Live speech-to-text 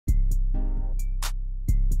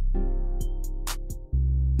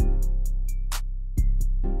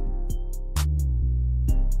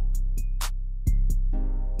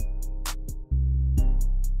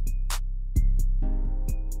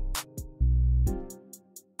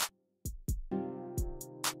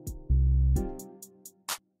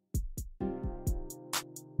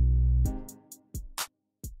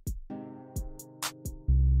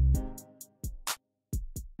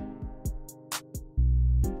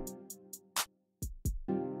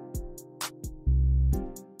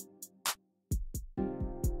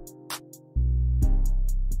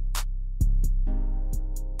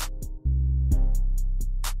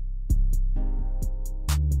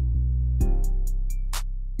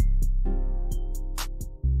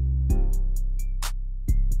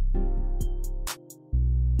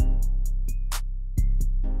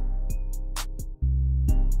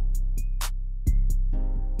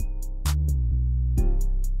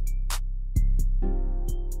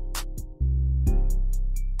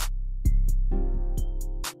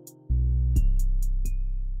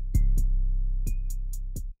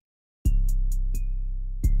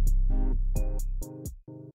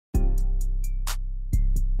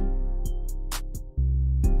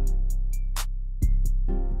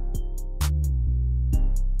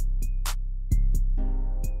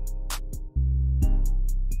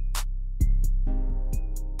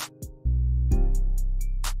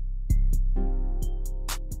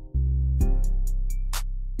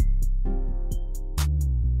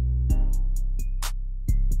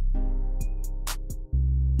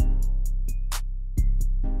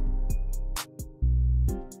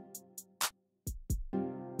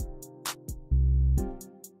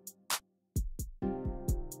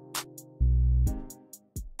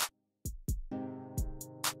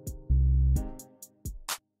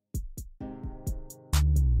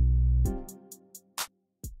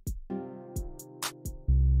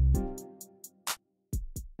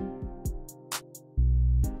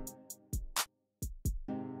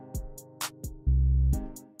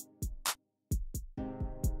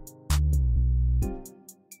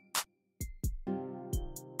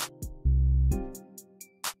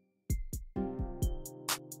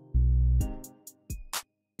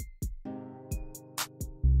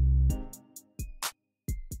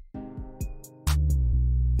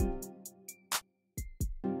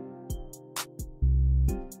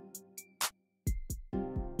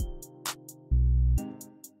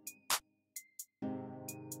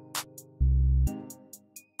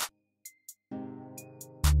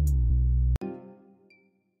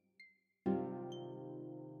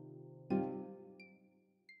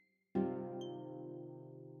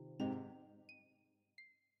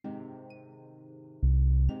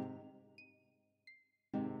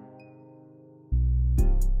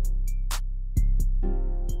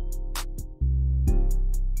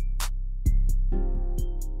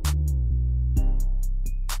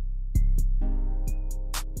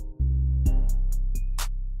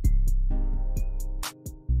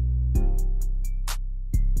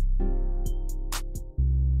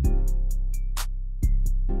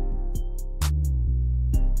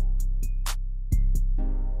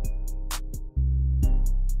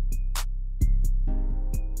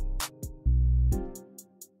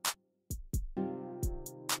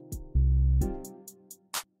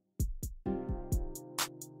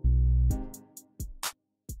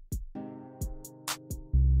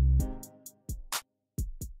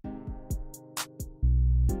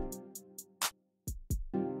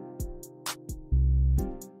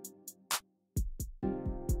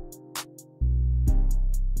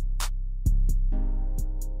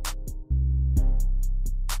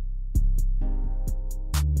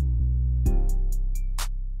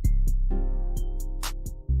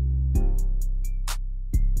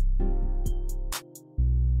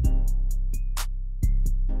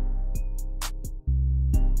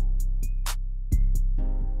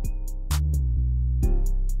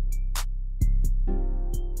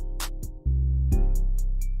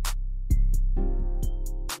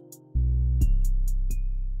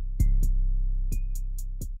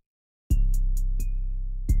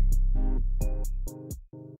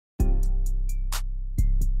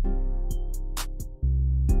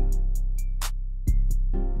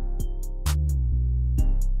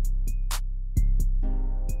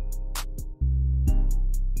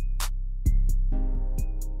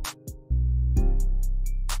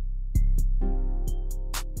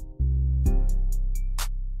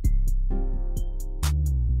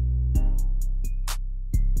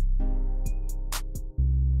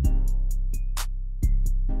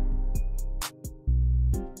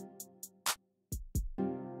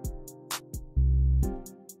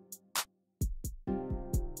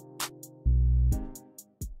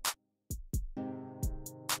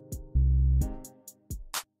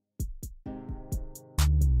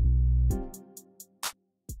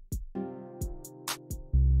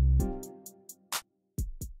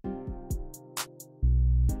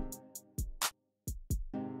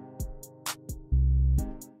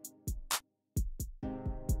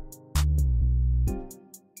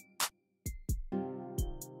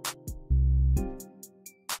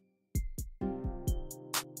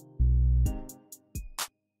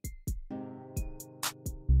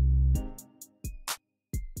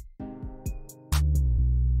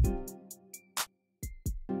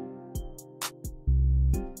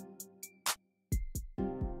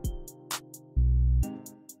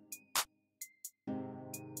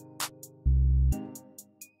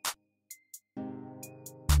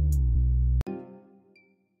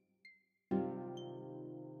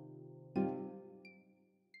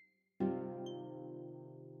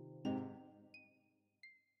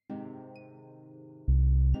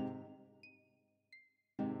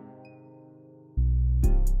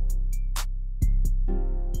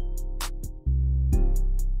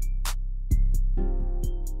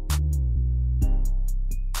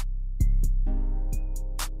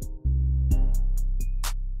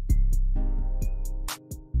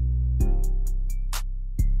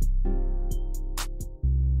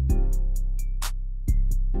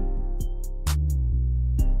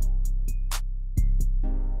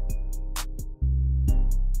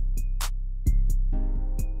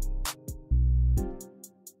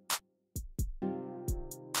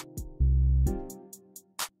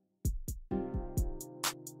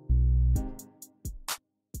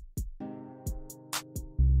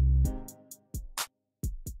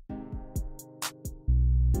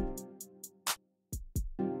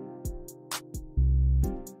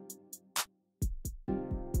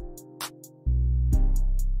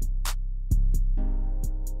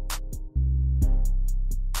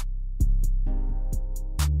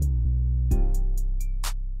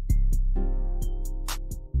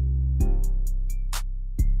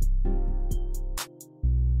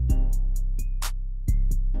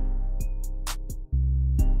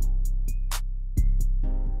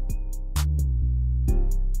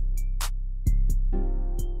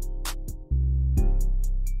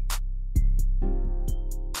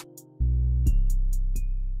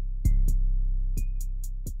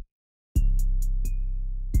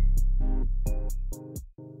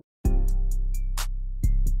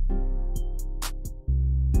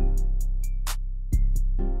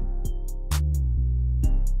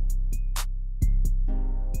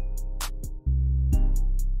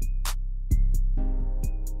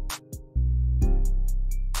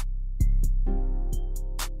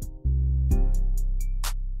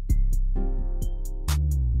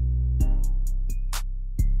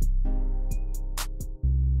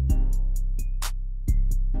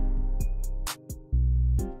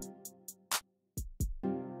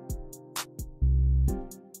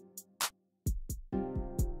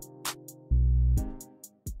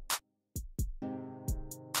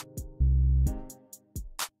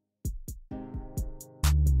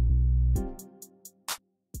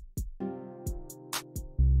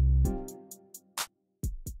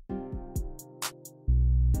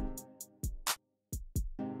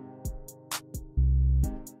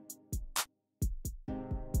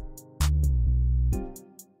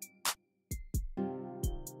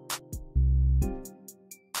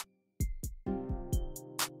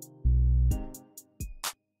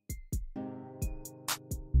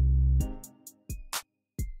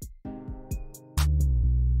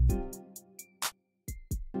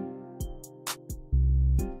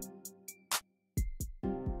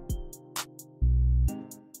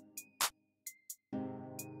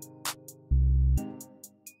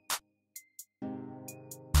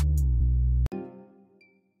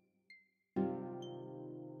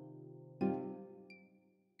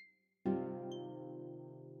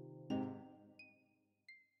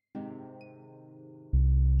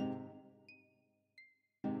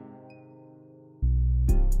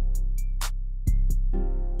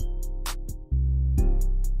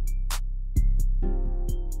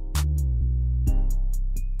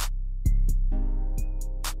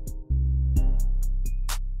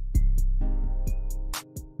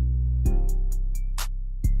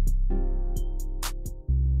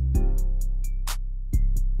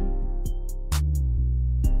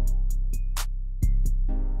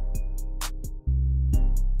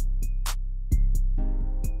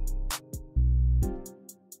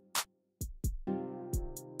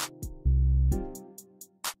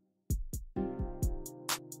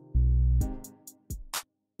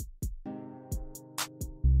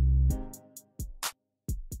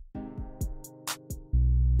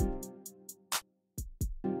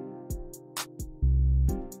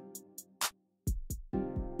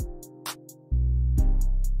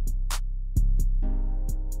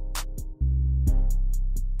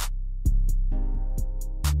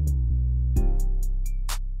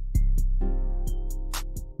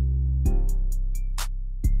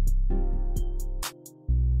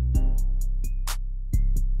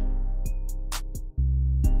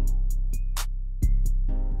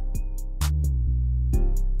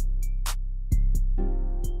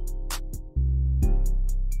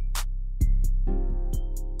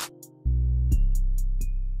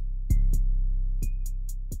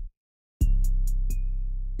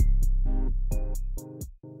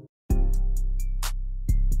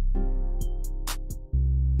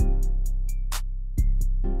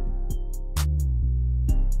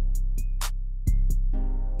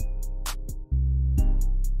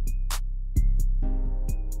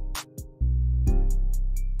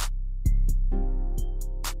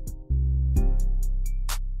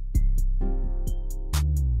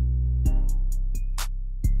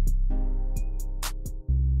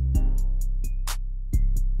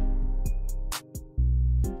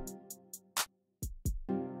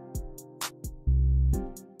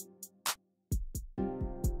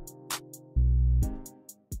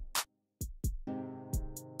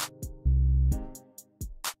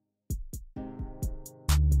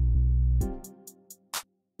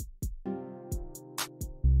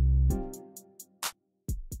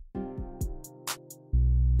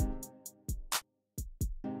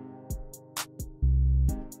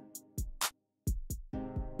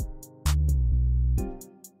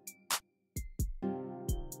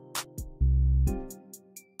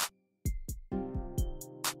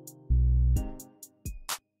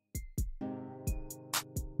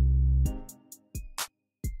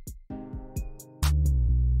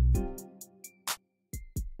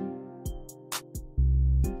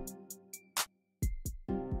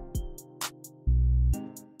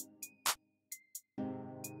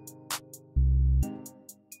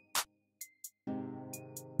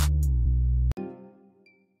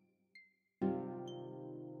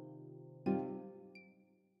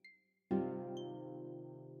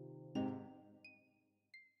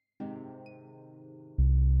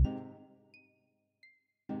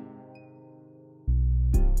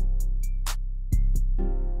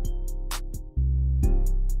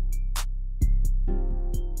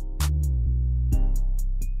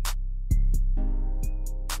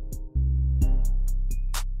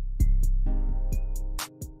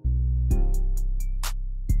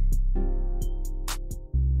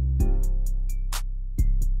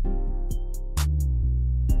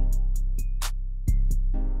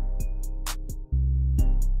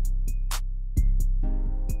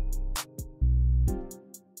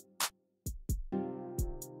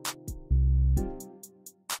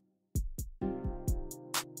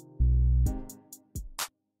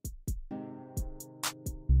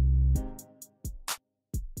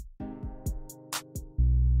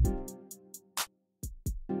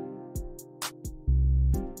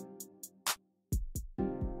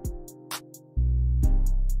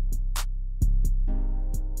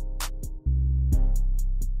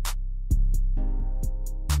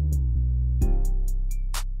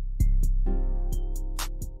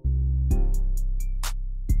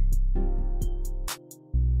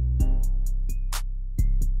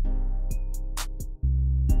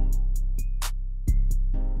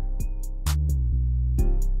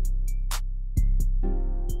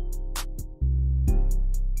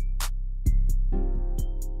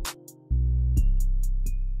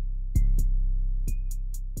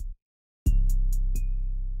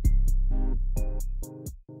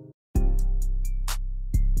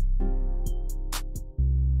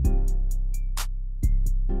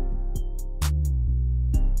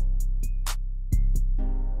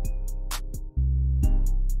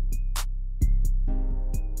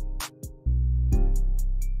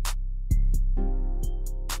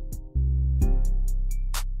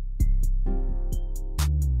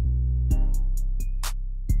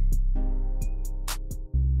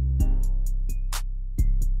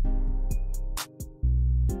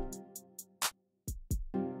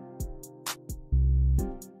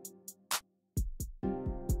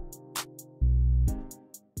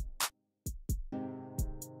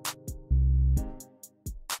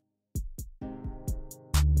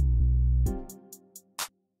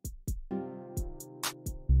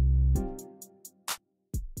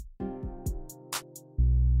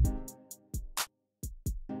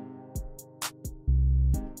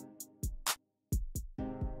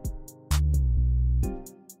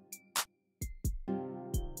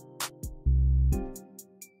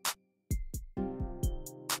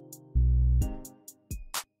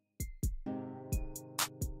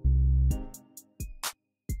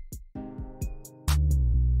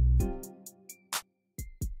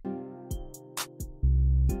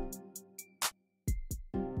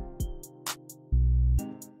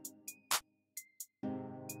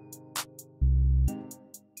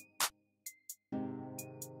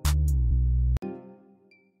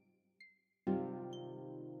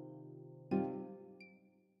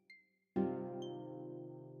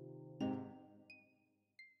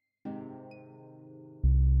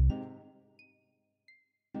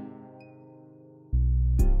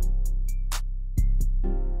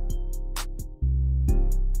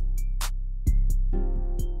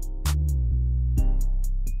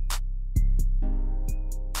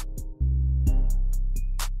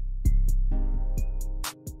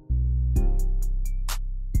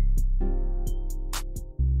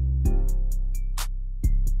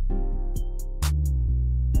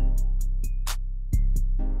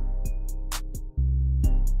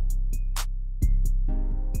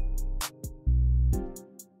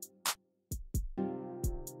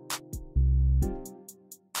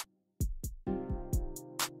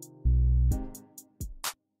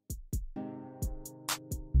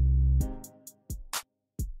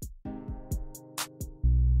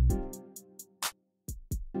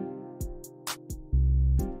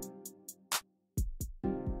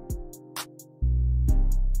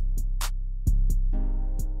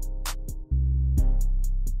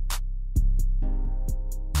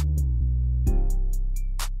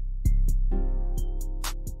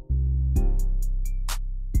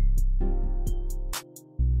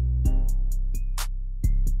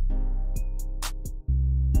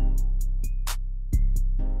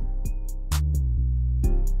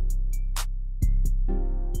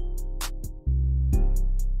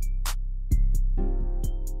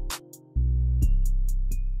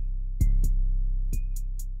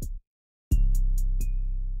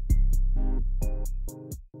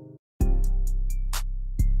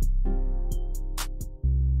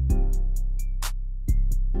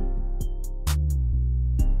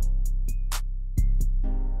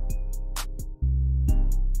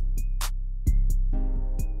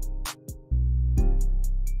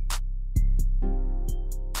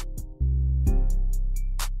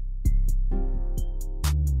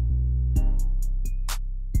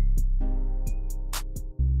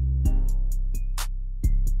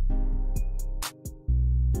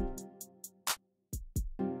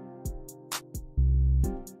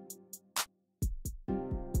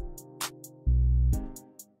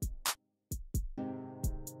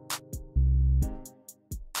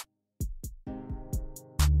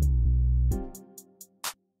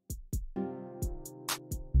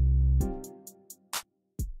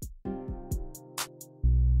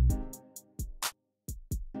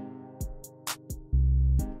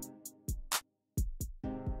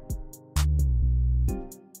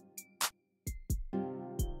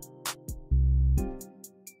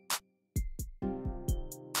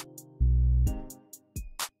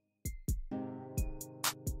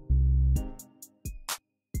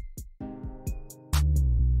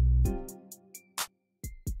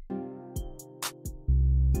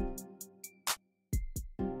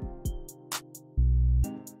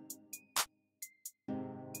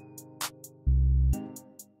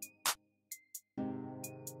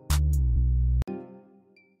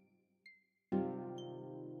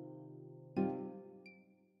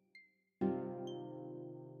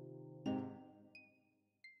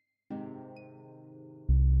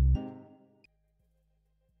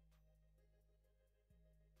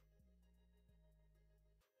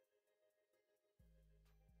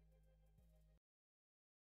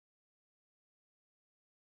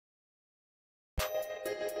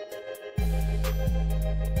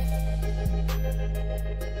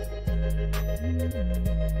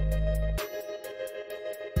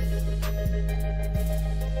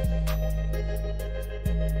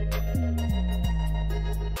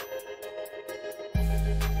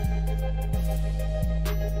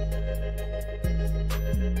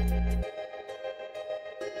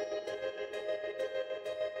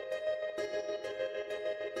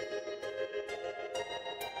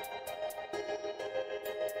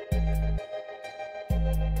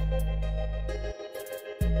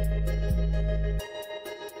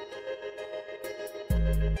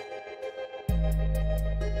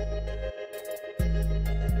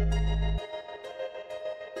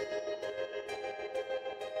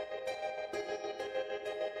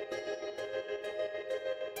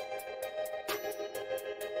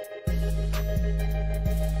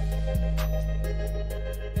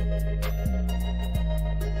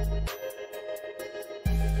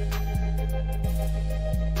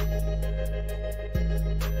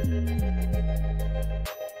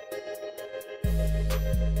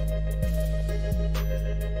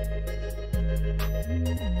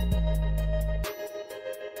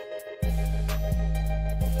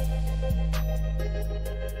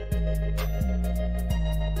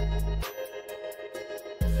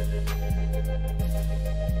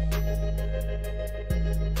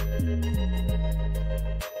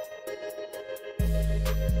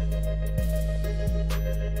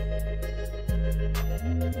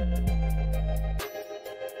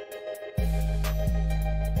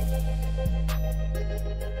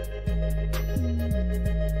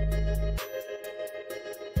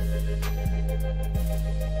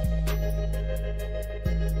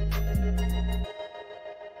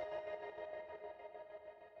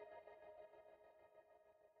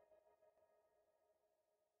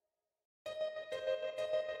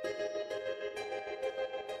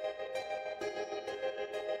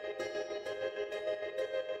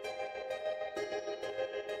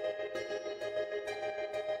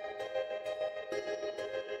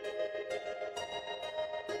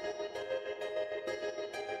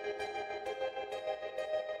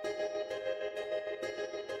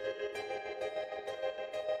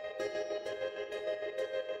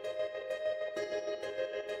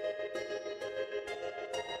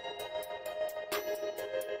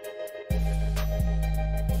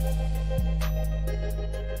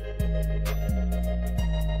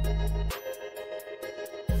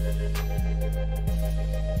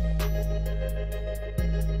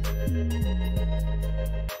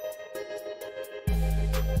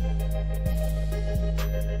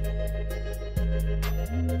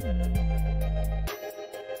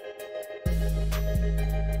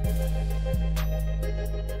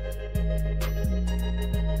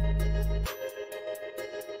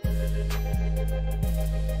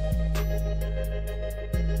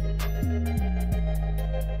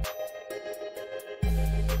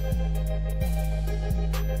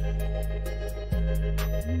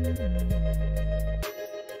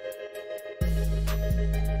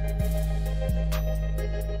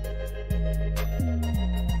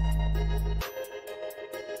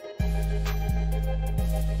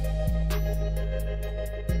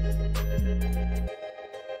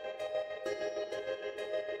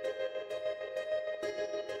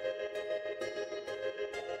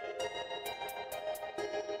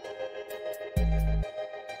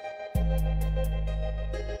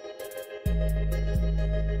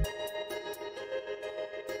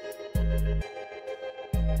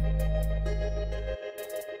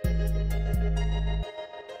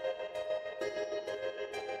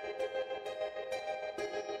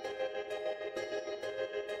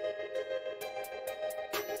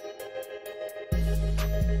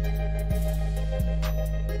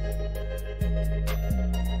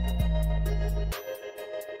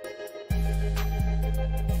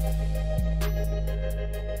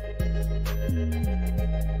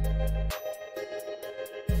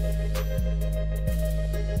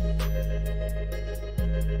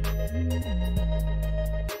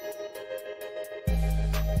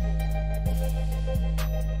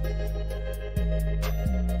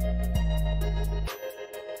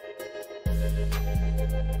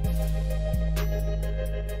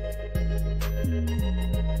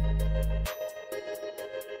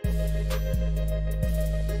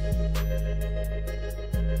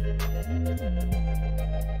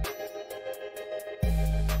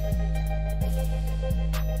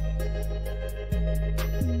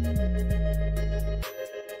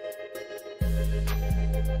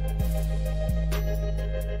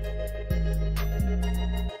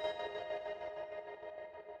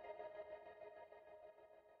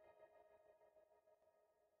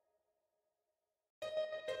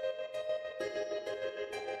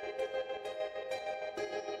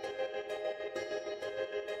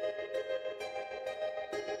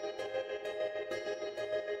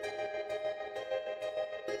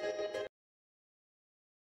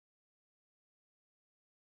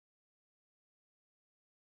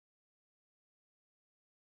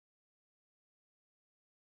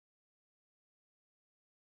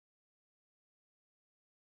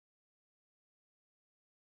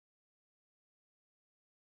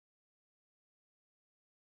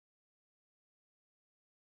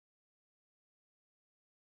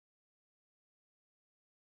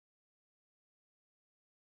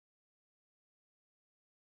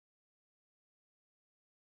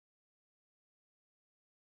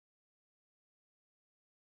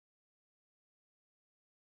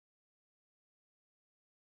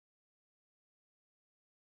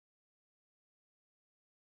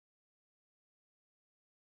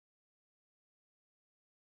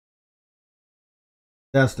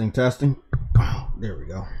Testing, testing. Oh, there we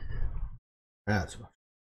go. That's much.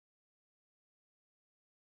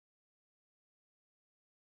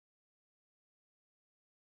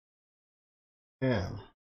 Yeah.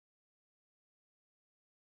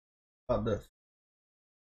 How about this?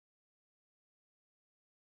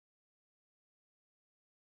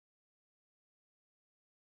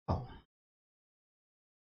 Oh,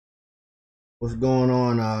 what's going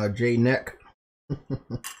on, J Neck?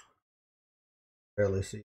 Barely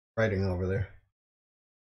see writing over there.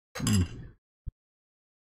 Mm.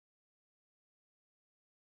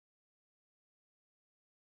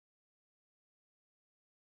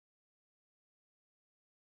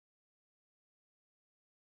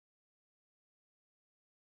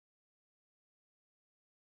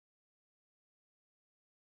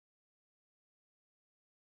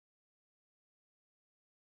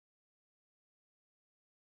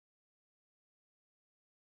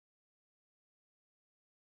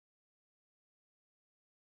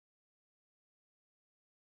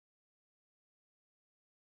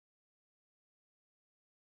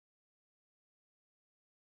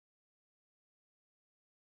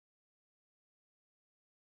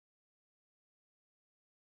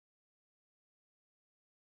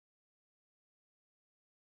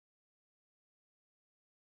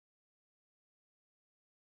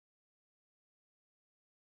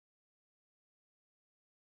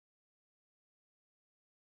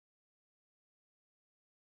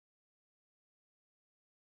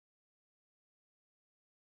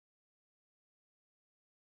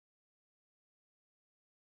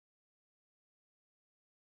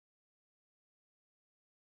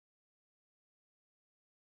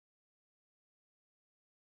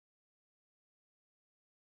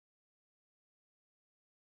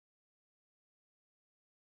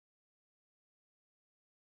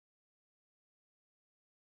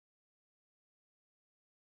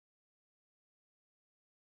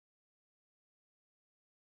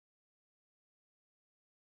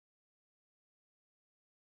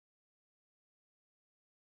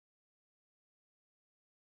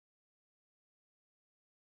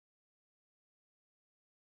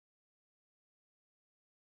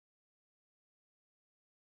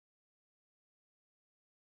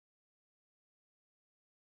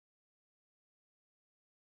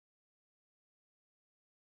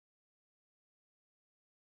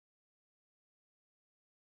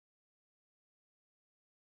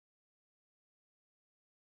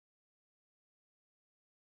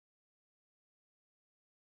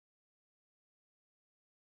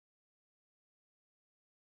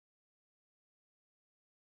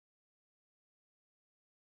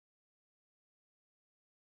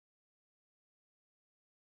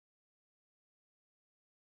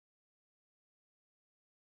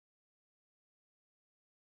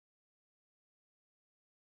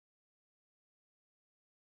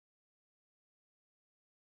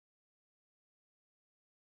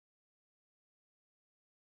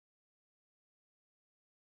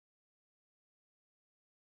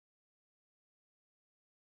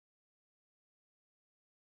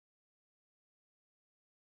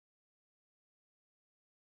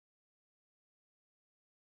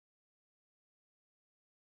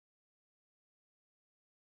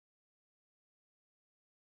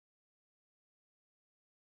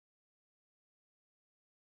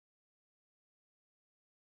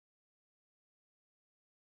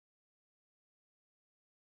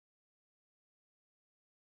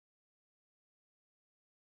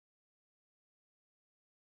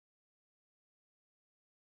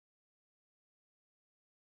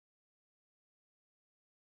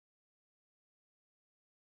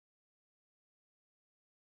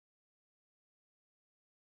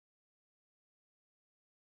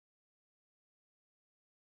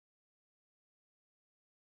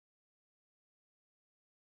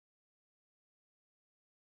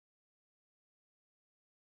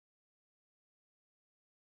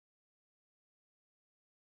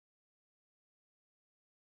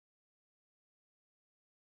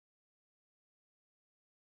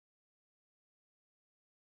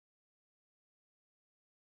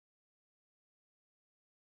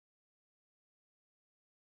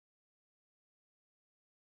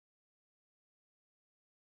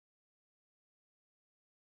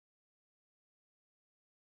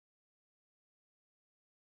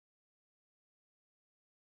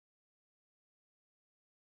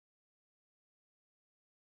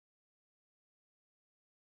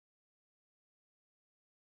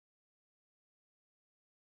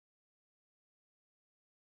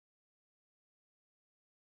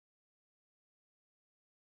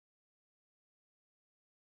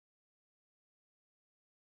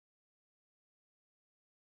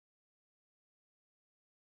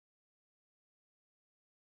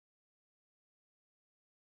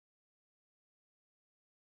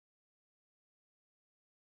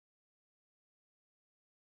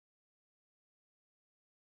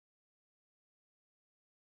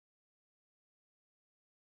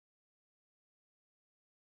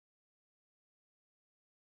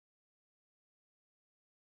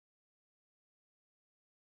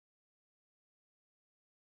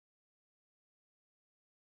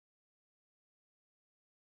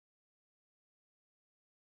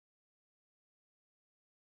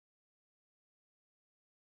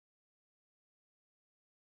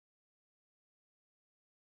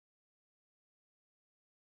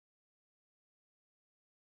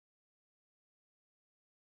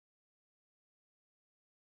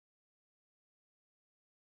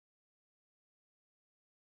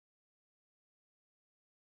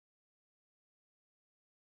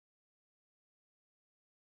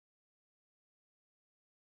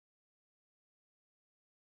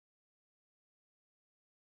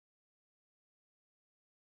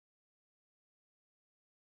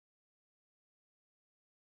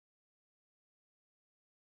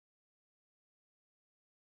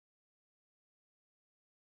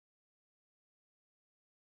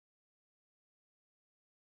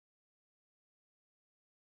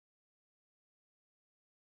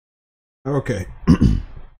 Okay,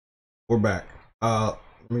 we're back. Let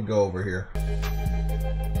me go over here.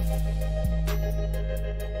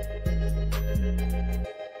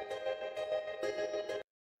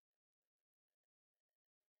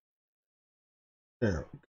 There.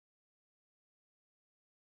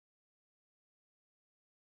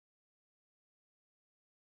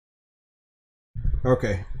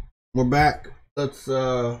 Okay, we're back. Let's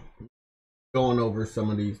going over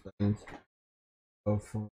some of these things.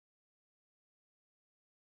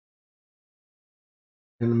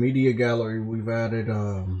 In the media gallery, we've added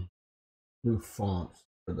new fonts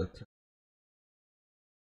for the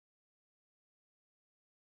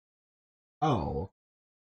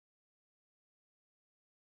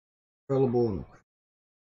available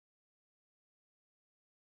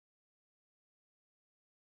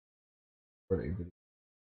for the video.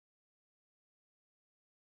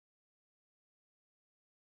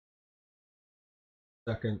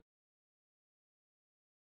 Second,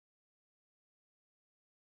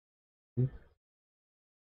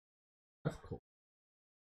 that's cool.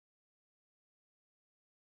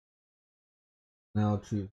 Now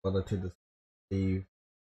choose whether to receive.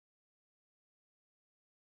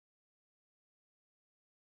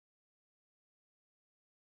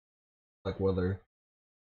 Like whether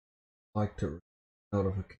like to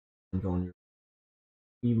notifications on your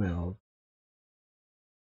email.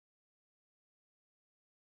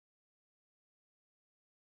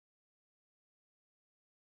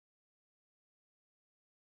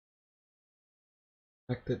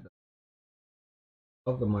 Connected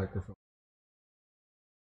of the microphone.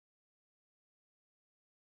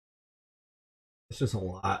 It's just a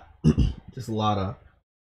lot. Just a lot of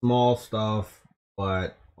small stuff,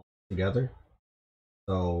 but together.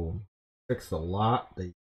 So fixed a lot.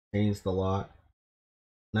 They changed a lot.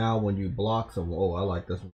 Now when you block someone, oh, I like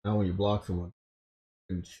this one. Now when you block someone,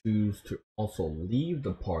 you can choose to also leave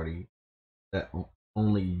the party that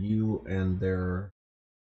only you and their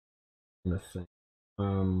in the same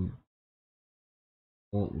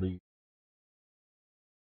won't leave.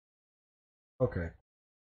 Okay.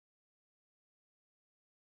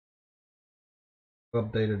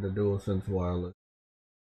 Updated the DualSense wireless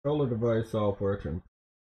controller device software to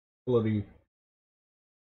ability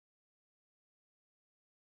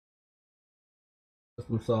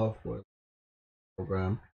system software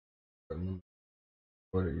program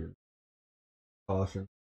for your caution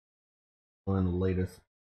on the latest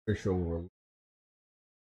official release.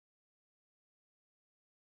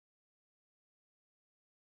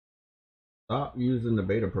 Stop using the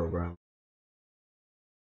beta program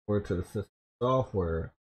or to the system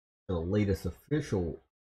software to the latest official.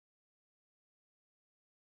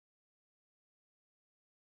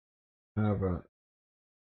 However,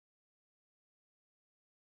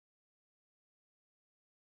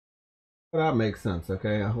 that makes sense.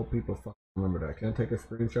 Okay, I hope people remember that. Can I take a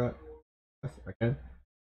screenshot? Yes, I can.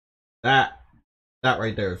 That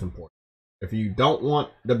right there is important. If you don't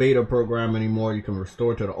want the beta program anymore, you can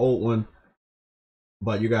restore to the old one,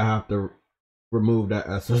 but you gotta have to remove that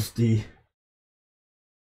SSD.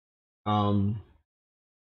 I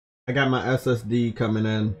got my SSD coming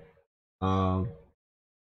in.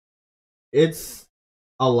 It's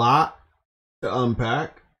a lot to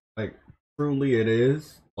unpack. Like truly, it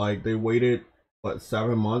is. Like they waited what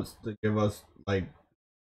 7 months to give us like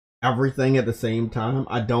everything at the same time.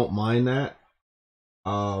 I don't mind that.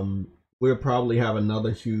 We'll probably have another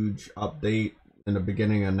huge update in the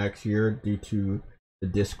beginning of next year due to the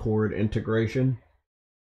Discord integration.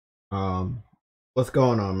 What's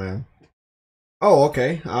going on, man? Oh,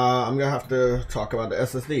 okay. I'm gonna have to talk about the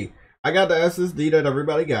SSD. I got the SSD that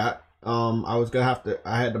everybody got. I was gonna have to.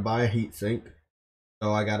 I had to buy a heatsink,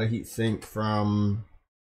 so I got a heatsink from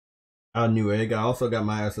Newegg. I also got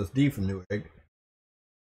my SSD from Newegg.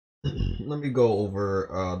 Let me go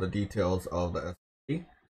over the details of the SSD.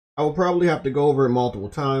 I will probably have to go over it multiple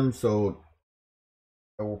times, so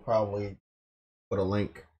I will probably put a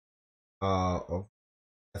link of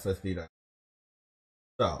SSD that.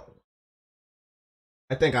 So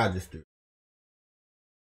I think I'll just do it.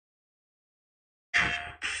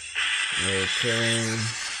 Okay.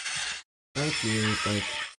 Thank you. Thank you.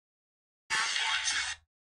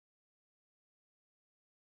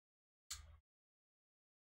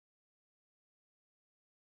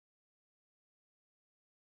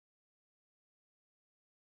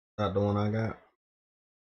 Not the one I got.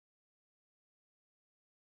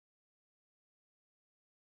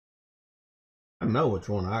 I know which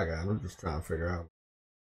one I got. I'm just trying to figure out.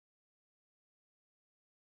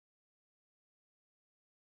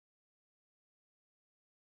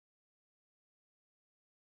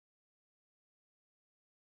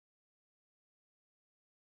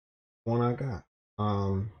 one I got.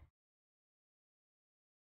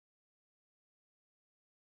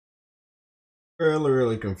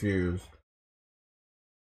 Really confused.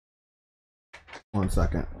 1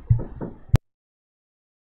 second.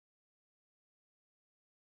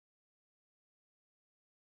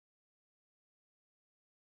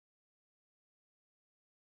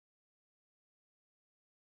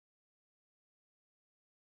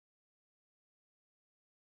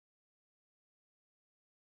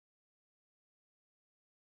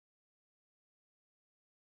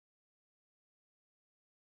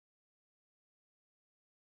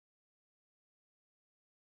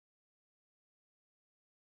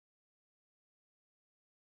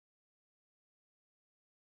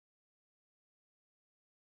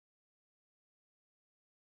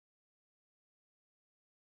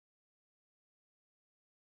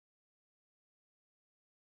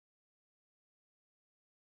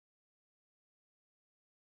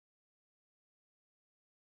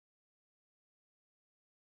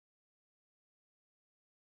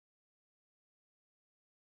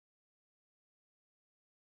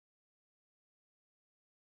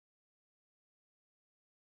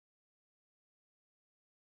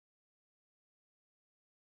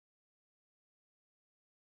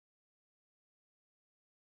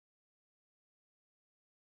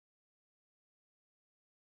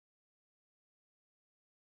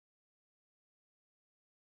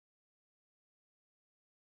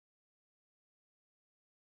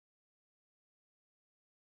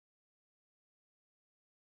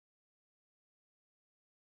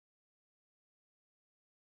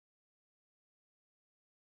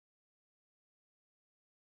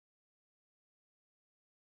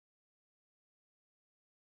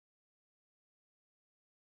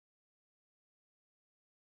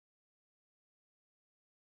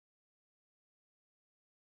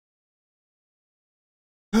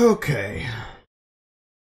 Okay,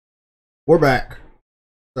 we're back.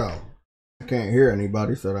 So I can't hear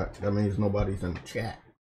anybody, so that means nobody's in the chat.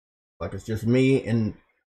 Like it's just me and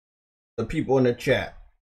the people in the chat.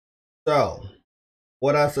 So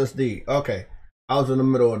what SSD? Okay, I was in the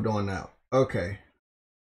middle of doing that. Okay.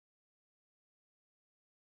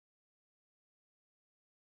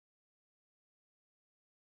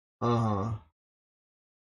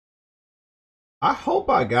 I hope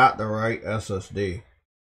I got the right SSD.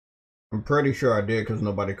 I'm pretty sure I did because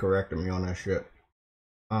nobody corrected me on that shit.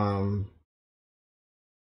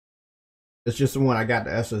 It's just when I got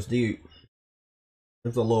the SSD,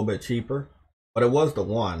 it's a little bit cheaper, but it was the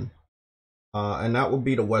one. And that would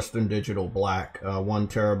be the Western Digital Black, 1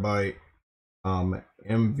 terabyte,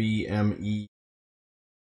 NVMe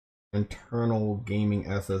internal gaming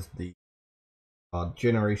SSD,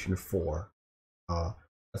 generation 4.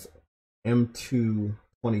 That's M2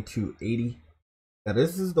 2280. Yeah,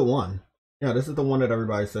 this is the one. Yeah, this is the one that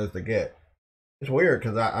everybody says to get. It's weird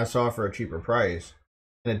because I saw it for a cheaper price,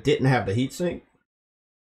 and it didn't have the heatsink,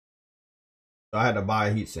 so I had to buy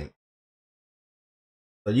a heatsink.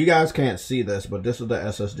 So you guys can't see this, but this is the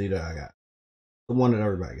SSD that I got. The one that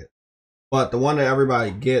everybody gets. But the one that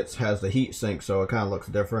everybody gets has the heatsink, so it kind of looks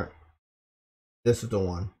different. This is the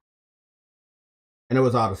one. And it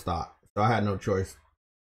was out of stock, so I had no choice.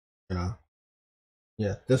 You know.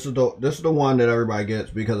 Yeah, this is the one that everybody gets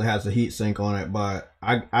because it has the heatsink on it. But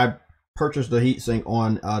I purchased the heatsink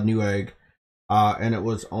on Newegg, and it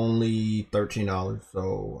was only $13.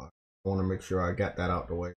 So I want to make sure I got that out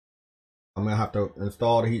the way. I'm gonna have to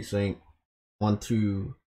install the heatsink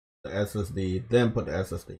onto the SSD, then put the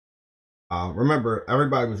SSD. Remember,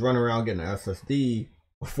 everybody was running around getting an SSD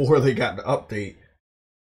before they got the update,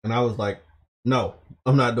 and I was like, "No,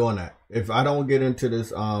 I'm not doing that. If I don't get into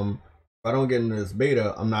this, if I don't get into this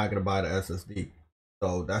beta, I'm not gonna buy the SSD."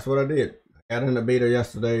 So that's what I did. I got in the beta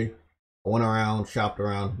yesterday. I went around, shopped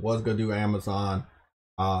around, was gonna do Amazon.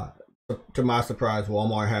 To my surprise,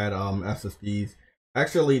 Walmart had SSDs.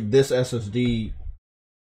 Actually, this SSD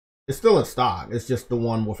is still in stock. It's just the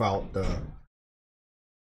one without the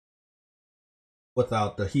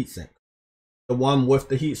heatsink. The one with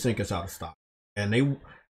the heatsink is out of stock. And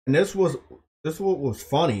this what was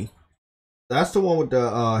funny. That's the one with the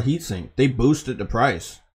heatsink. They boosted the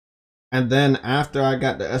price. And then after I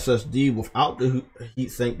got the SSD without the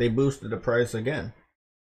heatsink, they boosted the price again.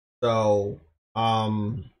 So,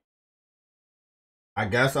 I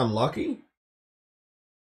guess I'm lucky.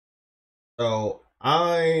 So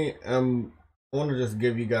I want to just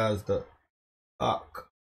give you guys the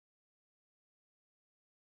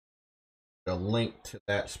link to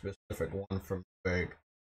that specific one from Greg.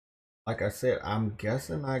 Like I said, I'm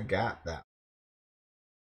guessing I got that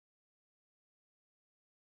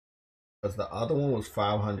because the other one was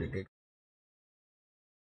 500 gigs.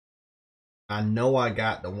 I know I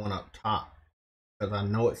got the one up top because I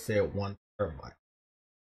know it said 1 TB.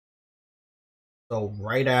 So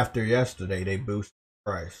right after yesterday, they boosted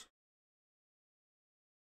the price.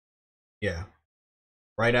 Yeah,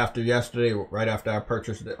 right after yesterday, right after I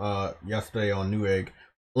purchased it yesterday on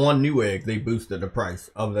Newegg, they boosted the price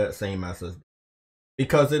of that same SSD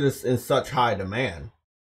because it is in such high demand.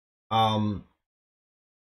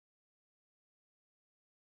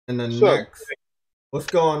 In the So, next, what's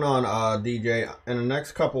going on, DJ? In the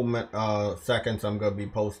next couple seconds, I'm gonna be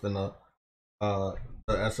posting uh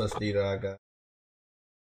the SSD that I got.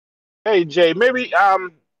 hey Jay, maybe I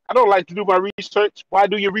don't like to do my research. Why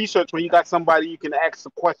do your research when you got somebody you can ask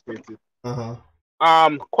a question to? Uh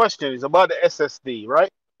huh. Question is about the SSD, right?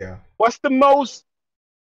 Yeah. What's the most?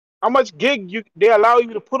 How much gig you they allow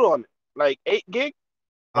you to put on it? Like 8 gig?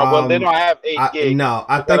 Oh, well, they don't have eight I gig. no,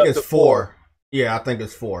 I They got think up it's to four. 4. Yeah, I think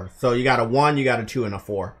it's 4. So you got a 1, you got a 2, and a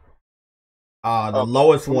 4. The Okay,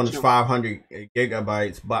 lowest I'm one is chilling. 500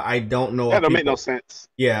 gigabytes, but I don't know That if don't make no people. sense.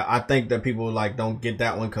 Yeah, I think that people like don't get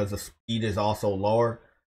that one because the speed is also lower.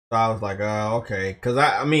 So I was like, okay, because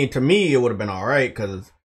I mean, to me, it would have been all right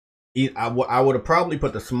because I would have probably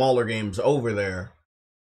put the smaller games over there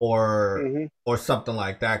or Hmm. something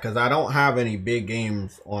like that because I don't have any big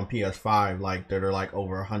games on PS5 like that are like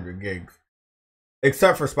over 100 gigs,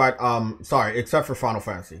 except for except for Final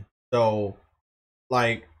Fantasy. So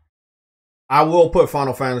like I will put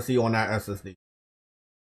Final Fantasy on that SSD.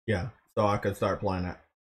 Yeah, so I could start playing that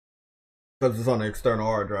because it's on the external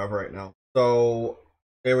hard drive right now. So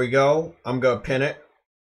there we go. I'm gonna pin it.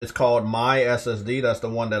 It's called My SSD. That's the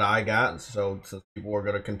one that I got. So since people are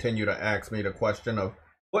gonna continue to ask me the question of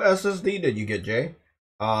what SSD did you get, Jay?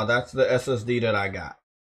 That's the SSD that I got.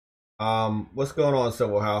 What's going on,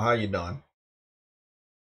 Civil? How you doing?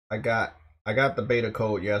 I got I got the beta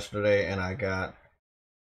code yesterday, and I got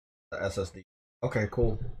the SSD. Okay,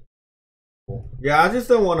 cool. Cool. Yeah, I just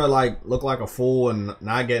don't want to like look like a fool and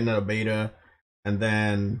not getting in a beta, and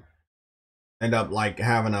then end up like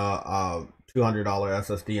having a $200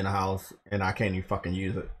 SSD in the house and I can't even fucking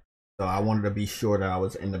use it. So I wanted to be sure that I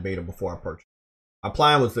was in the beta before I purchased. My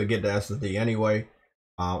plan was to get the SSD anyway.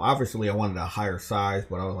 Obviously, I wanted a higher size,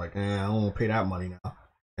 but I was like, I don't want to pay that money now.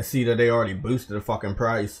 And see that they already boosted the fucking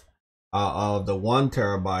price of the 1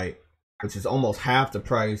 TB, which is almost half the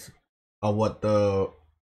price of what the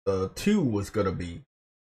 2 was gonna be.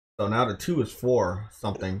 So now the 2 is 4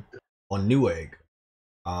 something on Newegg.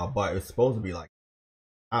 But it's supposed to be like,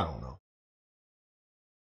 I don't know.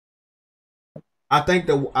 I think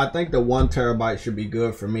the 1 TB should be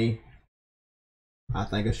good for me. I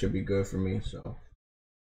think it should be good for me. So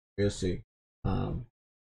we'll see. Um,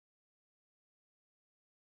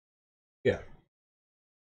 yeah,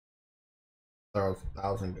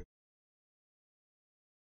 1,000.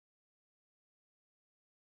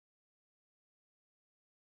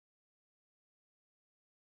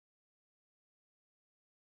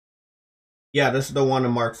 Yeah, this is the one that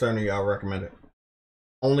Mark Cerny recommended.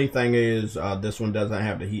 Only thing is, this one doesn't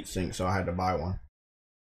have the heat sink, so I had to buy one.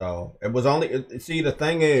 So it was only. See, the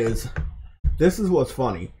thing is, this is what's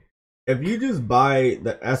funny. If you just buy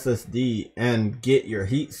the SSD and get your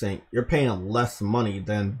heatsink, you're paying less money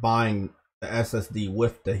than buying the SSD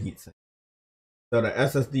with the heatsink. So the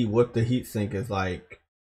SSD with the heatsink is like,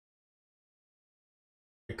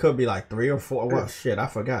 it could be like 3 or 4. Well, shit, I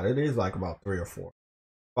forgot. It is like about 3 or 4,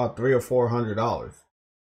 about $300 or $400.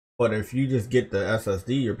 But if you just get the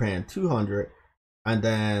SSD, you're paying 200, and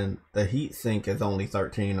then the heatsink is only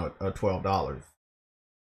 $13 or $12.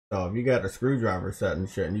 So if you got a screwdriver set and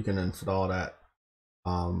shit, and you can install that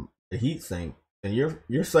the heatsink, then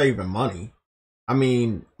you're saving money. I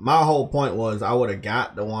mean, my whole point was I would have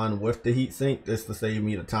got the one with the heatsink just to save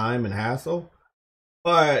me the time and hassle,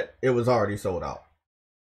 but it was already sold out.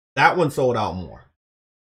 That one sold out more.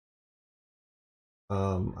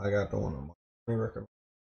 I got the one on my recommend.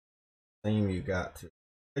 Same you got to.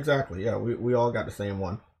 Exactly, yeah, we all got the same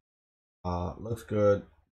one. Looks good.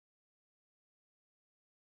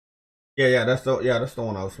 That's the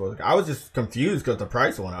one I was supposed to. I was just confused because the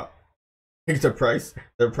price went up.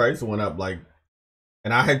 The price went up like,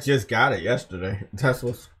 and I had just got it yesterday. That's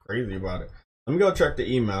what's crazy about it. Let me go check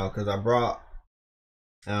the email because I brought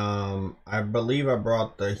I believe I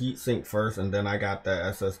brought the heatsink first, and then I got the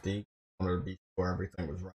SSD. I wanted to be sure everything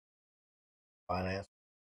was right. Finance.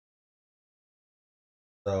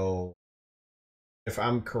 So if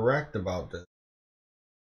I'm correct about this,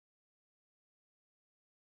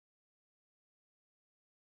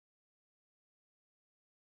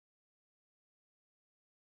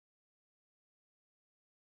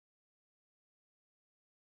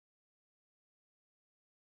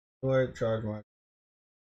 Wait, charge my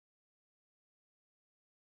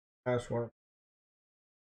password.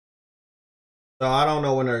 So I don't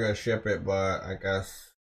know when they're gonna ship it, but I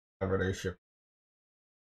guess whenever they ship,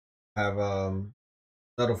 I have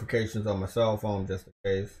notifications on my cell phone just in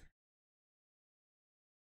case.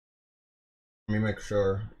 Let me make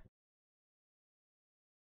sure.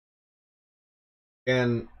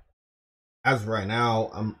 And as of right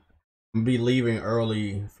now, I'm be leaving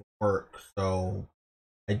early for work, so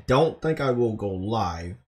I don't think I will go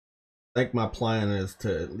live. I think my plan is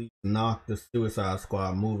to at least knock the Suicide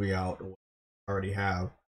Squad movie out, which I already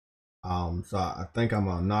have. So I think I'm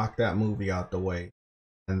gonna knock that movie out the way,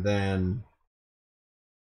 and then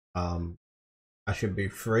I should be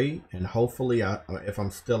free, and hopefully, if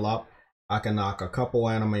I'm still up, I can knock a couple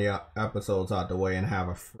anime episodes out the way and have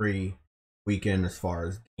a free weekend as far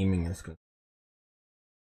as gaming is concerned.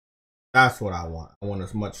 That's what I want. I want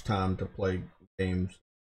as much time to play games.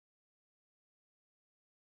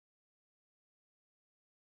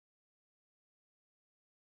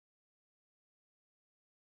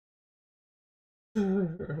 Let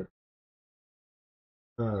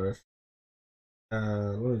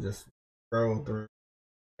me just scroll through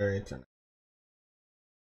everything.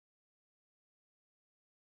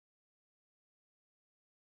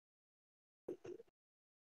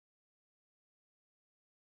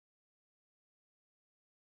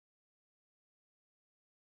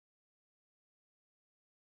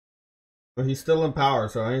 But he's still in power,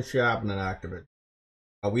 so ain't shit happening to Activision.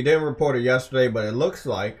 We didn't report it yesterday, but it looks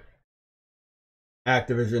like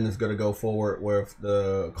Activision is going to go forward with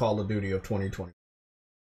the Call of Duty of 2020.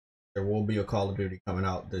 There will be a Call of Duty coming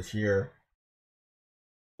out this year.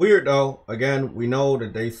 Weird though, again, we know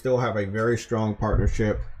that they still have a very strong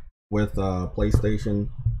partnership with PlayStation,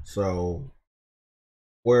 so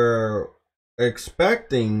we're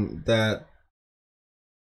expecting that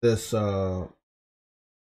this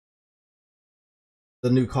the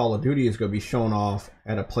new Call of Duty is going to be shown off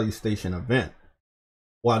at a PlayStation event.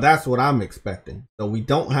 Well, that's what I'm expecting. So we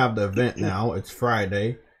don't have the event now. It's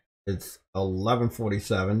Friday. It's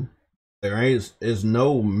 11:47. There is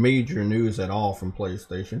no major news at all from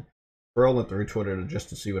PlayStation. Scrolling through Twitter just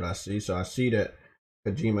to see what I see. So I see that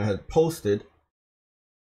Kojima has posted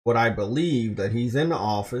what I believe that he's in the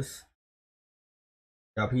office.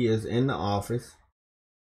 Yep, he is in the office.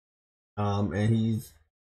 And he's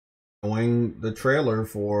showing the trailer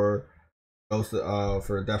for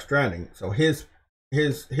Death Stranding. So his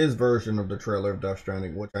version of the trailer of Death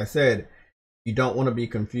Stranding, which I said, you don't want to be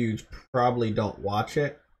confused, probably don't watch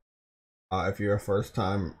it. If you're a first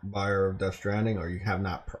time buyer of Death Stranding or you have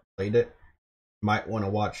not played it, you might want to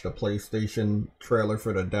watch the PlayStation trailer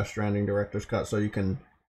for the Death Stranding Director's Cut so you can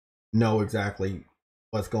know exactly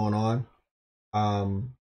what's going on.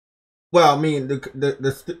 Well, I mean,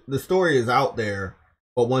 the story is out there,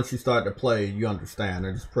 but once you start to play, you understand.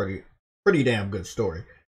 It's pretty damn good story.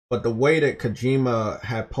 But the way that Kojima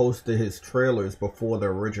had posted his trailers before the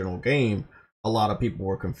original game, a lot of people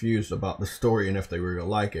were confused about the story and if they were gonna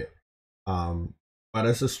like it. But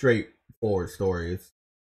it's a straightforward story.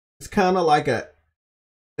 It's kind of like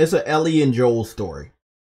it's an Ellie and Joel story.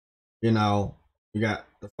 You know, you got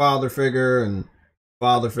the father figure, and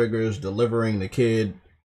father figure is delivering the kid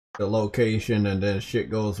the location, and then shit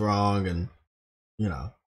goes wrong, and you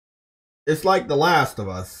know, it's like The Last of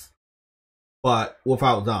Us, but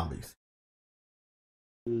without zombies.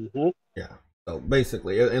 Mm-hmm. Yeah. So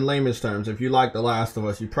basically, in layman's terms, if you like The Last of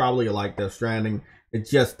Us, you probably like Death Stranding. It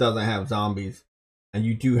just doesn't have zombies, and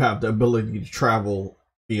you do have the ability to travel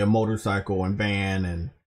via motorcycle and van,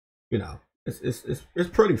 and you know, it's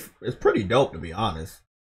pretty dope, to be honest.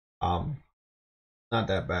 Not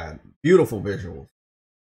that bad. Beautiful visuals.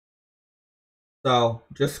 So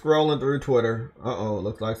just scrolling through Twitter.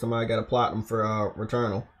 Looks like somebody got a platinum for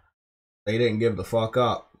Returnal. They didn't give the fuck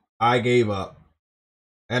up. I gave up.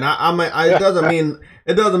 And I mean,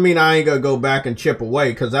 it doesn't mean I ain't gonna go back and chip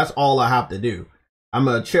away, because that's all I have to do. I'm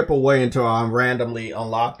gonna chip away until I randomly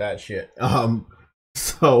unlock that shit.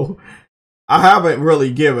 So I haven't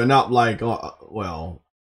really given up. Like, well,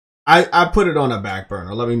 I put it on a back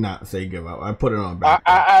burner. Let me not say give up. I put it on a back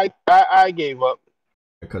burner. I gave up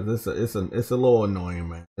Because it's a little annoying,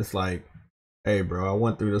 man. It's like, hey, bro, I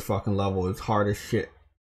went through this fucking level. It's hard as shit,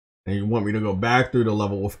 and you want me to go back through the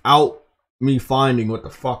level without me finding what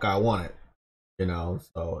the fuck I wanted, you know?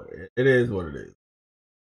 So it is what it is.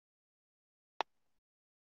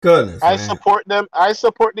 Goodness, I man. support them. I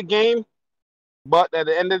support the game, but at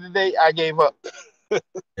the end of the day, I gave up.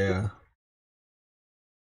 Yeah.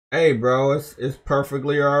 Hey, bro, it's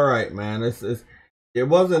perfectly all right, man. it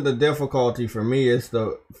wasn't the difficulty for me. It's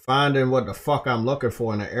the finding what the fuck I'm looking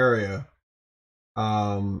for in the area.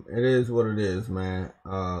 It is what it is, man.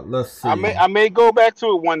 Let's see. I may go back to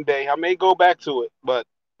it one day. I may go back to it, but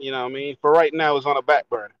you know what I mean. For right now, it's on a back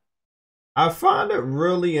burner. I find it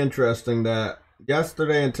really interesting that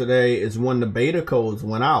yesterday and today is when the beta codes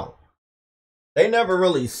went out. They never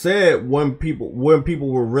really said when people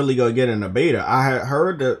were really gonna get in the beta. I had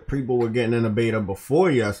heard that people were getting in the beta before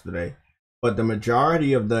yesterday, but the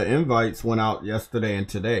majority of the invites went out yesterday and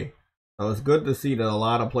today. So it's good to see that a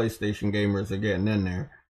lot of PlayStation gamers are getting in there.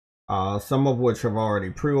 Some of which have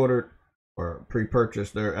already pre-ordered or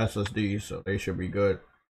pre-purchased their SSDs, so they should be good.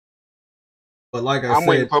 But like I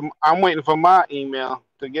said, I'm waiting for my email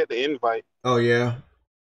to get the invite. oh yeah,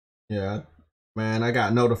 yeah, man, I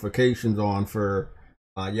got notifications on for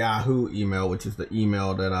Yahoo email, which is the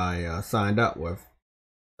email that I signed up with.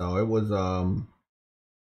 So it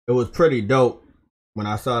was pretty dope when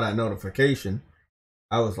I saw that notification.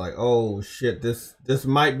 I was like, oh shit, this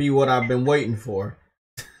might be what I've been waiting for.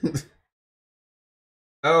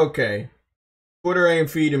 Okay, Twitter ain't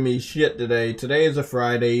feeding me shit today. Today is a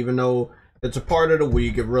Friday, even though it's a part of the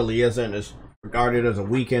week. It really isn't. It's regarded as a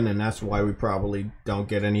weekend, and that's why we probably don't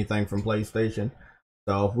get anything from PlayStation.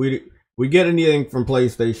 So if we get anything from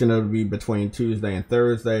PlayStation, it'll be between Tuesday and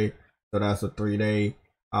Thursday. So that's a 3-day.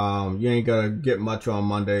 You ain't gonna get much on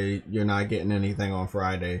Monday. You're not getting anything on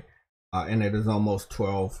Friday, and it is almost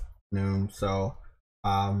 12 noon. So,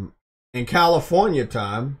 in California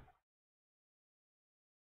time,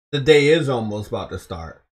 the day is almost about to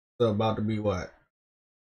start. So about to be what,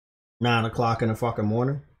 9 o'clock in the fucking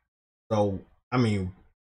morning. So I mean,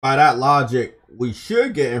 by that logic, we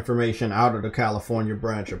should get information out of the California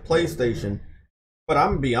branch of PlayStation. But I'm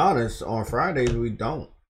gonna be honest, on Fridays we don't.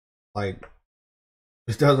 Like,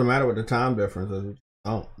 it doesn't matter what the time difference is. We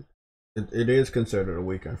don't. It is considered a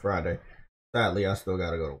weekend Friday. Sadly, I still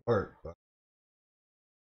gotta go to work. But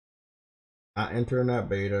not entering that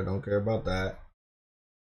beta. Don't care about that.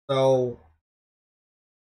 So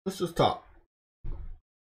let's just talk.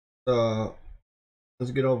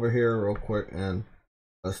 Let's get over here real quick and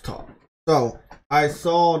let's talk. So I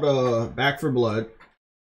saw the Back for Blood.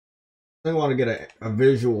 I want to get a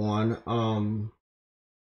visual on.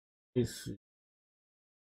 Let's see.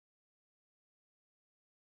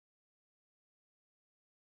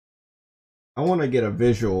 I want to get a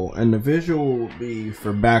visual, and the visual will be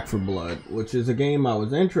for Back for Blood, which is a game I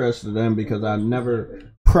was interested in because I never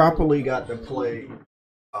properly got to play.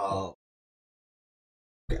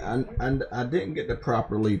 And I didn't get to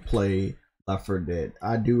properly play Left 4 Dead.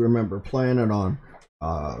 I do remember playing it on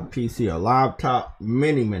PC or laptop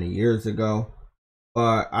many years ago,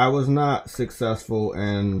 but I was not successful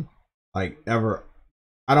in like ever.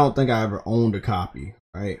 I don't think I ever owned a copy,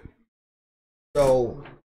 right? So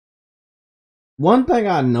one thing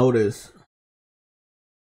I noticed,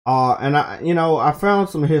 and I found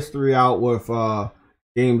some history out with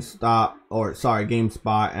GameSpot,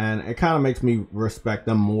 and it kind of makes me respect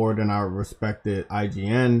them more than I respected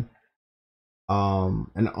IGN. And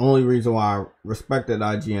the only reason why I respected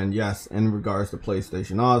IGN, yes, in regards to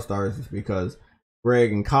PlayStation All-Stars, is because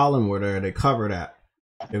Greg and Colin were there to cover that.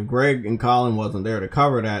 If Greg and Colin wasn't there to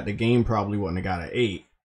cover that, the game probably wouldn't have got an 8.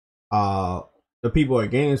 The people at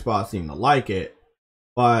GameSpot seem to like it,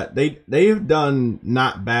 but they've done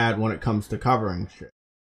not bad when it comes to covering shit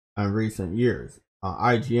in recent years.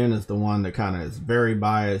 IGN is the one that kind of is very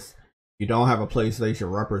biased. You don't have a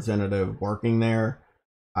PlayStation representative working there,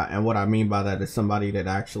 and what I mean by that is somebody that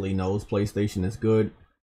actually knows PlayStation is good.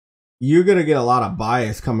 You're gonna get a lot of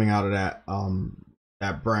bias coming out of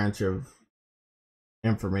that branch of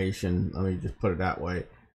information. Let me just put it that way.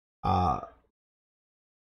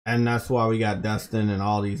 And that's why we got Dustin and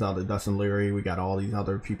all these other, Dustin Leary, we got all these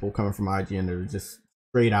other people coming from IGN that are just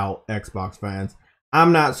straight out Xbox fans.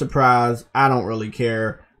 I'm not surprised. I don't really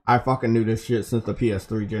care. I fucking knew this shit since the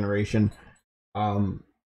PS3 generation. But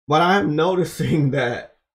I'm noticing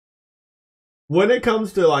that when it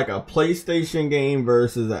comes to like a PlayStation game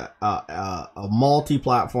versus a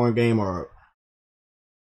multi-platform game, or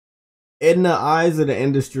in the eyes of the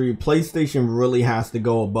industry, PlayStation really has to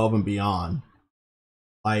go above and beyond.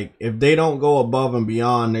 Like, if they don't go above and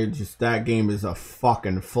beyond, they're just, that game is a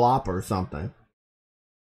fucking flop or something.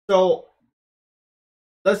 So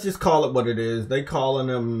let's just call it what it is. They calling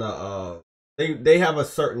them the they have a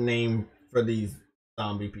certain name for these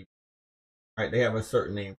zombie people, right? They have a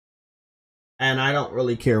certain name, and I don't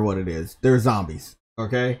really care what it is. They're zombies,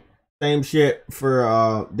 okay? Same shit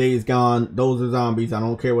for Days Gone. Those are zombies. I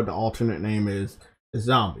don't care what the alternate name is. It's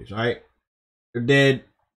zombies, right? They're dead,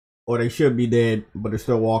 or they should be dead, but they're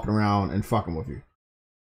still walking around and fucking with you.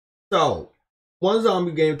 So, one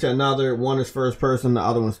zombie game to another, one is first person, the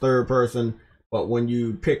other one's third person. But when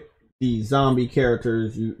you pick the zombie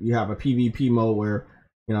characters, you have a PvP mode where,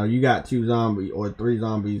 you know, you got 2 zombies or 3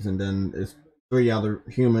 zombies, and then it's 3 other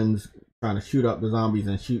humans trying to shoot up the zombies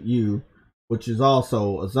and shoot you, which is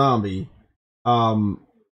also a zombie.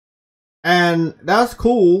 And that's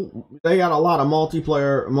cool. They got a lot of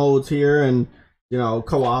multiplayer modes here, and you know,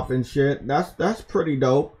 co-op and shit. That's pretty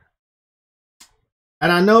dope.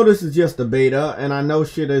 And I know this is just a beta, and I know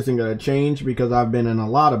shit isn't gonna change because I've been in a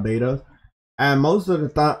lot of betas, and most of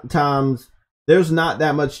the times there's not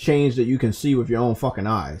that much change that you can see with your own fucking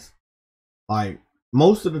eyes. Like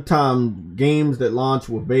most of the time, games that launch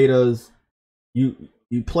with betas, you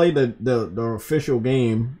play the official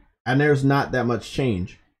game, and there's not that much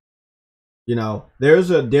change. You know, there's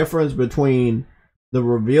a difference between the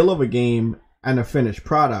reveal of a game and a finished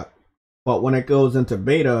product. But when it goes into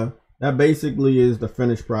beta, that basically is the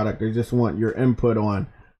finished product. They just want your input on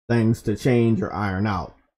things to change or iron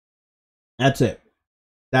out. That's it.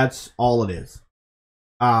 That's all it is.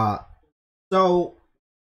 So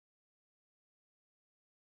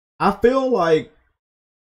I feel like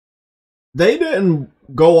they didn't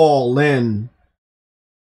go all in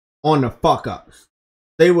on the fuck ups.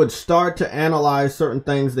 They would start to analyze certain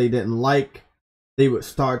things they didn't like. They would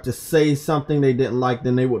start to say something they didn't like.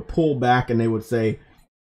 Then they would pull back and they would say,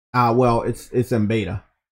 well, it's in beta.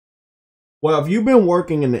 Well, if you've been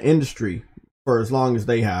working in the industry for as long as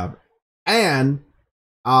they have, and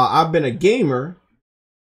I've been a gamer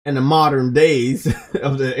in the modern days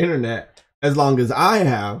of the internet as long as I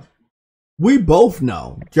have, we both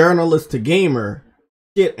know, journalist to gamer,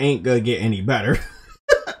 shit ain't gonna get any better.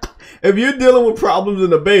 If you're dealing with problems in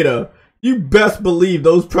the beta, you best believe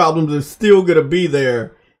those problems are still going to be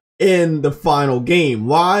there in the final game.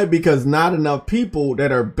 Why? Because not enough people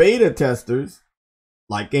that are beta testers,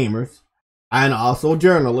 like gamers, and also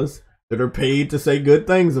journalists that are paid to say good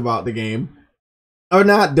things about the game, are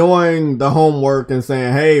not doing the homework and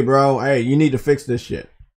saying, hey, bro, hey, you need to fix this shit.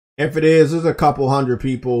 If it is, there's a couple hundred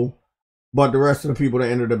people, but the rest of the people that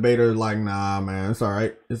enter the beta are like, nah, man, it's all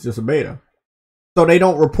right. It's just a beta. So they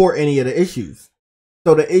don't report any of the issues.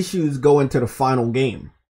 So the issues go into the final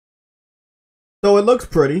game. So it looks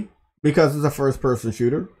pretty because it's a first-person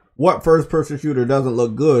shooter. What first-person shooter doesn't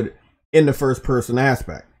look good in the first-person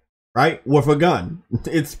aspect, right? With a gun.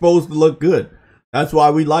 It's supposed to look good. That's why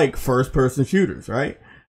we like first-person shooters, right?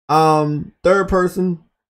 Third-person,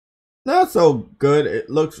 not so good. It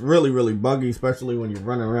looks really, really buggy, especially when you're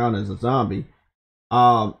running around as a zombie.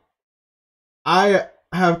 I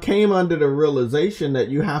have came under the realization that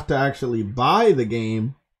you have to actually buy the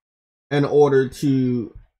game in order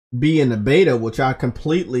to be in the beta, which I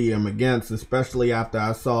completely am against, especially after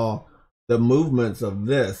I saw the movements of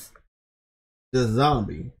this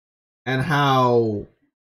zombie and how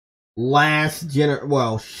how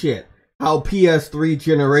PS3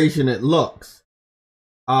 generation it looks.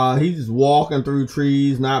 He's just walking through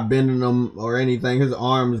trees, not bending them or anything. His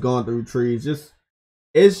arms going through trees.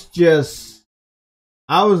 It's just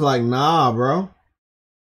I was like, nah, bro.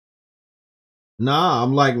 Nah,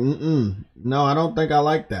 I'm like, no, I don't think I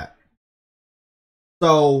like that.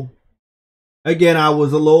 So, again, I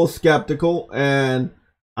was a little skeptical, and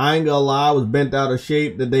I ain't gonna lie, I was bent out of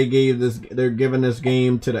shape that they're giving this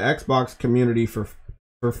game to the Xbox community for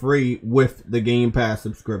free with the Game Pass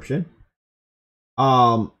subscription.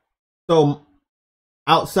 So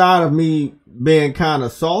outside of me being kind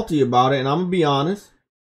of salty about it, and I'm gonna be honest,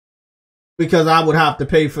 because I would have to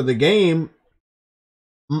pay for the game,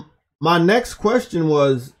 my next question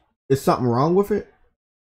was, is something wrong with it?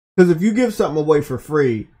 Because if you give something away for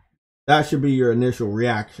free, that should be your initial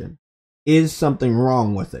reaction. Is something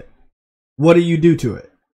wrong with it? What do you do to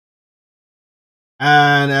it?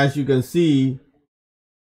 And as you can see,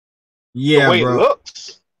 yeah, the way bro. It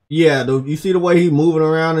looks. Yeah, you see the way he's moving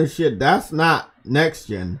around and shit? That's not next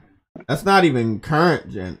gen. That's not even current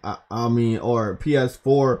gen. I mean, or PS4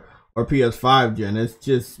 or PS5 gen. It's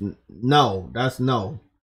just no. That's no.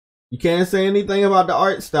 You can't say anything about the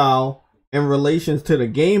art style in relations to the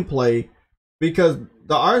gameplay because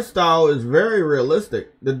the art style is very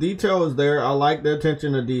realistic. The detail is there. I like the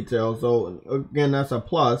attention to detail. So again, that's a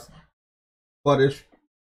plus. But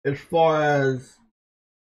as far as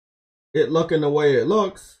it looking the way it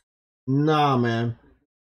looks, nah, man.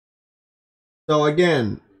 So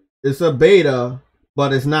again, it's a beta,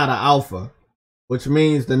 but it's not an alpha, which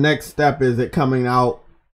means the next step is it coming out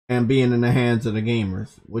and being in the hands of the gamers,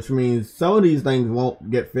 which means some of these things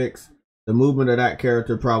won't get fixed. The movement of that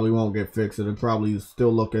character probably won't get fixed. It'll probably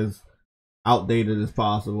still look as outdated as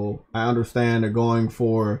possible. I understand they're going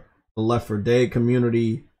for the Left 4 Dead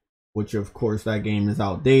community, which of course that game is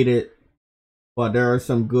outdated. But there are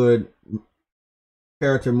some good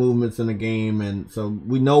character movements in the game, and so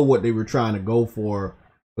we know what they were trying to go for.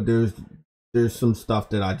 But there's some stuff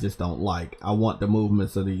that I just don't like. I want the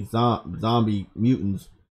movements of these zombie mutants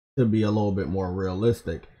to be a little bit more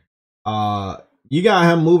realistic. You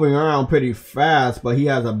got him moving around pretty fast, but he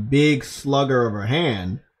has a big slugger of a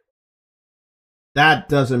hand. That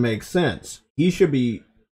doesn't make sense. He should be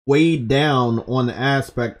weighed down on the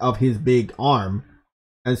aspect of his big arm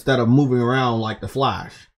instead of moving around like the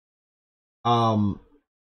Flash.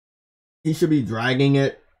 He should be dragging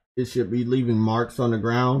it. It should be leaving marks on the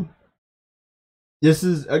ground. This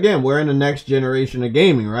is, again, we're in the next generation of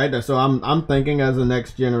gaming, right? So I'm thinking as a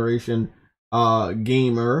next generation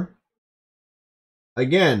gamer.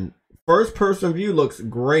 Again, first person view looks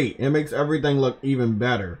great. It makes everything look even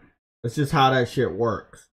better. It's just how that shit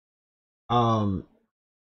works. I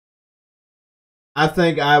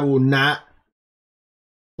think I will not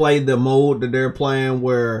play the mode that they're playing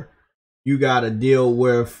where you gotta deal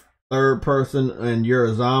with third person and you're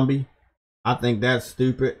a zombie. I think that's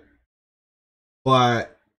stupid.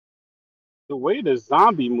 But the way the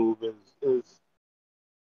zombie move is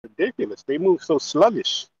ridiculous. They move so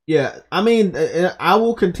sluggish. Yeah, I mean, I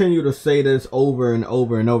will continue to say this over and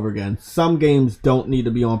over and over again. Some games don't need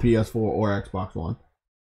to be on PS4 or Xbox One.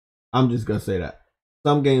 I'm just gonna say that.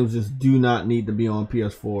 Some games just do not need to be on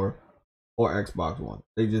PS4 or Xbox One.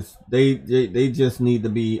 They just need to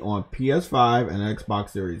be on PS5 and Xbox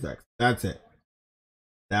Series X. That's it.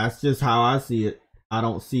 That's just how I see it. I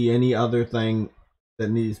don't see any other thing that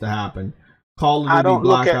needs to happen. Call of Duty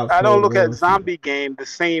I don't look at zombie game game the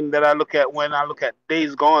same that I look at when I look at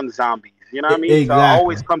Days Gone zombies. You know what I mean? Exactly. So I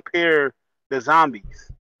always compare the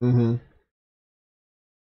zombies. Mm-hmm.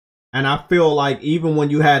 And I feel like even when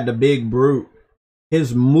you had the big brute,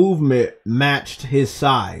 his movement matched his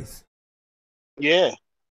size. Yeah.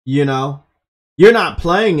 You know? You're not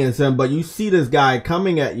playing as him, but you see this guy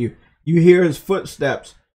coming at you. You hear his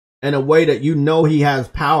footsteps in a way that you know he has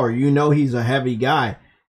power. You know he's a heavy guy.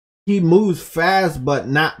 He moves fast, but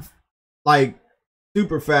not like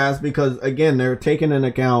super fast because, again, they're taking into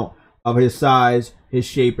account of his size, his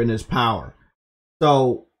shape, and his power.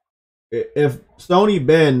 So if Sony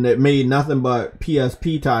Ben, that made nothing but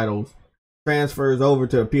PSP titles, transfers over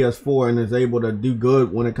to a PS4 and is able to do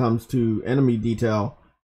good when it comes to enemy detail,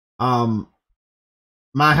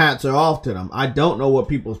 my hats are off to them. I don't know what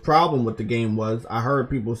people's problem with the game was. I heard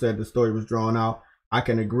people said the story was drawn out. I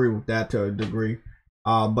can agree with that to a degree.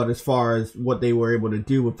 But as far as what they were able to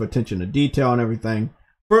do with attention to detail and everything,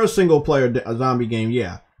 for a single player zombie game,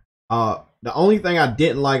 yeah. The only thing I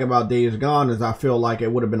didn't like about Days Gone is I feel like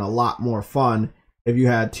it would have been a lot more fun if you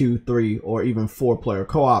had 2, 3, or even 4 player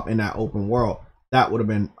co-op in that open world. That would have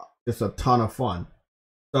been just a ton of fun.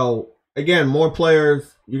 So again, more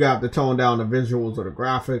players, you got to tone down the visuals or the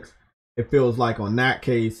graphics. It feels like on that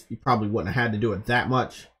case, you probably wouldn't have had to do it that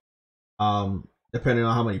much, depending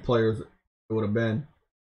on how many players it would have been.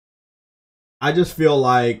 I just feel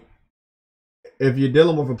like if you're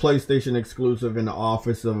dealing with a PlayStation exclusive in the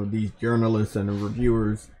office of these journalists and the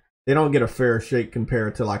reviewers, they don't get a fair shake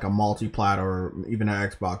compared to like a multi-plat or even an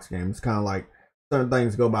Xbox game. It's kind of like certain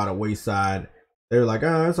things go by the wayside. They're like,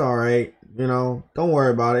 oh, it's all right. You know, don't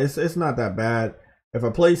worry about it. It's not that bad. If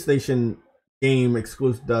a PlayStation game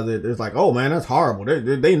exclusive does it, it's like, oh man, that's horrible.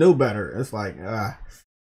 They knew better. It's like,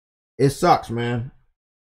 it sucks, man.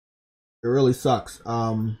 It really sucks.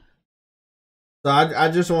 So I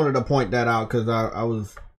just wanted to point that out because I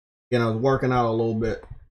was working out a little bit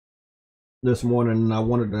this morning and I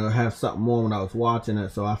wanted to have something more when I was watching it.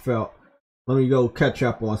 So I felt, let me go catch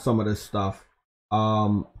up on some of this stuff.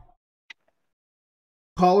 Call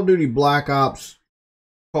of Duty Black Ops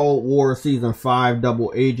Cold War Season 5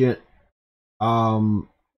 Double Agent.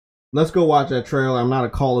 Let's go watch that trailer. I'm not a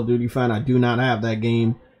Call of Duty fan. I do not have that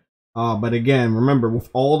game. But again, remember, with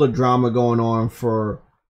all the drama going on for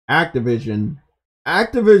Activision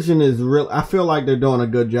is real. I feel like they're doing a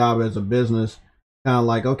good job as a business. Kind of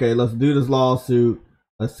like, okay, let's do this lawsuit.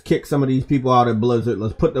 Let's kick some of these people out at Blizzard.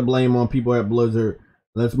 Let's put the blame on people at Blizzard.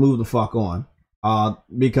 Let's move the fuck on.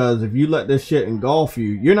 Because if you let this shit engulf you,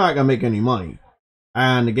 you're not gonna make any money.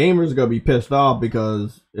 And the gamers are gonna be pissed off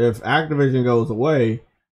because if Activision goes away,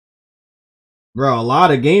 bro, a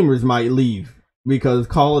lot of gamers might leave because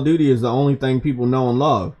Call of Duty is the only thing people know and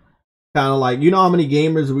love. Kind of like, you know how many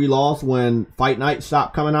gamers we lost when Fight Night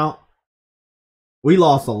stopped coming out? We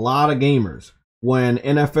lost a lot of gamers when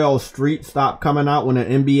NFL Street stopped coming out, when the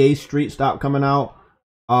NBA Street stopped coming out.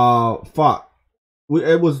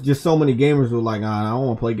 It was just so many gamers were like, I don't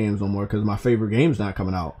want to play games no more because my favorite game's not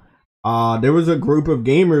coming out. There was a group of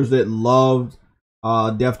gamers that loved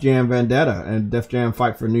Def Jam Vendetta and Def Jam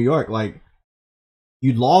Fight for New York. Like,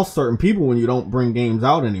 you lost certain people when you don't bring games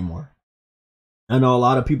out anymore. I know a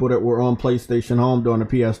lot of people that were on PlayStation Home during the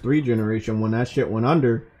PS3 generation, when that shit went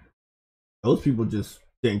under, those people just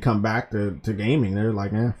didn't come back to gaming. They're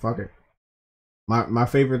like, fuck it. My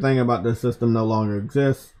favorite thing about this system no longer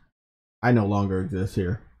exists. I no longer exist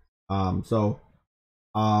here.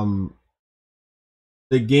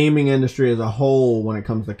 The gaming industry as a whole, when it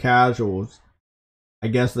comes to casuals, I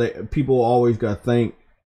guess that people always gotta think,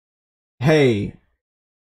 hey,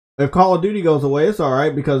 if Call of Duty goes away, it's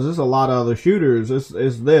alright because there's a lot of other shooters. It's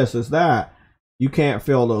this, it's that. You can't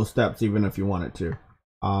fill those steps even if you wanted to.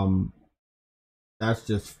 That's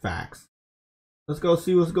just facts. Let's go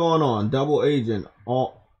see what's going on. Double Agent.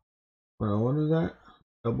 What is that?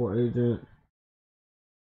 Double Agent.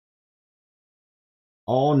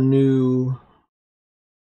 All new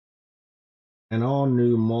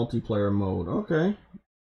multiplayer mode. Okay.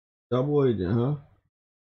 Double Agent, huh?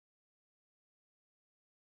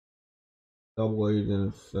 Double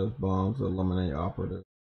Agent says bombs eliminate operatives.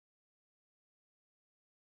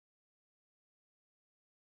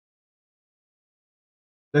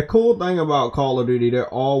 The cool thing about Call of Duty, they're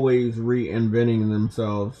always reinventing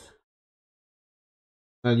themselves.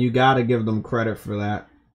 And you gotta give them credit for that.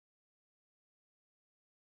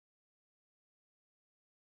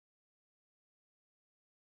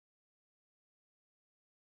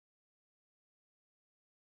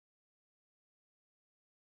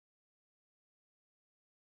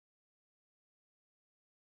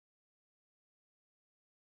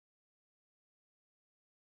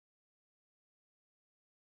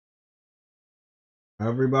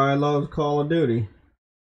 Everybody loves Call of Duty.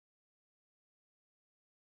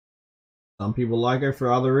 Some people like it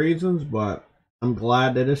for other reasons, but I'm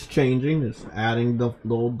glad that it's changing. It's adding the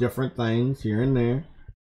little different things here and there.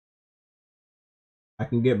 I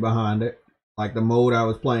can get behind it. Like the mode I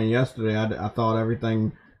was playing yesterday, I thought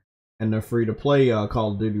everything in the free-to-play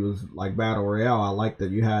Call of Duty was like Battle Royale. I liked that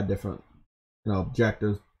you had different,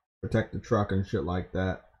 objectives, protect the truck and shit like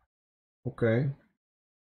that. Okay.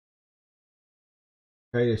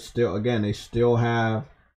 Okay, they still have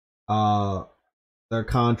their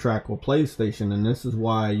contract with PlayStation, and this is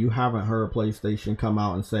why you haven't heard PlayStation come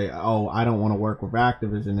out and say, oh, I don't want to work with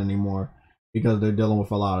Activision anymore because they're dealing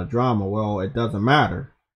with a lot of drama. Well, it doesn't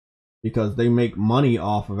matter because they make money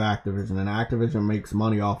off of Activision, and Activision makes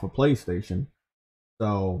money off of PlayStation.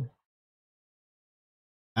 So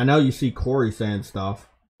I know you see Corey saying stuff,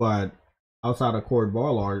 but outside of Corey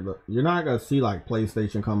Barlard, you're not going to see like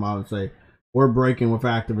PlayStation come out and say, we're breaking with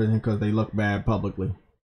Activision because they look bad publicly.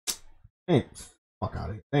 Thanks. Fuck out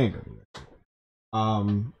of here. They ain't gonna do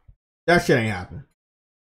that. That shit ain't happening.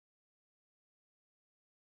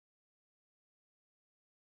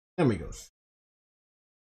 Let me go.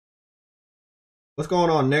 What's going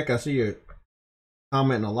on, Nick? I see you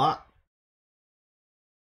commenting a lot.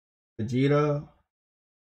 Vegeta.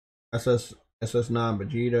 SS9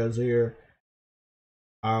 Vegeta is here.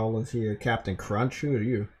 Owl is here. Captain Crunch. Who are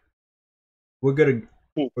you? We're gonna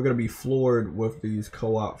be floored with these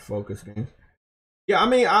co-op focus games. Yeah, I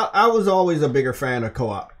mean, I was always a bigger fan of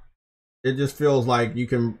co-op. It just feels like you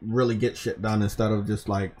can really get shit done instead of just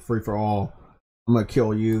like free for all. I'm gonna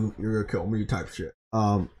kill you, you're gonna kill me type shit.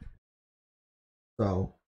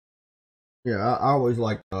 So yeah, I always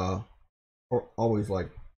like co-op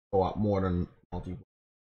more than multiplayer.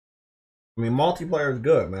 I mean, multiplayer is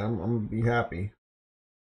good, man. I'm gonna be happy.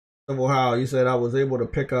 Civil How, you said I was able to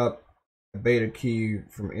pick up a beta key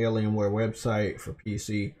from Alienware website for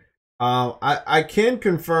PC. I can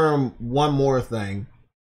confirm one more thing.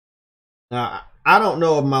 Now, I don't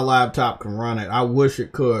know if my laptop can run it. I wish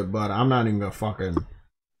it could, but I'm not even gonna fucking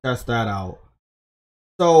test that out.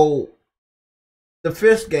 So, the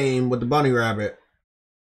fish game with the bunny rabbit,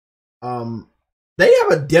 they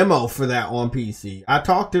have a demo for that on PC. I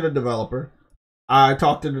talked to the developer. I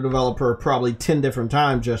talked to the developer probably 10 different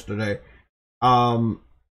times yesterday.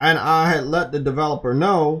 And I had let the developer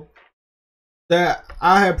know that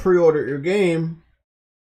I had pre-ordered your game.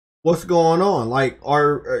 What's going on? Like,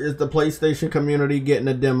 is the PlayStation community getting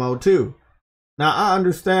a demo too? Now, I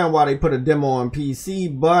understand why they put a demo on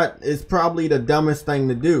PC, but it's probably the dumbest thing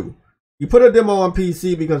to do. You put a demo on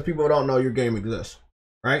PC because people don't know your game exists,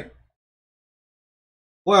 right?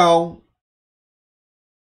 Well,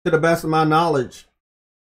 to the best of my knowledge,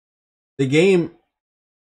 the game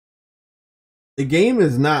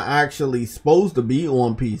is not actually supposed to be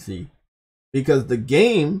on PC because the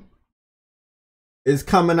game is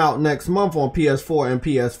coming out next month on PS4 and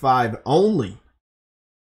PS5 only.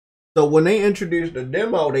 So when they introduced the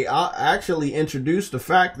demo, they actually introduced the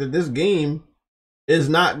fact that this game is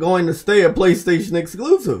not going to stay a PlayStation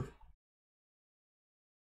exclusive.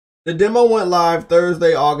 The demo went live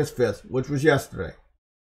Thursday, August 5th, which was yesterday.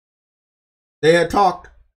 They had talked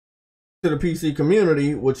to the PC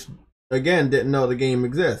community, which again didn't know the game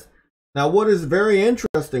exists. Now, what is very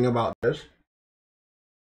interesting about this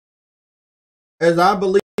is I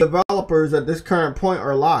believe developers at this current point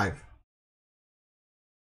are live.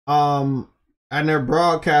 And they're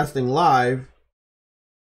broadcasting live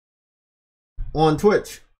on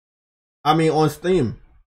Twitch. I mean, on Steam.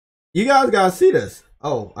 You guys gotta see this.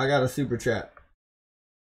 Oh, I got a super chat.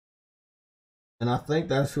 And I think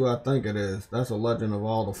that's who I think it is. That's a Legend of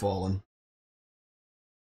All the Fallen.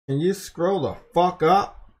 Can you scroll the fuck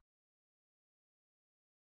up?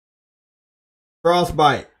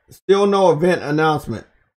 Frostbite. Still no event announcement.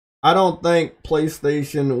 I don't think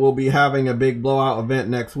PlayStation will be having a big blowout event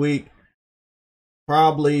next week.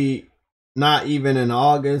 Probably not even in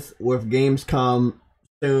August, with Gamescom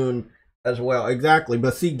soon as well. Exactly.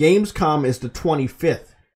 But see, Gamescom is the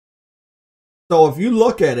 25th. So if you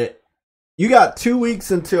look at it, you got 2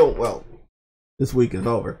 weeks until, well, this week is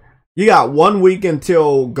over. You got 1 week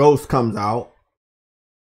until Ghost comes out.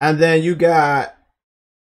 And then you got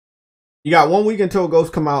 1 week until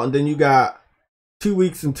Ghost come out, and then you got 2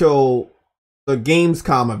 weeks until the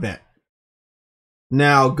Gamescom event.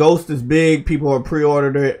 Now, Ghost is big. People have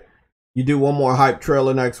pre-ordered it. You do one more hype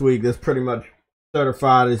trailer next week. That's pretty much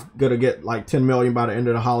certified. It's going to get like 10 million by the end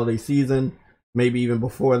of the holiday season. Maybe even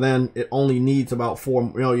before then. It only needs about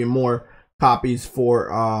 4 million more copies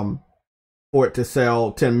for it to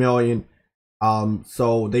sell 10 million.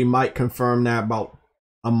 So they might confirm that about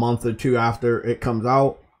a month or two after it comes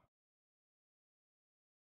out.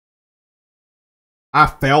 I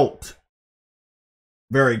felt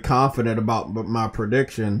very confident about my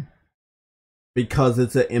prediction because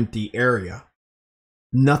it's an empty area.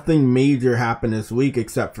 Nothing major happened this week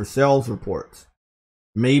except for sales reports.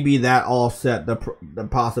 Maybe that offset the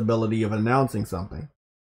possibility of announcing something.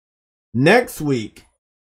 Next week,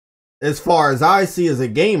 as far as I see as a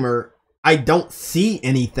gamer, I don't see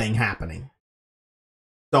anything happening.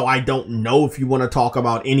 So I don't know if you want to talk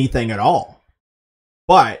about anything at all.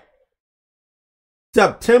 But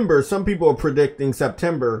September, some people are predicting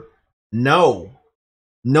September. No,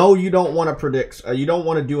 you don't want to predict. You don't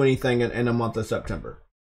want to do anything in a month of September.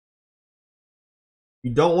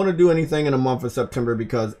 You don't want to do anything in a month of September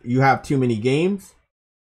because you have too many games,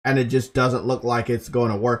 and it just doesn't look like it's going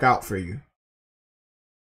to work out for you.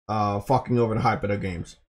 Fucking over the hype of the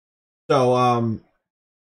games. So,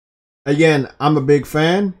 again, I'm a big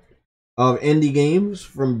fan of indie games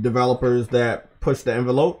from developers that push the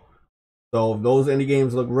envelope. So if those indie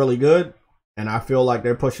games look really good and I feel like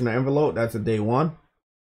they're pushing the envelope, that's a day one.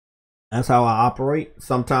 That's how I operate.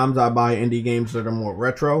 Sometimes I buy indie games that are more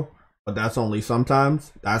retro, but that's only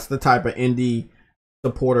sometimes. That's the type of indie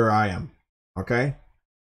supporter I am. Okay?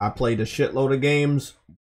 I played a shitload of games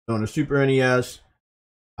on the Super NES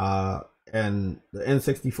and the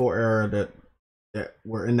N64 era that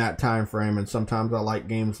were in that time frame, and sometimes I like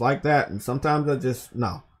games like that, and sometimes I just,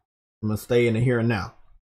 no. I'm going to stay in the here and now.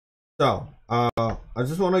 So, I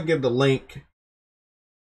just want to give the link,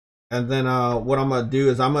 and then what I'm going to do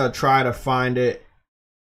is I'm going to try to find it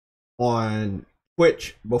on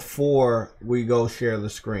Twitch before we go share the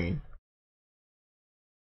screen.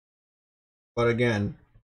 But again,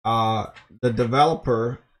 the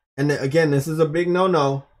developer, and again, this is a big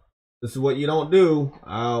no-no. This is what you don't do.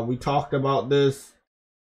 We talked about this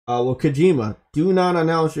with Kojima. Do not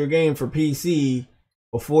announce your game for PC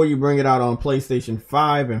before you bring it out on PlayStation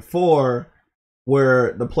 5 and 4,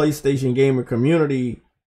 where the PlayStation gamer community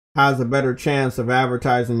has a better chance of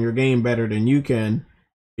advertising your game better than you can,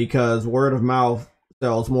 because word of mouth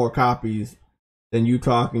sells more copies than you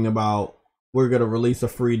talking about we're going to release a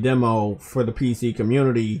free demo for the PC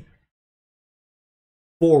community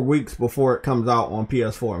 4 weeks before it comes out on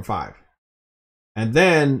PS4 and 5. And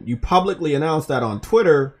then you publicly announce that on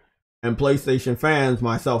Twitter, and PlayStation fans,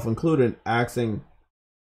 myself included, asking,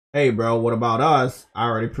 hey bro, what about us? I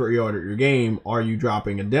already pre-ordered your game. Are you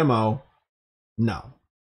dropping a demo? No.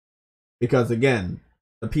 Because again,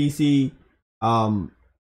 the PC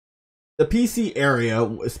area,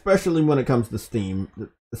 especially when it comes to Steam,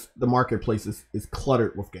 the marketplace is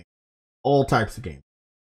cluttered with games. All types of games.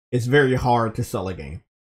 It's very hard to sell a game.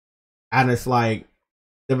 And it's like,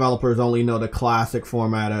 developers only know the classic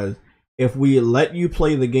format as, if we let you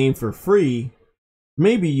play the game for free,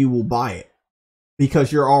 maybe you will buy it,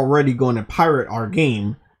 because you're already going to pirate our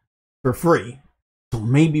game for free. So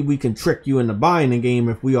maybe we can trick you into buying the game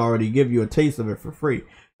if we already give you a taste of it for free.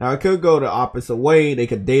 Now, it could go the opposite way. They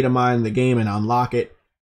could data mine the game and unlock it,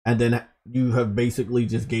 and then you have basically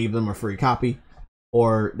just gave them a free copy,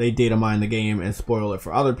 or they data mine the game and spoil it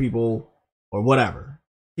for other people, or whatever.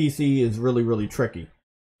 PC is really, really tricky.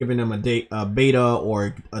 Giving them a beta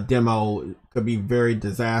or a demo could be very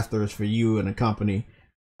disastrous for you and the company.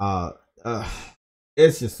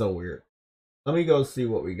 It's just so weird. Let me go see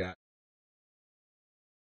what we got.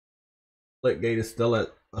 Splitgate is still at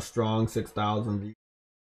a strong 6,000 views.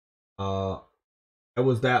 It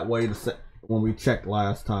was that way when we checked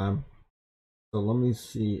last time. So let me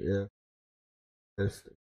see if this.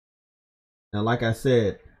 Now, like I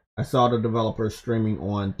said, I saw the developers streaming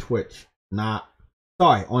on Twitch,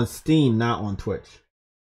 on Steam, not on Twitch.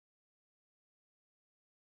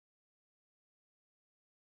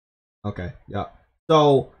 Okay, yeah.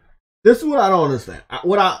 So this is what I don't understand.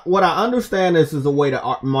 What I understand is a way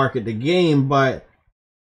to market the game, but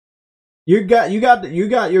you got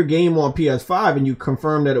your game on PS5 and you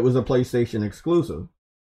confirmed that it was a PlayStation exclusive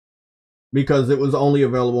because it was only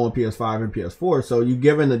available on PS5 and PS4. So you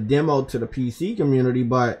given a demo to the PC community,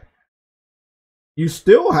 but you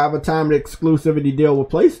still have a timed exclusivity deal with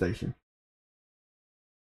PlayStation.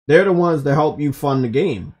 They're the ones that help you fund the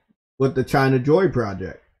game with the China Joy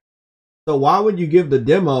project. So why would you give the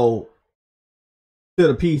demo to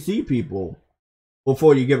the PC people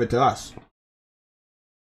before you give it to us?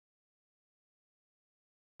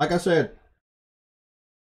 Like I said,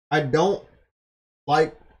 I don't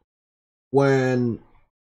like when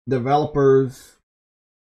developers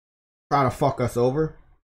try to fuck us over.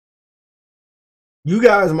 You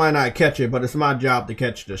guys might not catch it, but it's my job to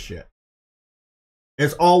catch this shit.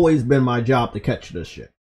 It's always been my job to catch this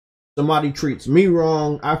shit. Somebody treats me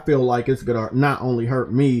wrong, I feel like it's gonna not only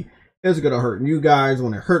hurt me, it's gonna hurt you guys.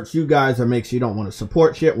 When it hurts you guys, it makes you don't want to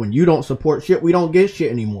support shit. When you don't support shit, we don't get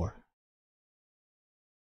shit anymore.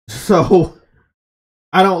 So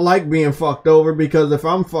I don't like being fucked over, because if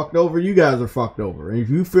I'm fucked over, you guys are fucked over. And if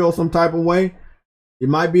you feel some type of way, it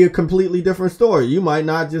might be a completely different story. You might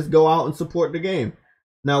not just go out and support the game.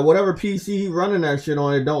 Now, whatever PC running that shit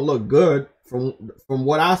on, it don't look good. From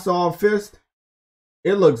what I saw of Fist,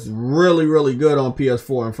 it looks really, really good on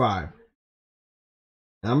PS4 and 5.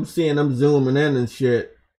 I'm seeing them zooming in and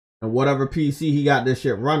shit. And whatever PC he got this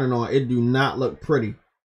shit running on, it do not look pretty.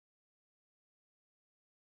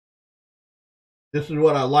 This is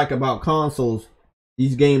what I like about consoles.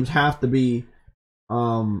 These games have to be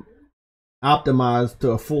optimized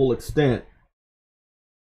to a full extent.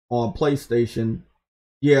 On PlayStation,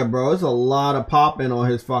 yeah, bro, it's a lot of popping on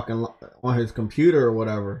his computer or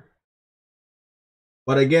whatever.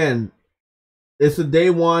 But again, it's a day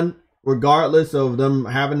one, regardless of them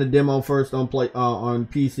having a demo first on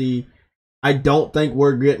PC. I don't think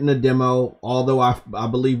we're getting a demo, although I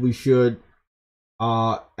believe we should.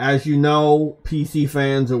 As you know, PC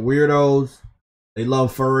fans are weirdos. They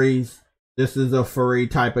love furries. This is a furry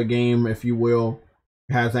type of game, if you will.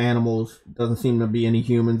 It has animals. Doesn't seem to be any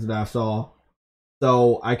humans that I saw.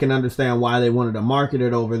 So I can understand why they wanted to market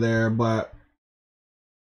it over there, but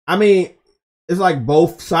I mean, it's like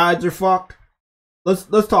both sides are fucked.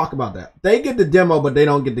 Let's talk about that. They get the demo, but they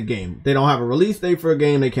don't get the game. They don't have a release date for a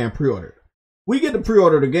game. They can't pre-order it. We get to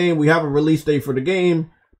pre-order the game. We have a release date for the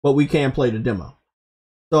game, but we can't play the demo.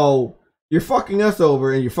 So you're fucking us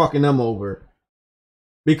over and you're fucking them over,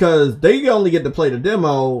 because they only get to play the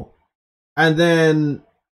demo, and then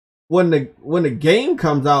when the game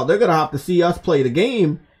comes out, they're gonna have to see us play the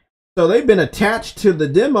game. So they've been attached to the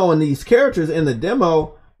demo and these characters in the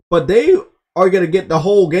demo, but they are gonna get the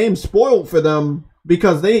whole game spoiled for them,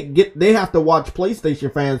 because they have to watch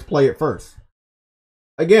PlayStation fans play it first.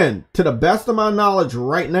 Again, to the best of my knowledge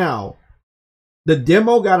right now, the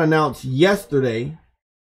demo got announced yesterday,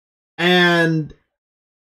 and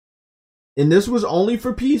this was only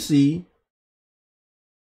for PC,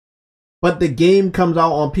 but the game comes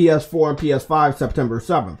out on PS4 and PS5 September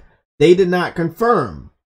 7th. They did not confirm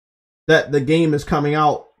that the game is coming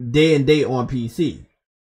out day and date on PC,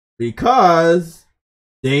 because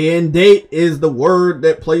day and date is the word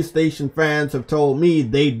that PlayStation fans have told me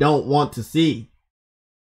they don't want to see.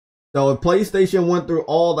 So if PlayStation went through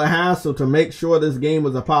all the hassle to make sure this game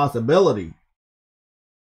was a possibility,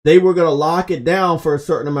 they were going to lock it down for a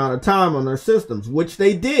certain amount of time on their systems, which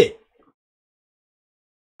they did.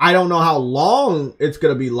 I don't know how long it's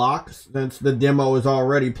going to be locked, since the demo is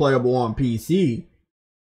already playable on PC.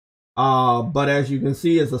 But as you can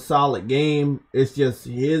see, it's a solid game. It's just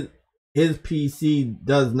his PC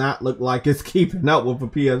does not look like it's keeping up with a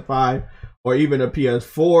PS5 or even a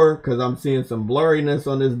PS4, because I'm seeing some blurriness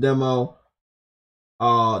on this demo.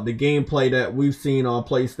 The gameplay that we've seen on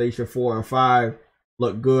PlayStation 4 and 5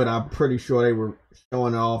 looked good. I'm pretty sure they were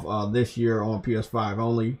showing off this year on PS5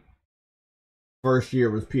 only. First year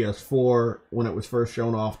was PS4 when it was first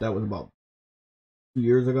shown off. That was about 2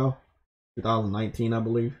 years ago, 2019, I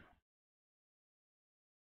believe.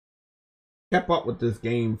 Kept up with this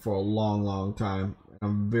game for a long time.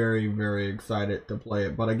 I'm very, very excited to play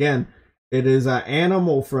it. But again, it is an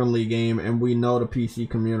animal-friendly game, and we know the PC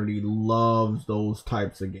community loves those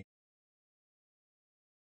types of games.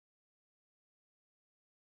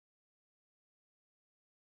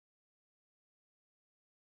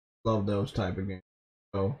 Love those type of games.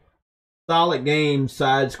 So, solid game,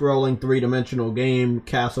 side-scrolling, three-dimensional game,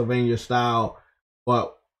 Castlevania style.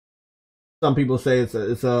 But some people say it's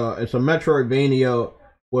a Metroidvania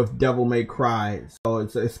with Devil May Cry. So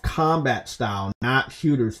it's combat style, not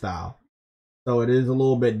shooter style. So it is a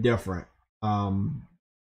little bit different. So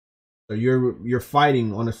you're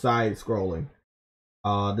fighting on the side scrolling.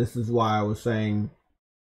 This is why I was saying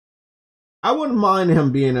I wouldn't mind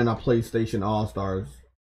him being in a PlayStation All-Stars,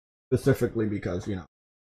 specifically because, you know,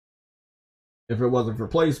 if it wasn't for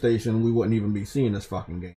PlayStation, we wouldn't even be seeing this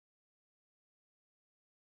fucking game.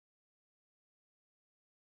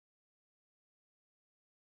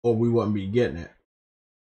 Or we wouldn't be getting it.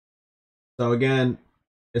 So again,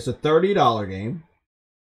 it's a $30 game.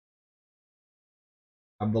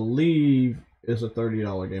 I believe it's a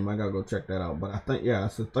 $30 game. I gotta go check that out. But I think, yeah,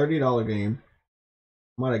 it's a $30 game.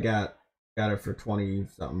 Might have got it for 20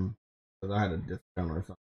 something because I had a discount or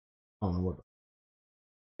something. I don't know what.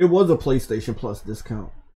 It was a PlayStation Plus discount.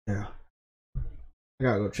 Yeah, I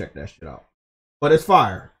gotta go check that shit out. But it's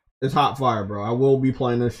fire. It's hot fire, bro. I will be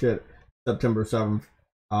playing this shit September 7th.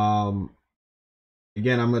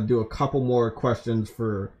 Again, I'm gonna do a couple more questions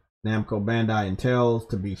for Namco Bandai and Tales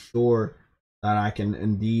to be sure that I can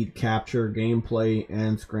indeed capture gameplay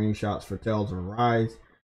and screenshots for Tales of Arise,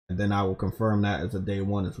 and then I will confirm that as a day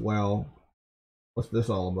one as well. What's this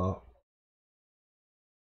all about?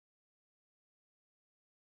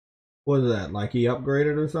 What is that? Like he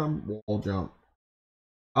upgraded or something? Wall jump.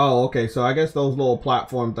 Oh, okay. So I guess those little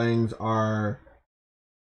platform things are.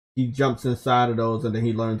 He jumps inside of those and then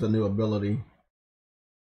he learns a new ability.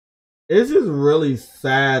 It's just really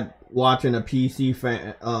sad watching a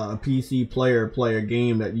PC player play a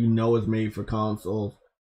game that you know is made for consoles,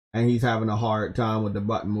 and he's having a hard time with the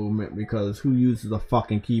button movement because who uses a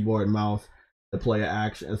fucking keyboard and mouse to play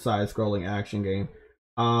a side-scrolling action game?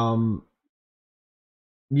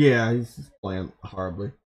 Yeah, he's just playing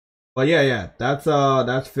horribly. But yeah,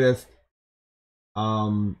 that's Fist.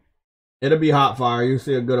 It'll be hot fire. You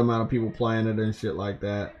see a good amount of people playing it and shit like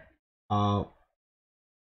that.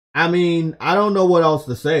 I mean, I don't know what else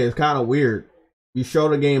to say. It's kind of weird. You show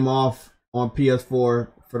the game off on PS4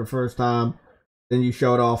 for the first time, then you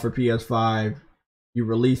show it off for PS5. You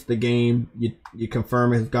release the game. You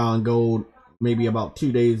confirm it's gone gold maybe about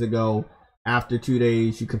 2 days ago. After 2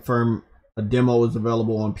 days, you confirm a demo is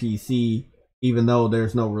available on PC, even though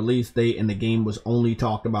there's no release date and the game was only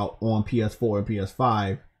talked about on PS4 and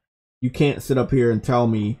PS5. You can't sit up here and tell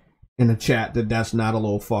me in the chat that that's not a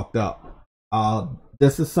little fucked up.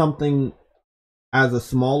 This is something as a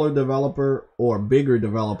smaller developer or bigger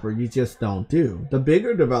developer you just don't do. The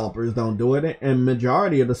bigger developers don't do it, and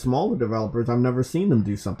majority of the smaller developers, I've never seen them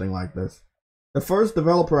do something like this. The first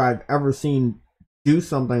developer I've ever seen do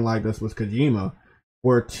something like this was Kojima,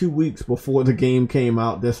 where 2 weeks before the game came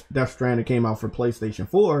out, this Death Stranding came out for PlayStation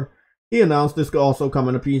 4, he announced this could also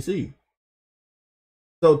come to PC.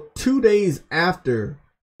 So 2 days after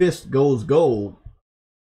Fist goes gold,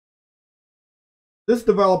 this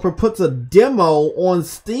developer puts a demo on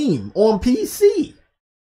Steam on PC.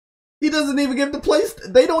 He doesn't even give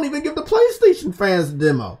they don't even give the PlayStation fans a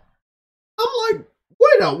demo. I'm like,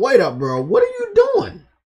 wait up, bro. What are you doing?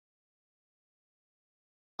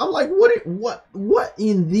 I'm like, what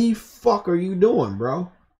in the fuck are you doing, bro?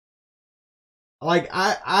 Like,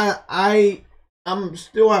 I'm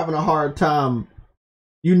still having a hard time.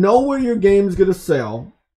 You know where your game's gonna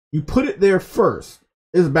sell. You put it there first.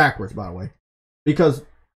 It's backwards, by the way. Because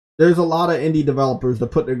there's a lot of indie developers that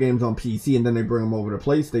put their games on PC and then they bring them over to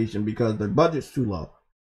PlayStation because their budget's too low.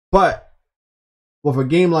 But with a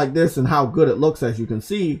game like this and how good it looks, as you can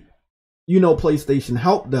see, you know PlayStation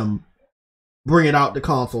helped them bring it out to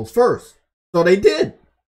consoles first. So they did.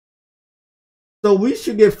 So we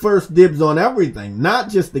should get first dibs on everything. Not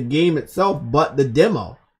just the game itself, but the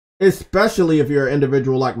demo. Especially if you're an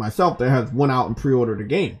individual like myself that has went out and pre-ordered a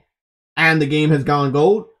game. And the game has gone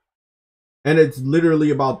gold. And it's literally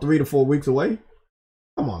about 3 to 4 weeks away.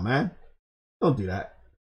 Come on, man. Don't do that.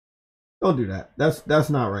 Don't do that. That's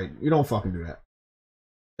not right. You don't fucking do that.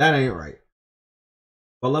 That ain't right.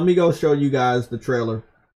 But let me go show you guys the trailer.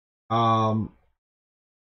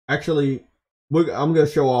 Actually, I'm gonna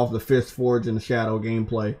show off the Fist Forge and the Shadow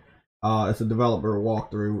gameplay. It's a developer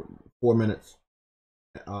walkthrough, 4 minutes.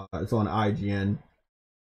 It's on IGN.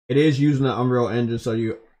 It is using the Unreal Engine, so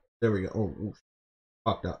there we go. Oh,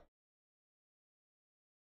 fucked up.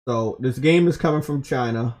 So this game is coming from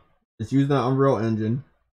China. It's using the Unreal Engine.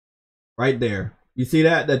 Right there. You see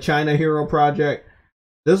that? The China Hero Project.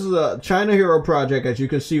 This is a China Hero Project, as you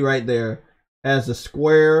can see right there. Has the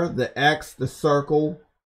square, the X, the circle,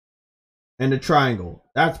 and the triangle.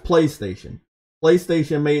 That's PlayStation.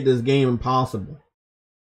 PlayStation made this game impossible.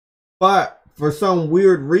 But for some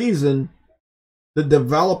weird reason, the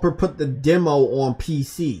developer put the demo on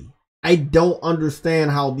PC. I don't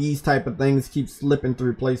understand how these type of things keep slipping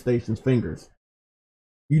through PlayStation's fingers.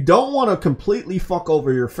 You don't want to completely fuck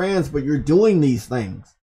over your fans, but you're doing these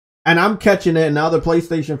things. And I'm catching it, and other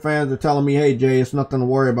PlayStation fans are telling me, hey, Jay, it's nothing to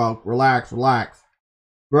worry about. Relax, relax.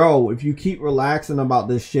 Bro, if you keep relaxing about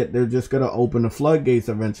this shit, they're just going to open the floodgates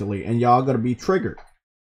eventually, and y'all going to be triggered.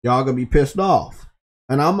 Y'all going to be pissed off.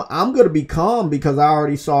 And I'm going to be calm because I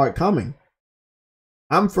already saw it coming.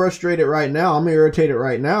 I'm frustrated right now. I'm irritated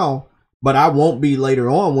right now, but I won't be later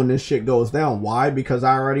on when this shit goes down. Why? Because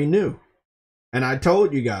I already knew. And I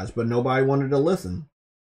told you guys, but nobody wanted to listen.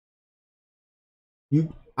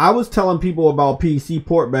 I was telling people about PC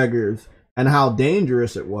port beggars and how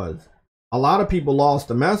dangerous it was. A lot of people lost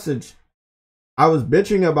the message. I was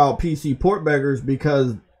bitching about PC port beggars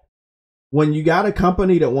because when you got a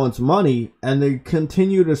company that wants money and they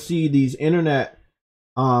continue to see these internet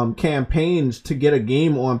campaigns to get a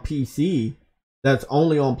game on PC that's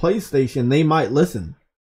only on PlayStation, they might listen.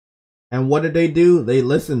 And what did they do? They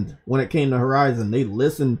listened when it came to Horizon. They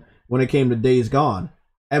listened when it came to Days Gone.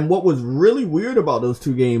 And what was really weird about those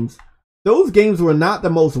two games, those games were not the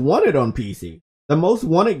most wanted on PC. The most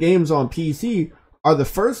wanted games on PC are the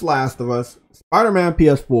first Last of Us, Spider-Man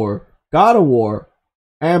PS4, God of War,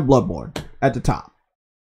 and Bloodborne at the top.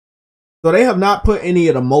 So they have not put any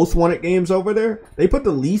of the most wanted games over there. They put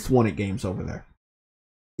the least wanted games over there.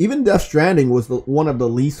 Even Death Stranding was one of the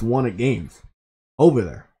least wanted games over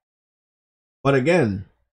there. But again,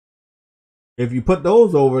 if you put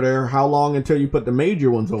those over there, how long until you put the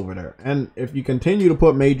major ones over there? And if you continue to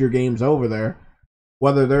put major games over there,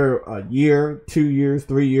 whether they're a year, 2 years,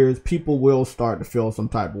 3 years, people will start to feel some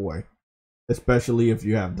type of way. Especially if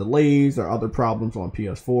you have delays or other problems on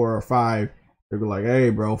PS4 or 5. They're like,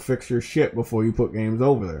 hey bro, fix your shit before you put games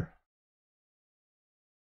over there.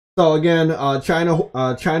 So again,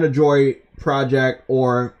 China Joy Project,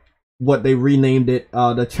 or what they renamed it,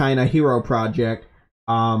 the China Hero Project,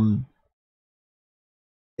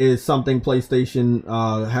 is something PlayStation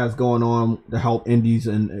has going on to help indies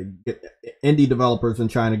and indie developers in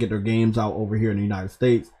China get their games out over here in the United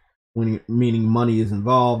States, meaning money is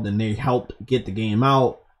involved, and they helped get the game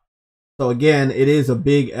out. So again, it is a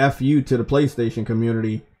big FU to the PlayStation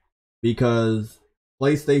community because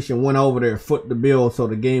PlayStation went over there, foot the bill so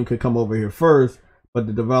the game could come over here first, but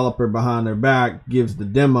the developer behind their back gives the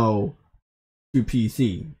demo to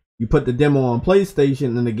PC. You put the demo on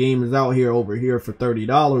PlayStation and the game is out here over here for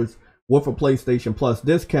 $30 with a PlayStation Plus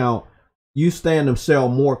discount. You stand to sell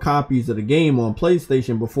more copies of the game on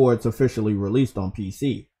PlayStation before it's officially released on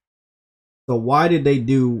PC. So why did they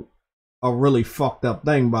do a really fucked up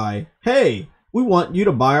thing by, hey, we want you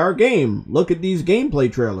to buy our game. Look at these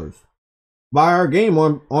gameplay trailers. Buy our game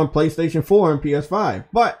on PlayStation 4 and PS5.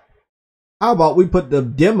 But how about we put the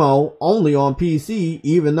demo only on PC,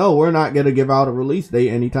 even though we're not going to give out a release date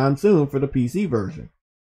anytime soon for the PC version?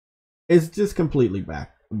 It's just completely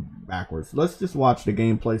backwards. Let's just watch the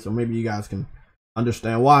gameplay so maybe you guys can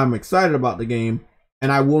understand why I'm excited about the game.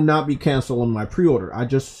 And I will not be canceling my pre-order. I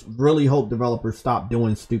just really hope developers stop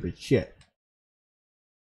doing stupid shit.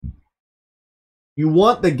 You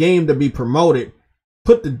want the game to be promoted,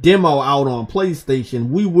 put the demo out on PlayStation.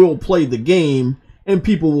 We will play the game and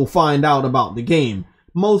people will find out about the game.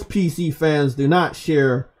 Most PC fans do not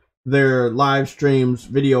share their live streams,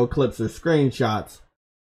 video clips, or screenshots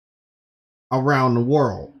around the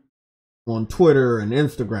world on Twitter and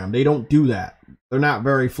Instagram. They don't do that. They're not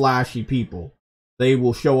very flashy people. They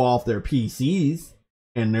will show off their PCs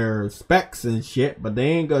and their specs and shit, but they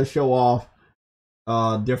ain't gonna show off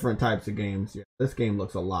different types of games. Yeah, this game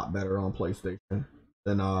looks a lot better on PlayStation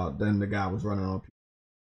than the guy was running on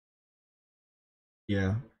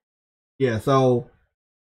PC. Yeah, so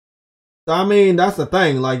I mean, that's the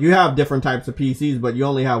thing. Like, you have different types of PCs, but you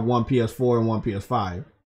only have one PS4 and one PS5.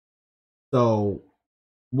 So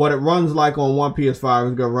what it runs like on one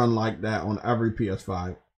PS5 is gonna run like that on every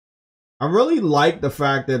PS5. I really like the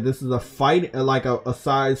fact that this is a fight, like a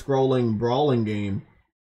side-scrolling brawling game.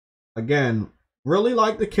 Again, really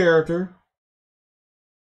like the character.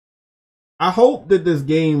 I hope that this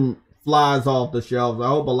game flies off the shelves. I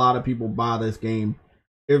hope a lot of people buy this game.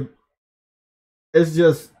 If it's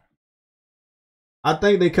just, I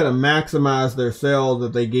think they could have maximized their sales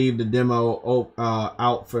if they gave the demo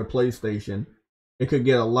out for PlayStation. It could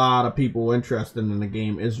get a lot of people interested in the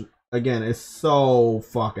game. It's so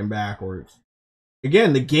fucking backwards.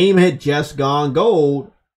 Again, the game had just gone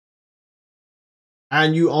gold,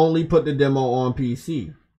 and you only put the demo on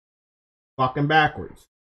PC. Fucking backwards.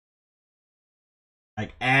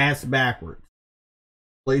 Like ass backwards.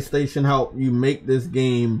 PlayStation helped you make this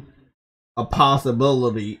game a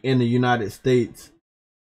possibility in the United States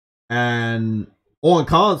and on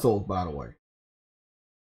consoles, by the way.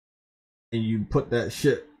 And you put that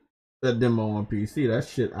demo on PC. That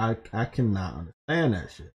shit, I cannot understand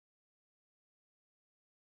that shit.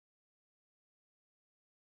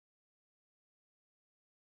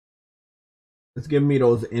 It's giving me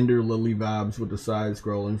those Ender Lily vibes with the side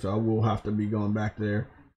scrolling, so I will have to be going back there.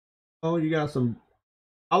 Oh, you got some.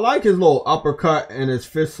 I like his little uppercut and his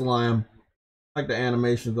fist slam. I like the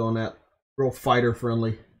animations on that. Real fighter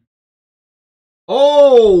friendly.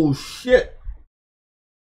 Oh shit!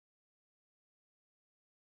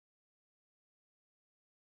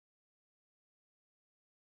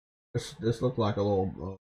 This looked like a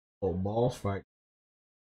little boss fight.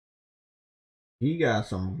 He got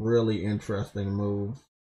some really interesting moves.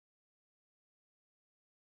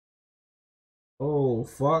 Oh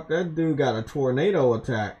fuck! That dude got a tornado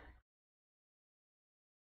attack.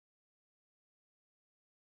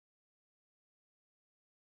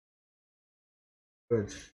 Good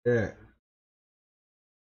shit.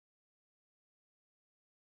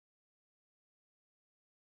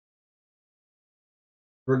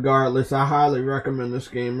 Regardless, I highly recommend this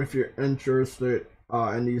game if you're interested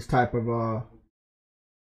in these type of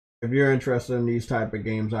if you're interested in these type of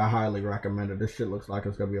games. I highly recommend it. This shit looks like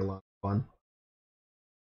it's gonna be a lot of fun.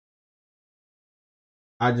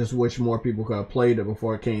 I just wish more people could have played it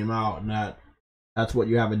before it came out, and that's what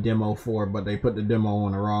you have a demo for, but they put the demo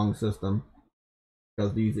on the wrong system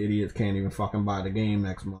because these idiots can't even fucking buy the game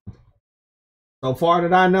next month. So far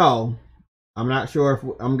that I know, I'm not sure if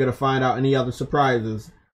I'm gonna find out any other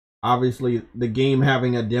surprises. Obviously, the game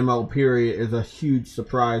having a demo period is a huge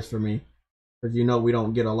surprise for me, because you know we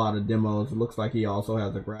don't get a lot of demos. It looks like he also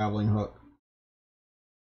has a grappling hook.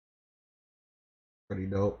 Pretty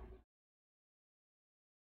dope.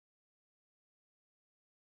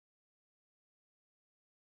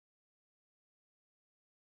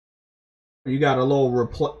 You got a little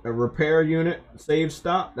repair unit save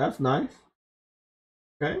stop. That's nice.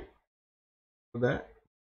 Okay. For that.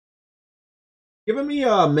 Giving me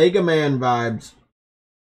Mega Man vibes.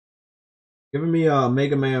 Giving me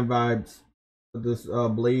Mega Man vibes with this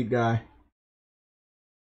Blade guy.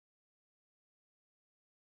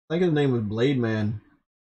 I think his name was Blade Man.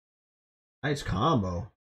 Nice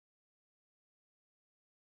combo.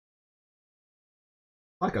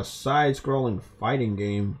 Like a side-scrolling fighting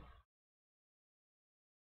game.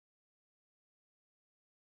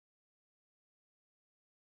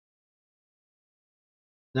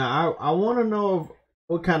 Now I want to know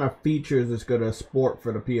what kind of features it's gonna sport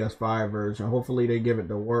for the PS5 version. Hopefully they give it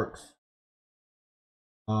the works.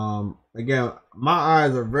 Again, my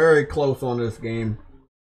eyes are very close on this game.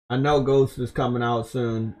 I know Ghost is coming out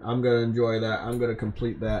soon. I'm gonna enjoy that. I'm gonna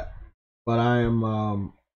complete that. But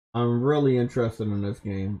I'm really interested in this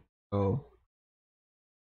game. So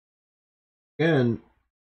again,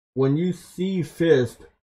 when you see Fist,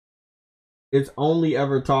 it's only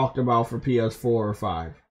ever talked about for PS4 or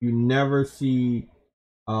 5. You never see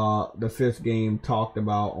the Fist game talked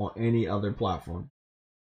about on any other platform.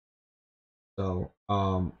 So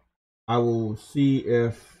I will see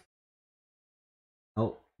if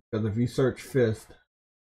because if you search Fist,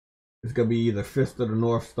 it's gonna be either Fist of the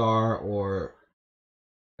North Star or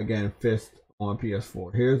again Fist on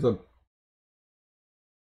PS4. Here's a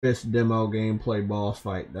Fist demo gameplay boss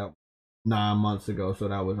fight that 9 months ago, so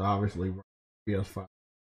that was obviously PS5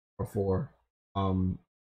 or 4.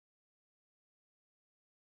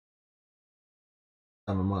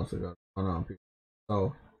 7 months ago.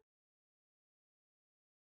 So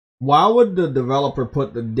why would the developer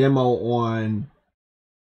put the demo on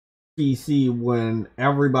PC when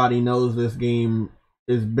everybody knows this game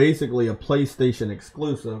is basically a PlayStation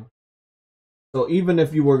exclusive? So even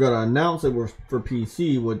if you were going to announce it was for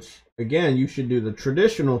PC, which again you should do the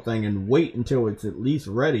traditional thing and wait until it's at least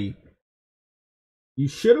ready, you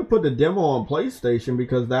should have put the demo on PlayStation,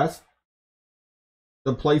 because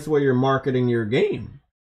the place where you're marketing your game.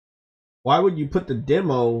 Why would you put the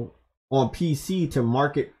demo on PC to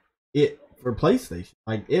market it for PlayStation?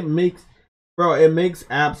 Like, it makes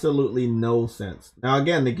absolutely no sense. Now,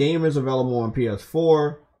 again, the game is available on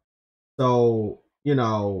PS4, so, you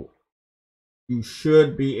know, you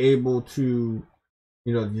should be able to,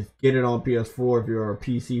 you know, just get it on PS4 if you're a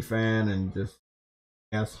PC fan and just,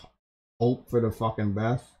 guess, hope for the fucking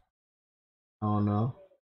best. I don't know.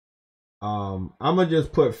 I'm gonna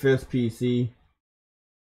just put Fist PC.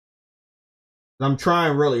 I'm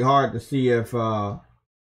trying really hard to see if, you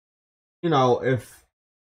know, if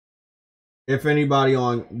anybody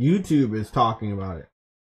on YouTube is talking about it.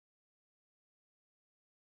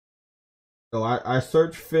 So I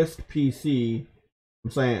search Fist PC.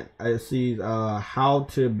 I'm saying I see how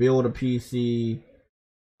to build a PC,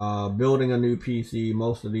 building a new PC.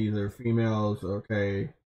 Most of these are females. Okay.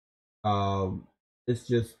 It's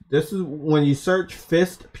just, this is when you search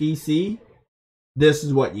Fist PC, this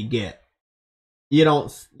is what you get. You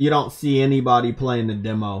don't see anybody playing the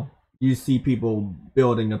demo. You see people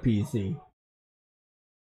building a PC.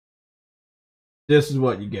 This is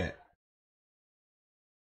what you get.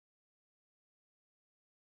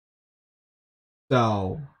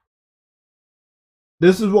 So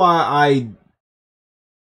this is why I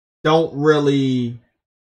don't really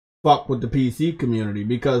fuck with the PC community,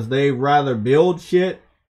 because they rather build shit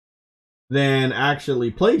than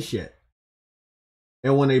actually play shit.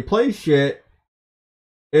 And when they play shit,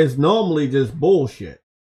 it's normally just bullshit.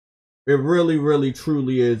 It really, really,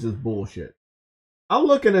 truly is just bullshit. I'm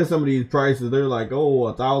looking at some of these prices. They're like,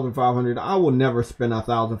 oh, $1,500. I will never spend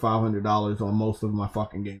 $1,500 on most of my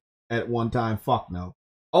fucking games at one time. Fuck no.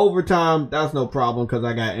 Overtime, that's no problem because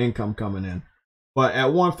I got income coming in. But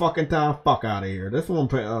at one fucking time, fuck out of here. This one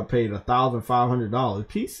paid $1,500.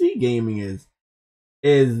 PC gaming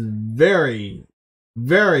is very,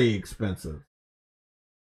 very expensive.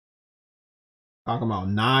 Talking about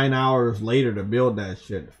 9 hours later to build that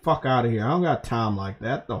shit. Fuck out of here. I don't got time like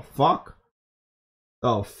that. The fuck?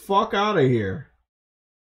 The fuck out of here.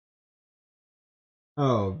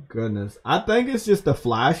 Oh, goodness. I think it's just the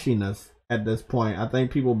flashiness at this point. I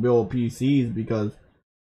think people build PCs because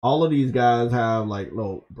all of these guys have like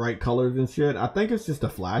little bright colors and shit. I think it's just the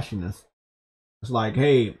flashiness. It's like,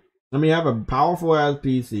 hey, let me have a powerful ass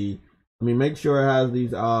PC. Let me make sure it has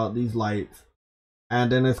these lights. And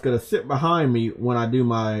then it's going to sit behind me when I do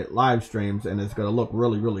my live streams, and it's going to look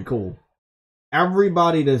really, really cool.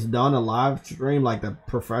 Everybody that's done a live stream, like the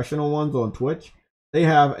professional ones on Twitch, they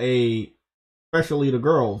have especially the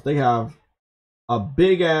girls, they have a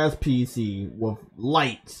big ass PC with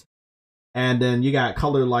lights. And then you got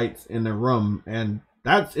color lights in the room. And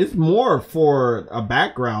it's more for a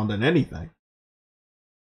background than anything.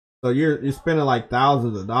 So you're spending like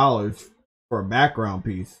thousands of dollars for a background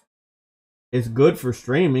piece. It's good for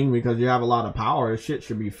streaming because you have a lot of power. Shit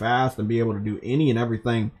should be fast and be able to do any and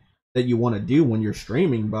everything that you want to do when you're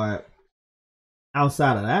streaming. But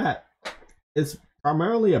outside of that, it's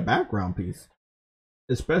primarily a background piece.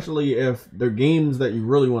 Especially if the games that you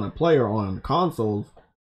really want to play are on consoles.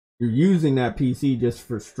 You're using that PC just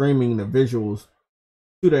for streaming the visuals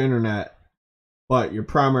to the internet. But your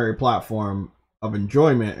primary platform of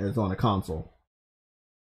enjoyment is on a console.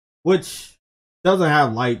 Which doesn't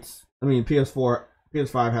have lights. I mean, PS5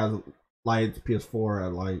 has lights, PS4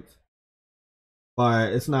 has lights,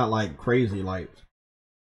 but it's not like crazy lights.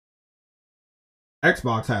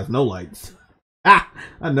 Xbox has no lights. Ah,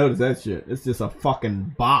 I noticed that shit. It's just a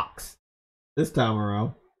fucking box this time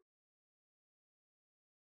around.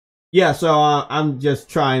 Yeah, so I'm just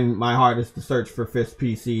trying my hardest to search for Fist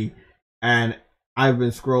PC, and I've been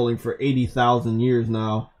scrolling for 80,000 years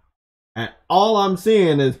now, and all I'm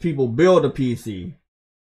seeing is people build a PC.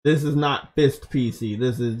 This is not Fist PC.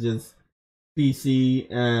 This is just PC,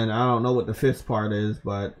 and I don't know what the Fist part is,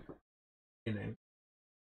 but you know.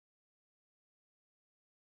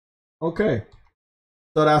 Okay,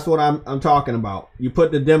 so that's what I'm talking about. You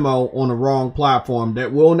put the demo on the wrong platform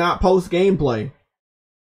that will not post gameplay.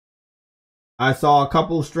 I saw a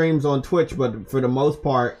couple streams on Twitch, but for the most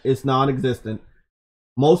part, it's non-existent.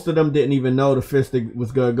 Most of them didn't even know the Fist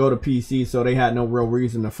was going to go to PC, so they had no real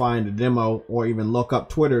reason to find the demo or even look up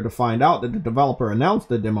Twitter to find out that the developer announced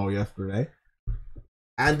the demo yesterday.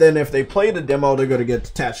 And then if they play the demo, they're going to get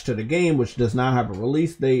attached to the game, which does not have a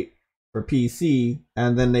release date for PC,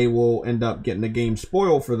 and then they will end up getting the game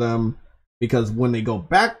spoiled for them, because when they go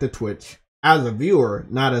back to Twitch as a viewer,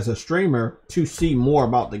 not as a streamer, to see more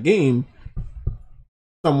about the game,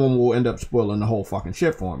 someone will end up spoiling the whole fucking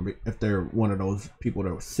shit for them if they're one of those people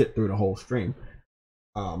that will sit through the whole stream.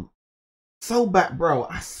 So bad, bro.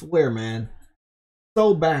 I swear, man.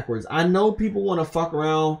 so backwards. I know people want to fuck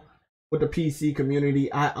around with the PC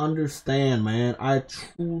community. I understand, man. I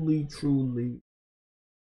truly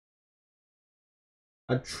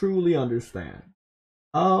understand.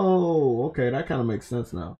 Oh, okay, that kind of makes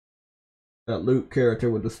sense now. That Luke character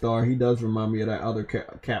with the star, he does remind me of that other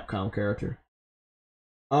Capcom character.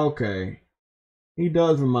 Okay, he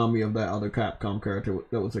does remind me of that other Capcom character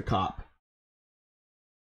that was a cop.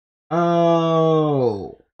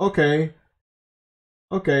 Oh, okay.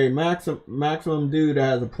 Okay, Maximum Dude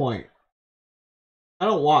has a point. I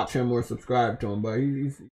don't watch him or subscribe to him, but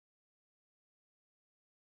he's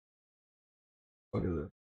what is this?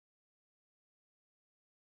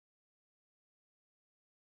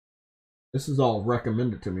 This is all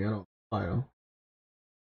recommended to me. I don't.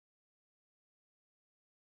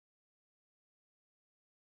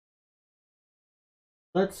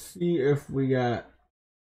 Let's see if we got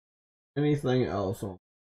anything else on.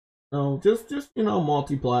 No, just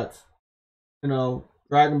multiplats.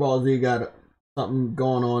 Dragon Ball Z got something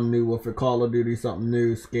going on new with it. Call of Duty, something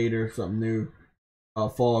new. Skater, something new.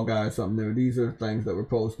 Fall Guys, something new. These are things that were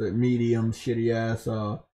posted. Medium, shitty ass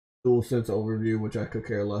DualSense overview, which I could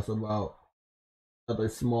care less about. Other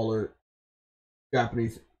smaller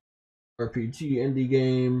Japanese RPG indie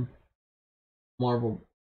game. Marvel's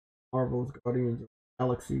Guardians of the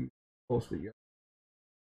Galaxy posted yet.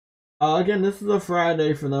 Again, this is a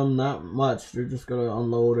Friday for them. Not much. They're just gonna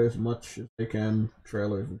unload as much as they can.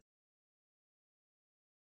 Trailers.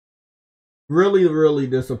 Really, really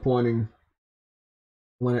disappointing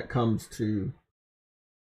when it comes to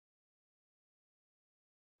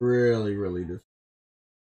really, really disappointing.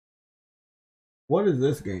 What is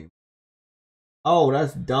this game? Oh,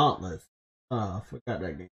 that's Dauntless. I forgot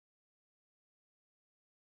that game.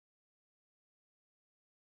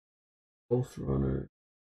 Ghost Runner.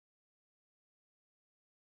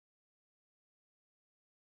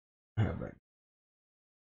 I have that.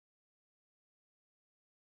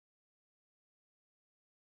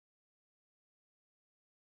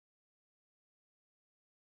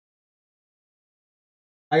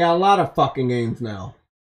 I got a lot of fucking games now.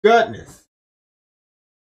 Goodness.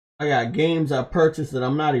 I got games I purchased that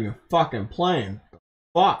I'm not even fucking playing.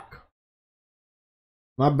 Fuck.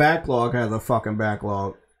 My backlog has a fucking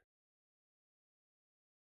backlog.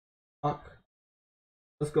 Fuck.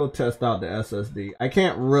 Let's go test out the SSD. I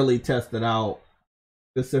can't really test it out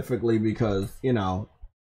specifically because, I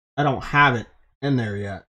don't have it in there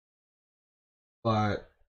yet. But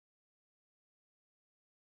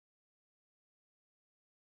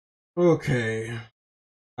okay.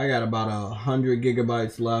 I got about 100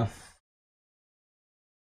 gigabytes left.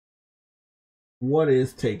 What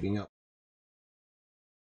is taking up?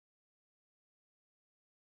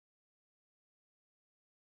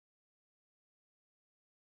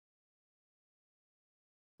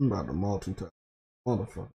 I'm about to multitask.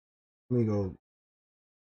 Motherfucker. Let me go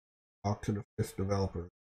talk to the Fist developer.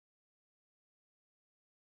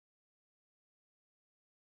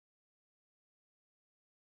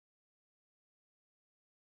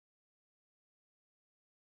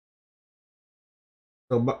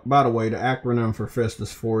 So, by the way, the acronym for Fist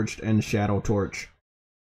is Forged and Shadow Torch.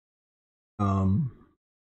 So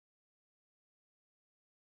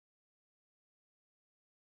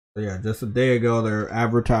yeah, just a day ago, they're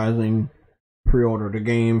advertising pre-order the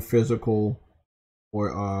game physical,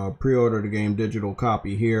 or pre-order the game digital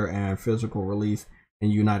copy here, and physical release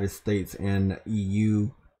in United States and EU.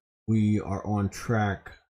 We are on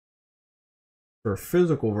track for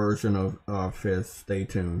physical version of Fist. Stay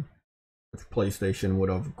tuned. Which PlayStation would,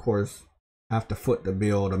 of course, have to foot the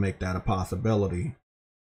bill to make that a possibility.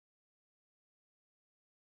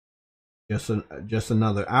 Just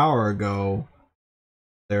another hour ago,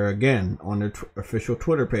 they're again on their official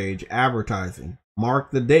Twitter page advertising.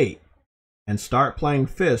 Mark the date and start playing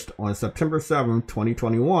Fist on September 7th,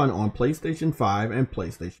 2021 on PlayStation 5 and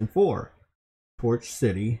PlayStation 4. Torch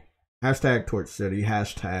City, hashtag Torch City,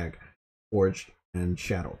 hashtag Forged and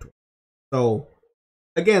Shadow Torch. So,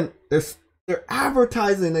 again, they're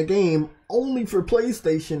advertising a game only for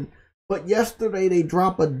PlayStation, but yesterday they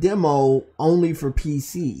dropped a demo only for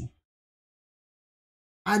PC.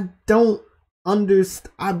 I don't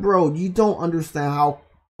understand. Bro, you don't understand how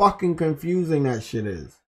fucking confusing that shit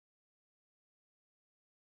is.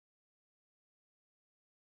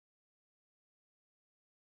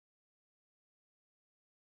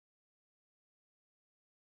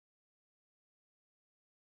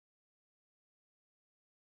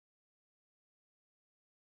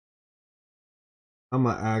 I'm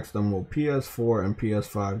gonna ask them, will PS4 and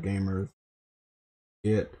PS5 gamers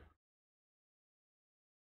get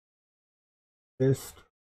Fist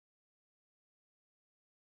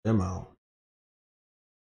Demo.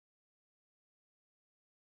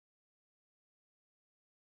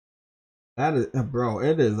 That is, bro,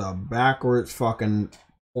 it is a backwards fucking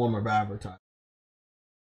form of advertising.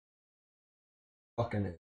 Fucking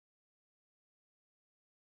it.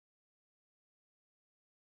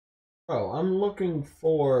 Bro, I'm looking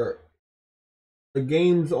for the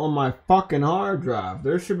games on my fucking hard drive.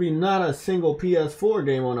 There should be not a single PS4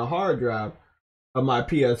 game on a hard drive of my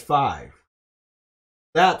PS5.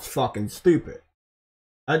 That's fucking stupid.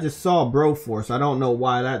 I just saw Broforce. I don't know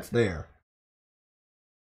why that's there.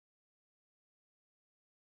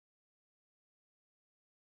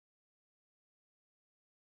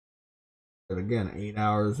 But again, 8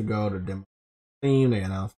 hours ago, the demo theme. They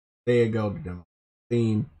announced a day ago the demo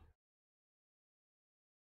theme.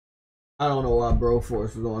 I don't know why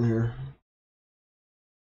Broforce is on here.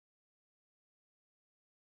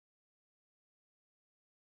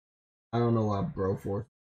 I don't know why Broforce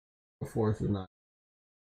is not.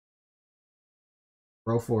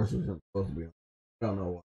 Broforce isn't supposed to be on. I don't know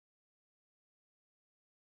why.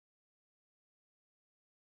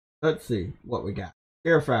 Let's see what we got.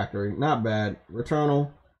 Scare Factory, not bad.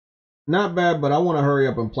 Returnal, not bad, but I want to hurry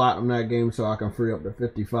up and platinum that game so I can free up the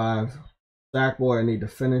 55. Sackboy, I need to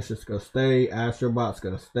finish. It's gonna stay. Astrobot's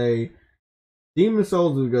gonna stay. Demon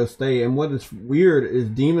Souls is gonna stay. And what is weird is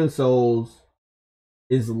Demon Souls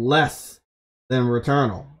is less than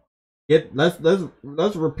Returnal.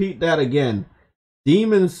 Let's repeat that again.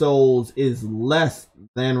 Demon Souls is less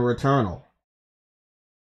than Returnal.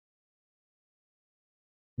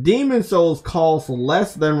 Demon Souls costs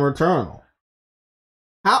less than Returnal.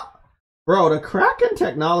 How? Bro, the Kraken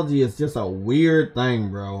technology is just a weird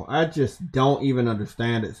thing, bro. I just don't even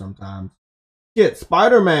understand it sometimes. Shit,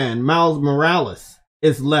 Spider-Man Miles Morales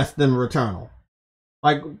is less than Returnal.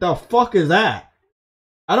 Like, the fuck is that?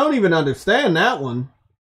 I don't even understand that one.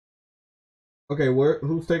 Okay,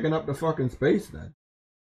 who's taking up the fucking space then?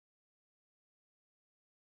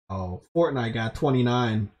 Oh, Fortnite got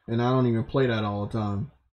 29, and I don't even play that all the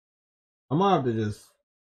time. I'm gonna have to just...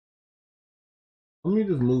 Let me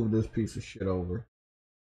just move this piece of shit over.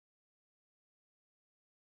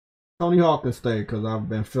 Tony Hawk can stay because I've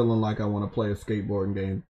been feeling like I want to play a skateboarding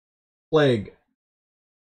game. Plague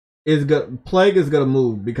is good. Plague is gonna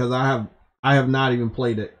move because I have not even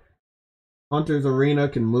played it. Hunter's Arena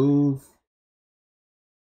can move.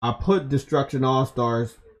 I put Destruction All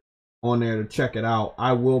Stars on there to check it out.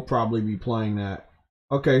 I will probably be playing that.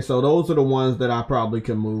 Okay, so those are the ones that I probably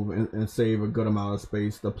can move and save a good amount of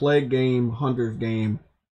space. The Plague game, Hunter's game,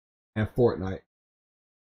 and Fortnite.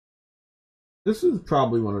 This is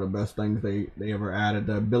probably one of the best things they ever added,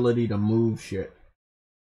 the ability to move shit.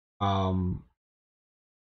 Yeah,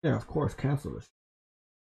 of course, cancel this.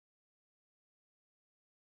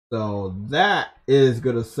 So that is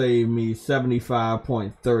gonna save me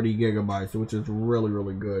 75.30 gigabytes, which is really,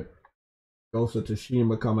 really good. Ghost of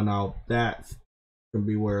Tsushima coming out, that's gonna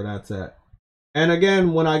be where that's at. And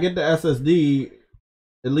again, when I get the SSD,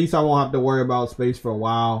 at least I won't have to worry about space for a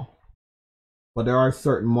while. But there are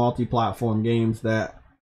certain multi-platform games that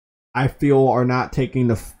I feel are not taking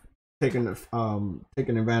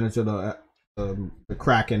advantage of the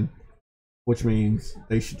Kraken, which means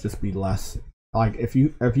they should just be less. Like if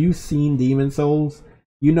you've seen Demon Souls,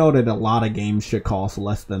 you know that a lot of games should cost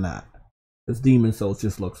less than that. Because Demon Souls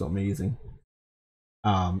just looks amazing.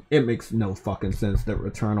 It makes no fucking sense that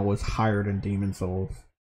Returnal is higher than Demon Souls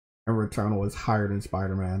and Returnal is higher than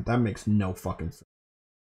Spider-Man. That makes no fucking sense.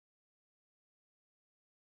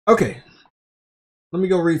 Okay, let me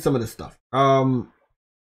go read some of this stuff.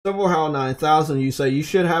 Silverhound 9000, you say you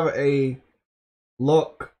should have a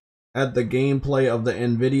look at the gameplay of the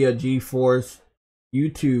NVIDIA GeForce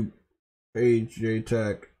YouTube page,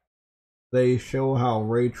 JayTech. They show how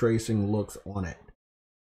ray tracing looks on it.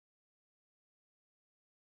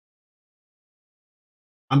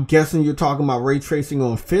 I'm guessing you're talking about ray tracing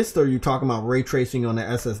on Fist, or you're talking about ray tracing on the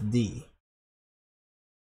SSD?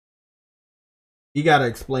 You gotta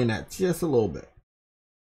explain that just a little bit.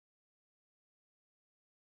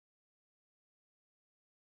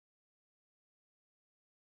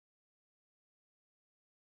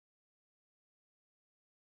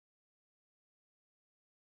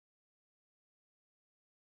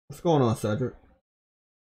 What's going on, Cedric?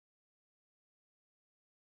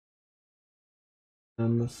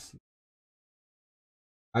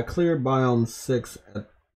 I cleared biome 6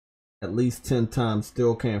 at least 10 times,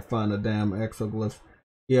 still can't find a damn exoglyph.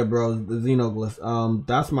 Yeah, bro, the xenoglyphs.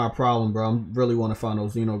 That's my problem, bro. I really want to find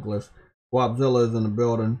those xenoglyphs. Wapzilla is in the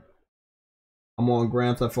building. I'm on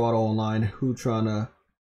Grand Theft Auto Online. Who trying to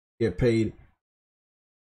get paid?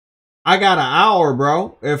 I got an hour,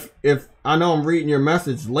 bro. If I know I'm reading your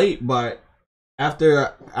message late, but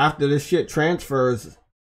after this shit transfers,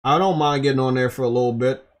 I don't mind getting on there for a little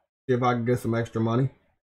bit. See if I can get some extra money.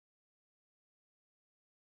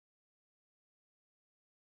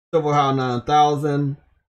 Silverhound 9000.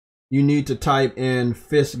 You need to type in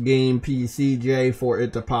Fist Game PCJ for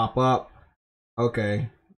it to pop up. Okay,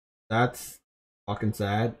 that's fucking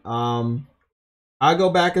sad. I go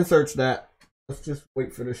back and search that. Let's just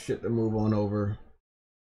wait for this shit to move on over.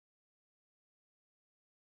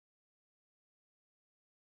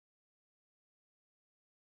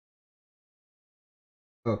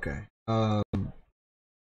 Okay.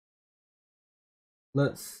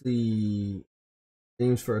 Let's see.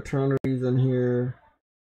 Games for Eternities in here.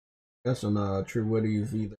 That's on True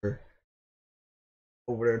Witties either.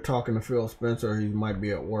 Over there talking to Phil Spencer. He might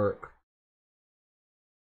be at work.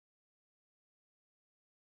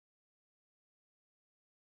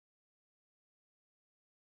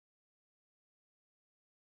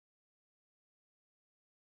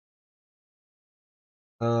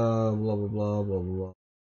 Blah blah blah blah blah.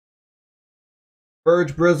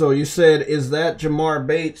 Verge Brizzle, you said, is that Jamar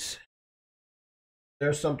Bates?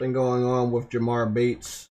 There's something going on with Jamar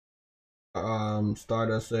Bates.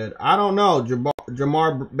 Stardust said, I don't know.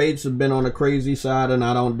 Jamar Bates has been on the crazy side, and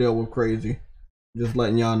I don't deal with crazy. Just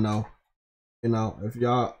letting y'all know. You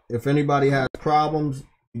know, if anybody has problems,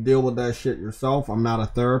 you deal with that shit yourself. I'm not a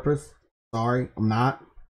therapist. Sorry, I'm not.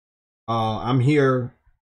 I'm here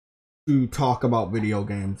to talk about video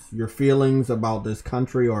games. Your feelings about this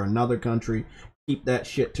country or another country, keep that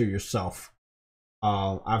shit to yourself.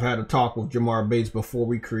 I've had a talk with Jamar Bates before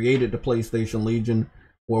we created the PlayStation Legion,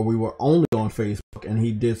 where we were only on Facebook, and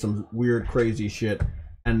he did some weird, crazy shit,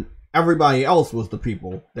 and everybody else was the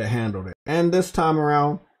people that handled it. And this time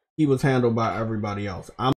around, he was handled by everybody else.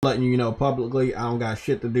 I'm letting you know publicly, I don't got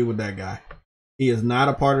shit to do with that guy. He is not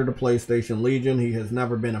a part of the PlayStation Legion. He has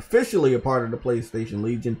never been officially a part of the PlayStation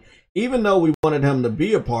Legion. Even though we wanted him to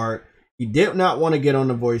be a part, he did not want to get on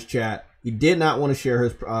the voice chat. He did not want to share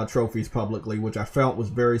his trophies publicly, which I felt was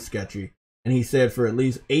very sketchy. And he said for at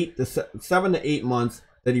least 7 to 8 months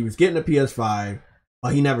that he was getting a PS5,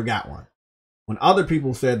 but he never got one. When other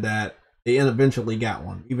people said that, they eventually got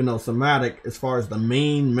one. Even though Somatic, as far as the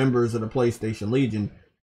main members of the PlayStation Legion,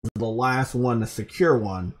 was the last one to secure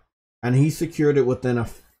one. And he secured it within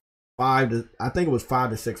I think it was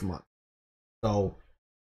 5 to 6 months. So,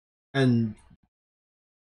 and,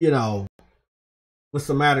 you know, with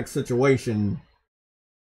Somatic's situation,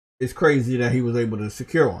 it's crazy that he was able to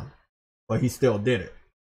secure one. But he still did it.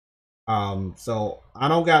 So, I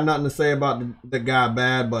don't got nothing to say about the guy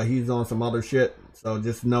bad, but he's on some other shit. So,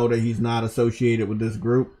 just know that he's not associated with this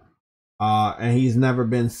group. And he's never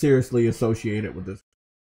been seriously associated with this.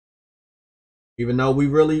 Even though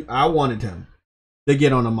I wanted him to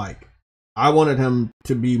get on a mic. I wanted him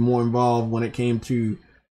to be more involved when it came to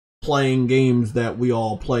playing games that we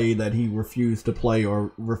all play that he refused to play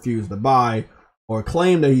or refused to buy, or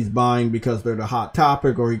claim that he's buying because they're the hot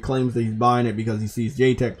topic, or he claims that he's buying it because he sees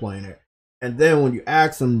JayTech playing it. And then when you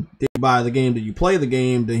ask him, did you buy the game, did you play the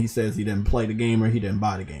game, then he says he didn't play the game or he didn't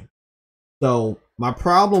buy the game. So my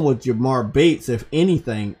problem with Jamar Bates, if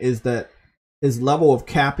anything, is that his level of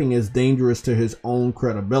capping is dangerous to his own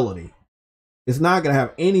credibility. It's not going to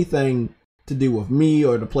have anything to do with me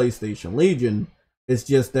or the PlayStation Legion. It's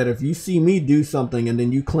just that if you see me do something and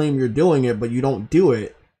then you claim you're doing it, but you don't do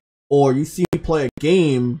it, or you see me play a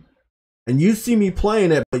game and you see me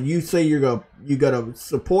playing it, but you say you're gonna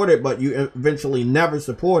support it, but you eventually never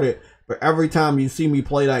support it. But every time you see me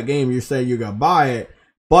play that game, you say you're gonna buy it,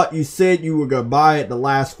 but you said you were gonna buy it the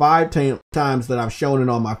last 5 times that I've shown it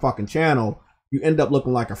on my fucking channel. You end up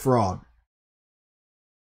looking like a fraud.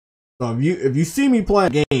 So if you see me play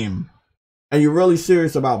a game and you're really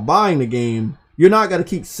serious about buying the game, you're not going to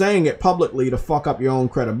keep saying it publicly to fuck up your own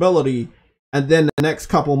credibility. And then the next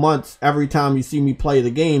couple months, every time you see me play the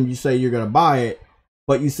game, you say you're going to buy it,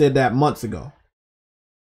 but you said that months ago.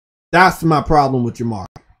 That's my problem with Jamar.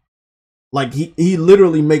 Like, he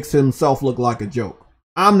literally makes himself look like a joke.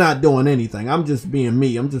 I'm not doing anything. I'm just being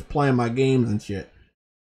me. I'm just playing my games and shit.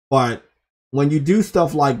 But when you do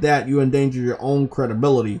stuff like that, you endanger your own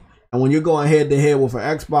credibility. And when you're going head to head with an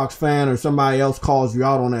Xbox fan or somebody else calls you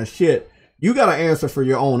out on that shit, you got to answer for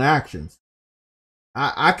your own actions.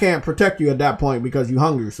 I can't protect you at that point because you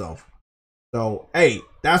hung yourself. So, hey,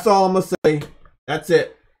 that's all I'm going to say. That's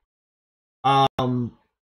it. I don't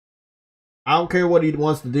care what he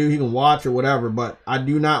wants to do. He can watch or whatever, but I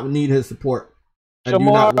do not need his support. I do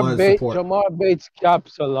not want his support. Jamar Bates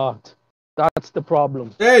caps a lot. That's the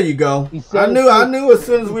problem. There you go. I knew as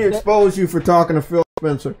soon as we exposed you for talking to Phil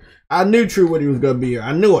Spencer. I knew True Woody was gonna be here.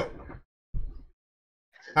 I knew it.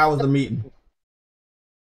 How was the meeting?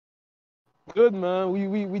 Good, man.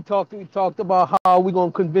 We talked about how we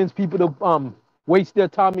gonna convince people to waste their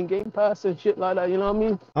time in Game Pass and shit like that. You know what I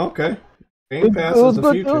mean? Okay. Game Pass is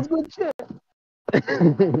the future. It was good shit.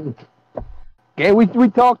 Yeah, we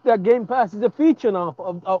talked that Game Pass is a feature now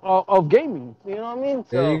of gaming. You know what I mean?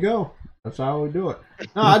 So, there you go. That's how we do it.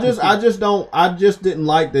 No, I just didn't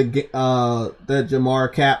like that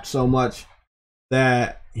Jamar capped so much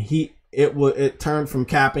that it turned from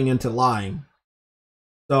capping into lying.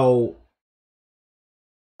 So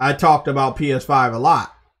I talked about PS5 a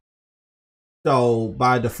lot. So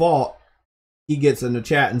by default, he gets in the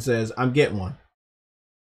chat and says, "I'm getting one."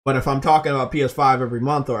 But if I'm talking about PS5 every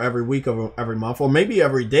month or every week of every month, or maybe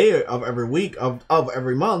every day of every week of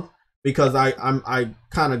every month, because I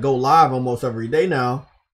kind of go live almost every day now,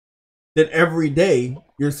 then every day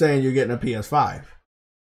you're saying you're getting a PS5,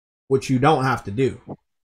 which you don't have to do.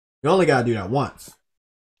 You only got to do that once.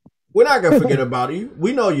 We're not going to forget about you.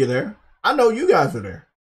 We know you're there. I know you guys are there.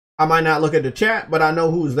 I might not look at the chat, but I know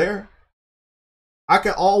who's there. I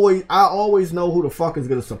always know who the fuck is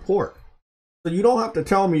going to support. So you don't have to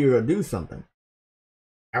tell me you're going to do something.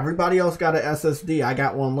 Everybody else got an SSD. I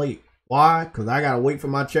got one late. Why? Because I got to wait for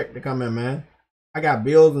my check to come in, man. I got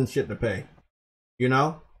bills and shit to pay. You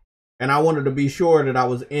know? And I wanted to be sure that I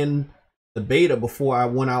was in the beta before I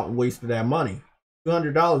went out and wasted that money.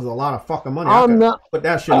 $200 is a lot of fucking money. I could put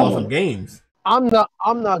that shit on some games. I'm not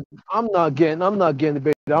getting the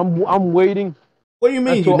beta. I'm waiting. What do you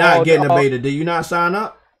mean you're not getting the beta? Did you not sign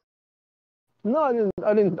up? No,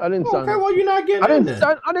 I didn't sign up. Okay, well you're not getting I didn't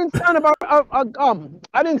sign up. I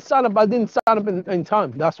didn't sign up in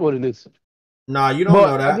time. That's what it is. Nah, you don't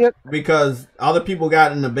know that because other people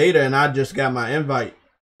got in the beta and I just got my invite.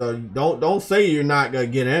 So don't say you're not gonna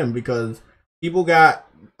get in because people got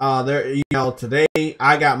their email today.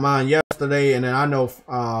 I got mine yesterday, and then I know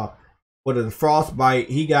what is Frostbite?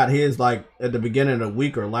 He got his like at the beginning of the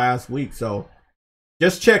week or last week. So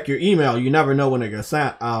just check your email. You never know when they're gonna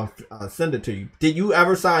send it to you. Did you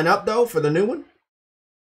ever sign up though for the new one?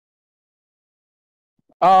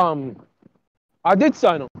 I did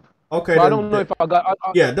sign up. Okay, but I don't know if I got.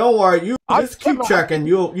 Yeah, don't worry. You just keep checking.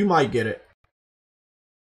 You might get it.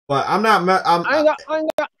 But I'm not. I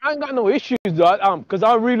ain't got no issues though. Because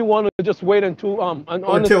I really want to just wait until I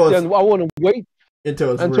want to wait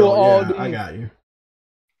until all. Yeah, I got you.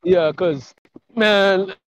 Yeah, because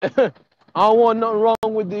man. I don't want nothing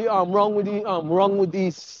wrong with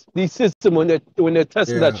these systems when they're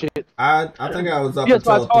testing that shit. I think I was up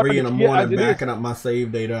until 3 in the morning backing up my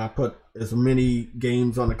save data. I put as many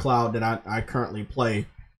games on the cloud that I currently play.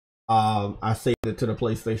 I saved it to the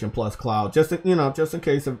PlayStation Plus cloud just in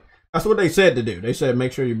case of. That's what they said to do. They said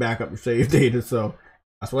make sure you back up your save data. So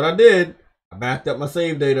that's what I did. I backed up my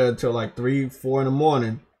save data until like 3, 4 in the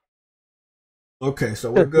morning. Okay,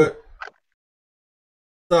 so we're good.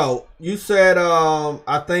 So you said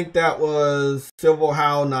I think that was Silver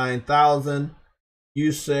How 9000.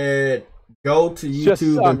 You said go to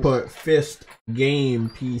YouTube and put Fist Game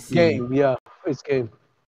PC. Game, yeah, Fist Game.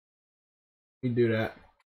 You do that.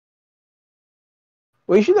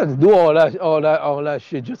 Well, you should have to do all that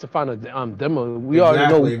shit just to find a demo. We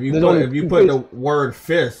already know. If you put the word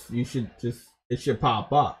Fist, it should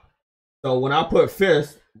pop up. So when I put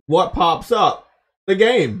Fist, what pops up? The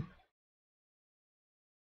game.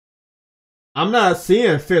 I'm not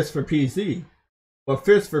seeing Fist for PC, but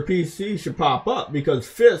Fist for PC should pop up because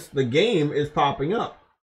Fist, the game, is popping up,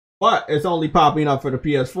 but it's only popping up for the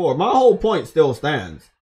PS4. My whole point still stands.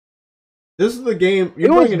 This is the game,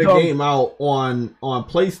 you're bringing the game out on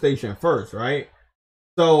PlayStation first, right?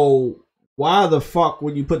 So why the fuck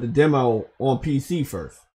would you put the demo on PC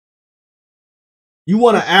first? You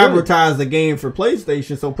want to advertise the game for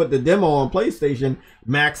PlayStation, so put the demo on PlayStation,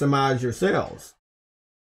 maximize your sales.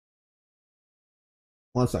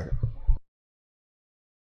 1 second.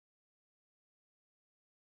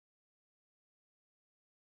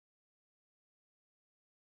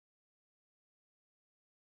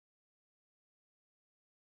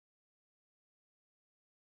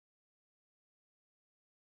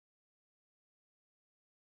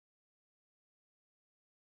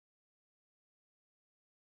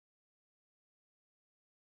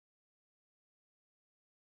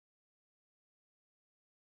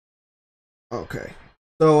 Okay.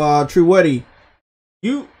 So True Woody,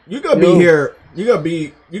 you gonna be here, you gonna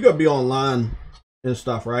be online and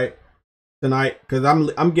stuff, right? Tonight, because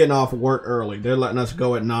I'm getting off of work early. They're letting us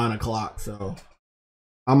go at 9 o'clock, so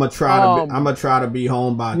I'm gonna try to be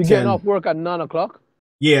home by 10. You getting off work at 9 o'clock?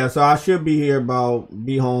 Yeah, so I should be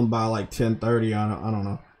home by like 10:30. I don't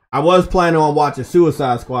know. I was planning on watching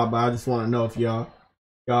Suicide Squad, but I just want to know if y'all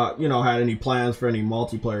had any plans for any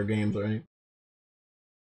multiplayer games or anything.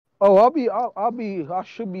 Oh, I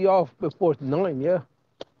should be off before 9. Yeah.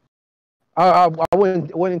 I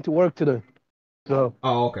went into work today, so.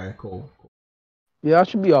 Oh, okay, cool. Yeah, I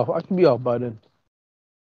should be off. I should be off by then.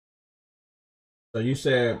 So he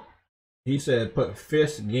said put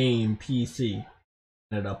Fist Game PC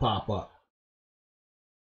and it'll pop up.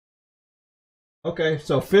 Okay,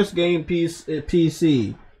 so Fist Game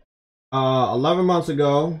PC, 11 months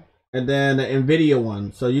ago, and then the Nvidia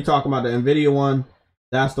one. So you talking about the Nvidia one?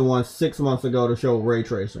 That's the one 6 months ago to show ray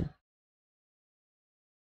tracing.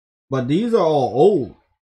 But these are all old.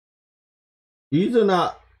 These are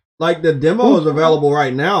not like the demo is available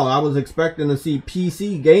right now. I was expecting to see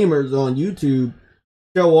PC gamers on YouTube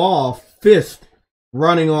show off Fist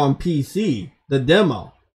running on PC, the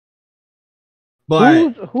demo.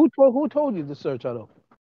 But who told you to search out of?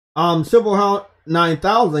 Silverhound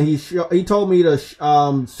 9000. He told me to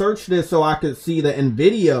search this so I could see the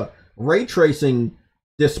Nvidia ray tracing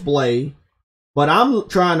display. But I'm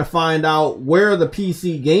trying to find out where the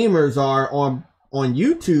PC gamers are on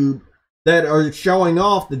YouTube that are showing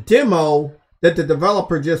off the demo that the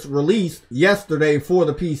developer just released yesterday for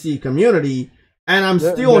the PC community, and I'm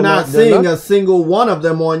still not seeing a single one of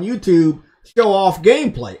them on YouTube show off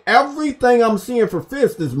gameplay. Everything I'm seeing for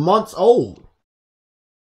Fist is months old.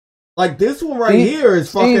 Like this one right here is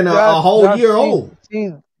fucking a whole year old.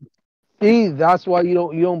 See, that's why you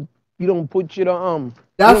don't put your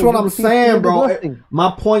That's what I'm saying, bro.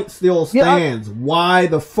 My point still stands. Why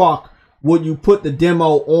the fuck would you put the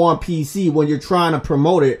demo on PC when you're trying to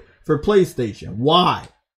promote it for PlayStation? Why?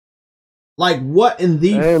 Like, what in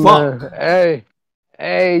the fuck? Man.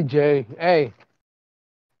 Hey, Jay. Hey,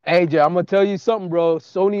 Jay. I'm gonna tell you something, bro.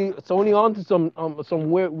 Sony onto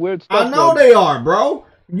some weird stuff. I know they are, bro.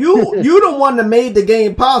 You the one that made the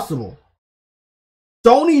game possible.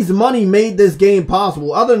 Sony's money made this game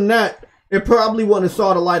possible. Other than that, it probably wouldn't have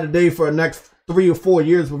saw the light of day for the next 3 or 4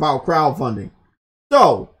 years without crowdfunding.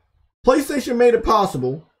 So, PlayStation made it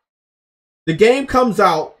possible. The game comes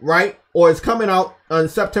out, right? Or it's coming out on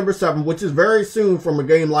September 7th, which is very soon from a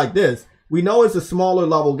game like this. We know it's a smaller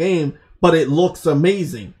level game, but it looks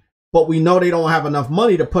amazing. But we know they don't have enough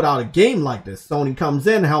money to put out a game like this. Sony comes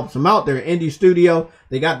in, helps them out. They're an indie studio.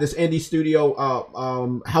 They got this indie studio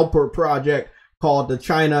helper project called the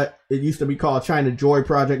China. It used to be called China Joy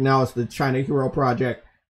Project. Now it's the China Hero Project.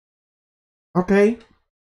 Okay.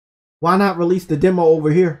 Why not release the demo over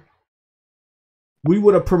here? We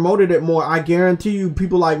would have promoted it more. I guarantee you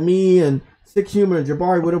people like me and Sick Humor and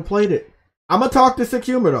Jabari would have played it. I'm going to talk to Sick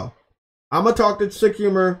Humor though. I'm going to talk to Sick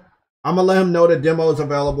Humor. I'm going to let him know the demo is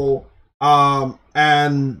available. And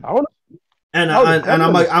I'm going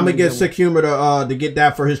to get Sick Humor to get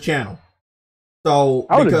that for his channel. So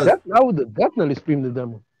I would have definitely streamed the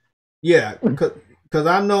demo. Yeah, because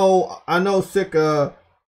I know Sick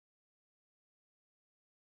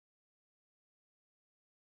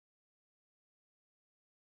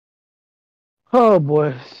oh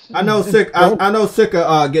boy. I know Sick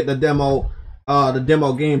get the demo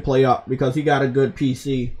gameplay up because he got a good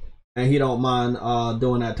PC and he don't mind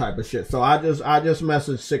doing that type of shit. So I just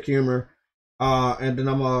messaged Sick Humor and then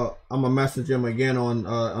I'm gonna message him again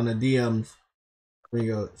on the DMs. There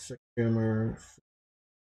you go, Sick Humor.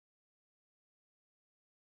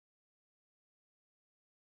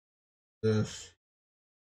 This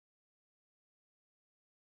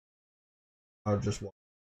I'll just watch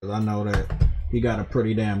because I know that he got a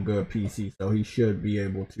pretty damn good PC, so he should be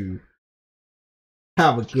able to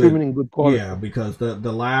have a good quality. Yeah, because the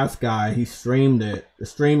last guy, he streamed it. The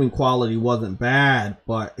streaming quality wasn't bad,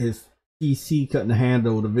 but his PC couldn't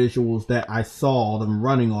handle the visuals that I saw them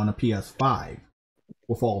running on a PS5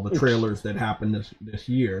 with all the trailers that happened this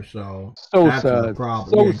year. So that's the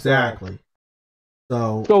problem. Exactly.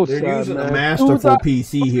 So they're using a masterful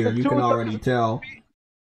PC here. You can already tell.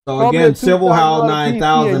 So again, Silverhound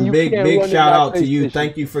 9000, big shout out to you.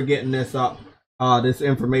 Thank you for getting this up, this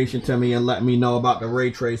information to me and letting me know about the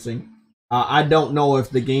ray tracing. I don't know if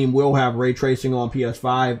the game will have ray tracing on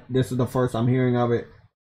PS5. This is the first I'm hearing of it.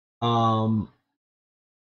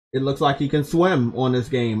 It looks like you can swim on this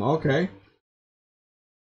game. Okay.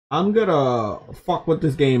 I'm gonna fuck with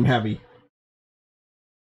this game heavy.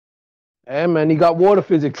 Hey man, he got water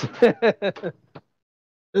physics.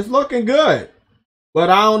 It's looking good. But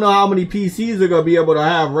I don't know how many PCs are going to be able to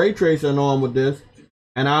have ray tracing on with this.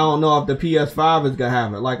 And I don't know if the PS5 is going to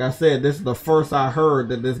have it. Like I said, this is the first I heard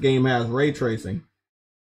that this game has ray tracing.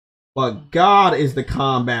 But God, is the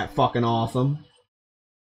combat fucking awesome.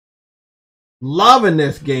 Loving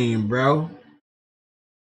this game, bro.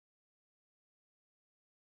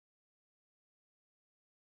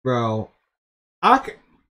 Bro, I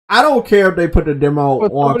don't care if they put the demo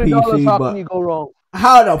on PC, how but can you go wrong?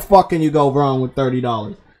 how the fuck can you go wrong with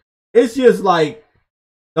 $30? It's just like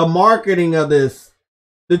the marketing of this.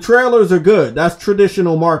 The trailers are good. That's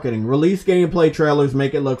traditional marketing. Release gameplay trailers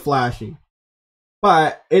make it look flashy.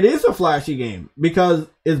 But it is a flashy game because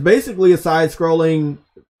it's basically a side-scrolling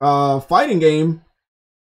fighting game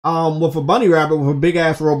with a bunny rabbit with a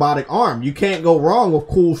big-ass robotic arm. You can't go wrong with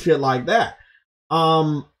cool shit like that.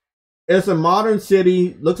 It's a modern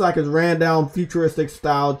city. Looks like it's ran down futuristic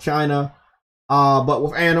style China, but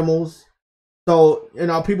with animals. So, you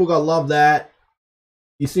know, people gonna love that.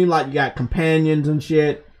 You seem like you got companions and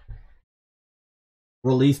shit.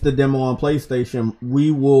 Release the demo on PlayStation.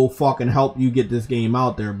 We will fucking help you get this game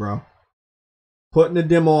out there, bro. Putting the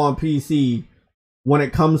demo on PC when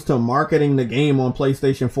it comes to marketing the game on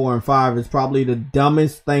PlayStation 4 and 5 is probably the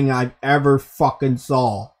dumbest thing I've ever fucking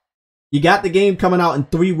saw. You got the game coming out in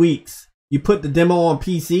 3 weeks. You put the demo on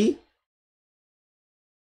PC?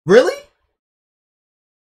 Really?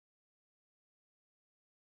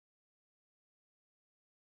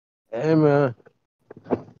 Hey, man.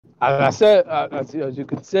 As I said, as you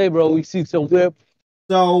could say, bro, we see some weird.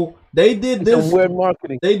 So they did this. Some weird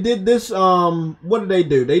marketing. They did this. What did they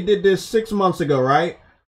do? They did this 6 months ago, right?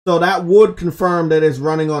 So that would confirm that it's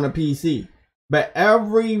running on a PC. But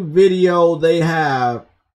every video they have,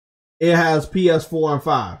 it has PS4 and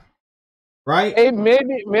 5, right? Hey,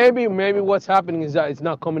 maybe what's happening is that it's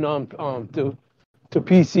not coming on to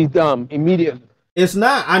PC immediately. It's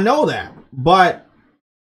not. I know that, but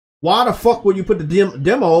why the fuck would you put the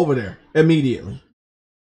demo over there immediately?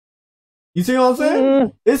 You see what I'm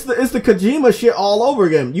saying? It's the Kojima shit all over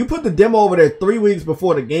again. You put the demo over there 3 weeks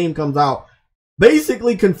before the game comes out,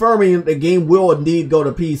 basically confirming that the game will indeed go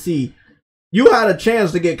to PC. You had a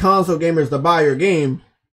chance to get console gamers to buy your game,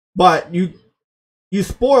 but you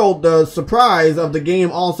spoiled the surprise of the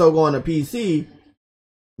game also going to PC.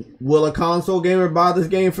 Will a console gamer buy this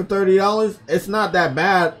game for $30? It's not that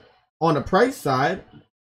bad on the price side,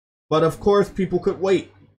 but of course people could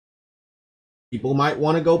wait. People might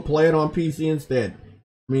want to go play it on PC instead.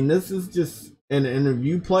 I mean, this is just, and if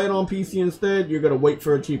you play it on PC instead, you're going to wait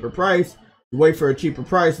for a cheaper price. You wait for a cheaper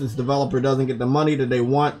price, this developer doesn't get the money that they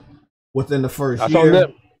want within the first year. On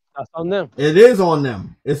them. That's on them. It is on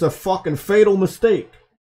them. It's a fucking fatal mistake.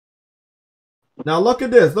 Now look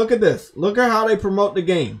at this. Look at this. Look at how they promote the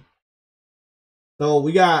game. So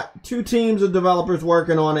we got 2 teams of developers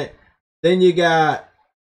working on it. Then you got,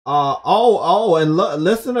 and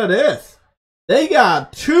listen to this. They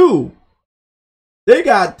got two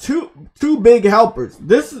big helpers.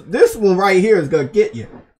 This one right here is gonna get you.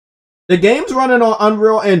 The game's running on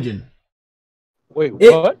Unreal Engine. Wait,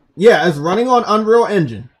 what? Yeah, it's running on Unreal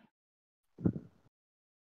Engine.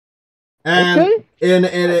 And okay.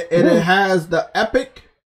 it has the Epic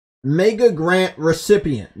Mega Grant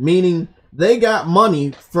recipient, meaning they got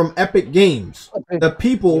money from Epic Games, the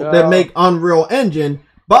people that make Unreal Engine,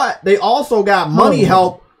 but they also got money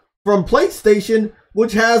help from PlayStation,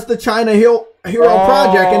 which has the China Hero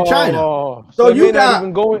project in China. So you got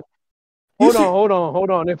even going. Hold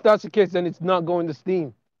on. If that's the case, then it's not going to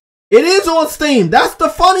Steam. It is on Steam. That's the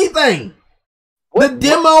funny thing. The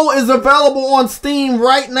demo is available on Steam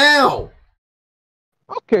right now.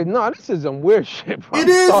 Okay, no, this is some weird shit. It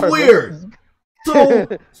is weird.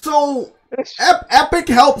 So Epic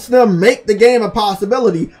helps them make the game a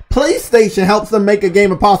possibility. PlayStation helps them make a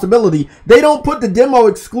game a possibility. They don't put the demo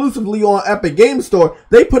exclusively on Epic Game Store.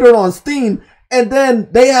 They put it on Steam, and then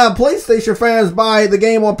they have PlayStation fans buy the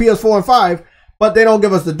game on PS4 and 5, but they don't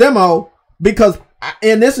give us the demo because,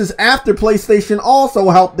 and this is after PlayStation also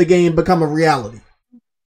helped the game become a reality.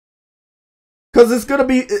 Because it's gonna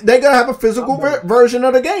be, they're gonna have a physical version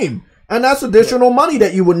of the game, and that's additional money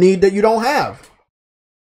that you would need that you don't have.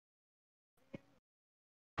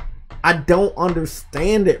 I don't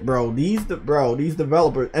understand it, bro. These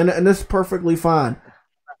developers, and this is perfectly fine.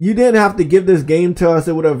 You didn't have to give this game to us.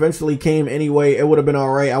 It would have eventually came anyway. It would have been all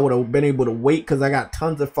right. I would have been able to wait because I got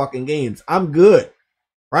tons of fucking games. I'm good,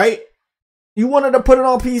 right? You wanted to put it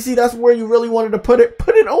on PC. That's where you really wanted to put it.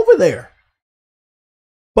 Put it over there.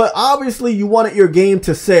 But obviously you wanted your game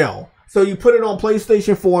to sell. So you put it on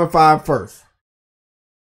PlayStation 4 and 5 first.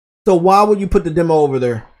 So why would you put the demo over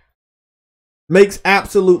there? Makes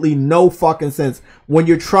absolutely no fucking sense when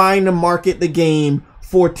you're trying to market the game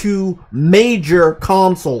for 2 major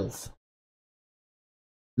consoles.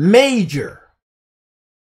 Major.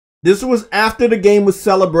 This was after the game was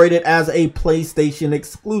celebrated as a PlayStation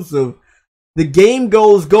exclusive The game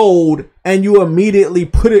goes gold and you immediately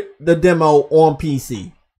put the demo on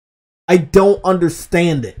PC. I don't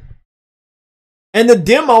understand it. And the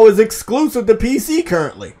demo is exclusive to PC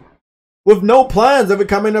currently, with no plans of it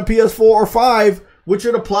coming to PS4 or 5, which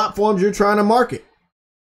are the platforms you're trying to market.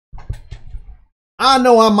 I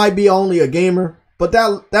know I might be only a gamer, but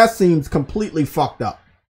that seems completely fucked up.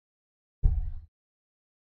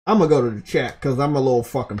 I'm gonna go to the chat because I'm a little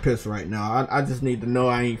fucking pissed right now. I just need to know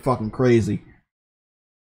I ain't fucking crazy.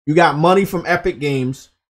 You got money from Epic Games,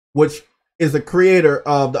 which is the creator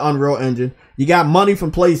of the Unreal Engine. You got money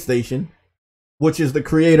from PlayStation, which is the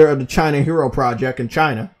creator of the China Hero Project in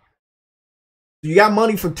China. You got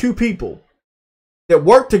money from two people that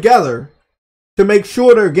work together to make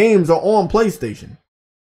sure their games are on PlayStation.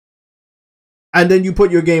 And then you put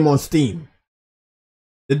your game on Steam.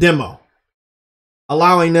 The demo.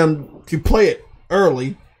 Allowing them to play it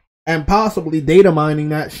early and possibly data mining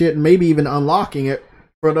that shit and maybe even unlocking it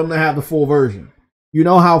for them to have the full version. You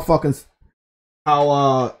know how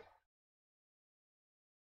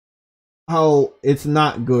it's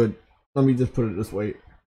not good. Let me just put it this way.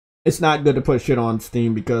 It's not good to put shit on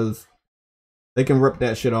Steam because they can rip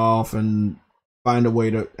that shit off and find a way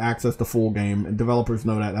to access the full game. And developers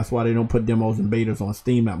know that. That's why they don't put demos and betas on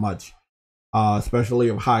Steam that much. Especially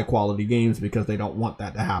of high quality games, because they don't want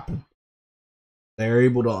that to happen. They're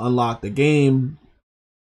able to unlock the game,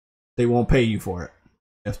 they won't pay you for it.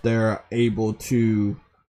 If they're able to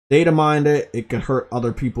data mine it, it could hurt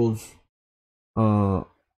other people's it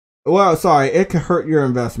could hurt your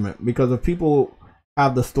investment, because if people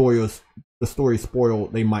have the story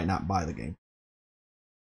spoiled, they might not buy the game.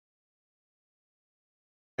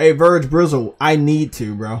 Hey Verge Brizzle, I need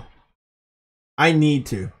to, bro. I need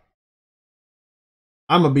to.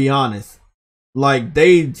 I'm gonna be honest. Like,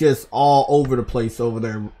 they just all over the place over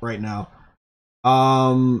there right now.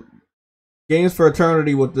 Games for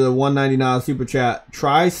Eternity with the $1.99 super chat.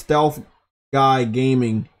 Try Stealth Guy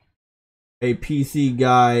Gaming, a PC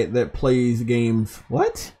guy that plays games.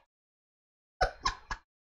 What?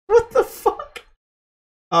 What the fuck?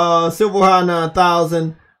 Silverhigh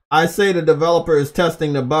 9000. I say the developer is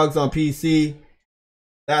testing the bugs on PC.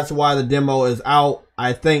 That's why the demo is out,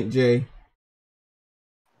 I think, Jay.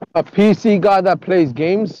 A PC guy that plays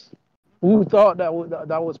games? Who thought that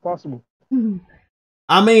was possible?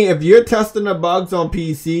 I mean, if you're testing the bugs on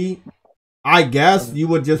PC, I guess you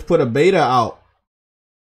would just put a beta out.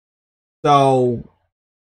 So,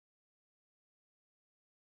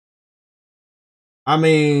 I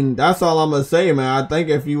mean, that's all I'm gonna say, man. I think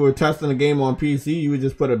if you were testing the game on PC, you would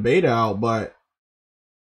just put a beta out, but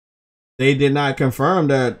they did not confirm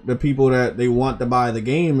that the people that they want to buy the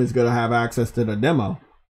game is gonna have access to the demo.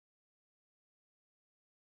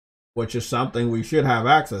 Which is something we should have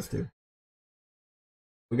access to.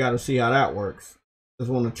 We got to see how that works. Just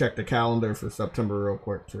want to check the calendar for September real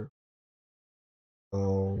quick too.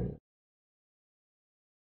 So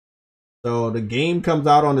the game comes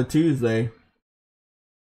out on the Tuesday,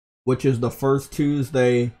 which is the first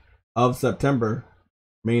Tuesday of September,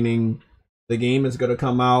 meaning the game is going to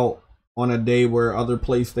come out on a day where other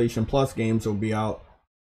PlayStation Plus games will be out.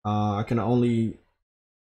 I can only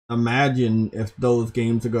imagine if those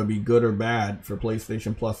games are going to be good or bad for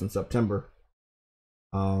PlayStation Plus in September.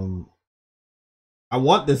 I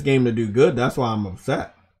want this game to do good. That's why I'm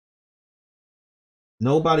upset.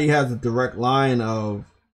 Nobody has a direct line of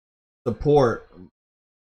support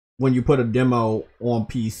when you put a demo on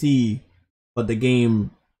PC, but the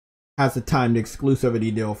game has a timed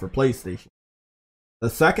exclusivity deal for PlayStation. The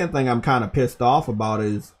second thing I'm kind of pissed off about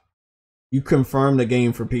is you confirmed the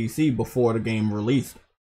game for PC before the game released.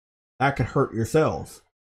 That could hurt your sales.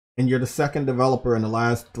 And you're the second developer in the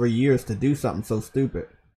last 3 years to do something so stupid.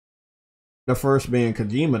 The first being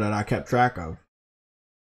Kojima that I kept track of.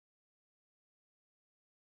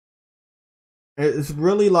 It's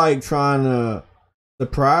really like trying to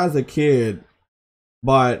surprise a kid,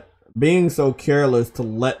 but being so careless to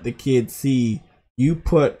let the kid see you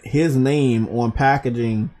put his name on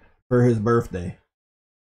packaging for his birthday.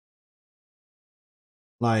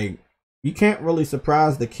 Like, you can't really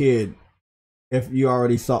surprise the kid if you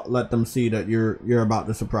already let them see that you're about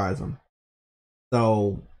to surprise them.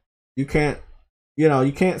 So you can't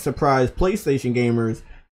surprise PlayStation gamers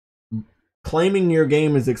claiming your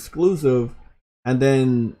game is exclusive, and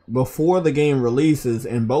then before the game releases,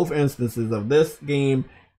 in both instances of this game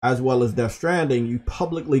as well as Death Stranding, you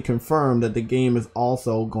publicly confirm that the game is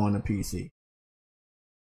also going to PC.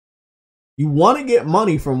 You want to get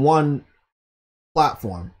money from one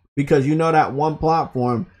platform because you know that one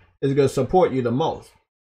platform is going to support you the most.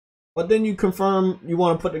 But then you confirm you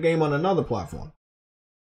want to put the game on another platform.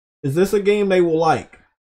 Is this a game they will like?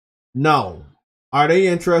 No. Are they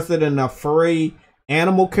interested in the furry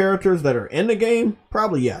animal characters that are in the game?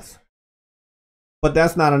 Probably yes. But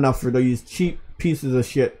that's not enough for these cheap pieces of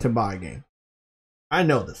shit to buy a game. I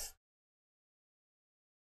know this.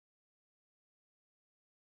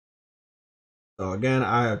 So again,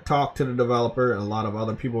 I have talked to the developer, and a lot of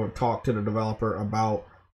other people have talked to the developer about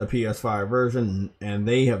the PS5 version, and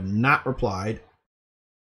they have not replied.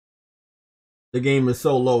 The game is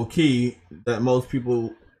so low key that most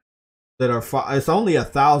people that are it's only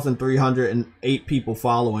 1,308 people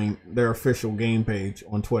following their official game page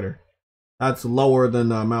on Twitter. That's lower than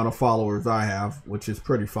the amount of followers I have, which is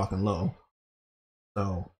pretty fucking low.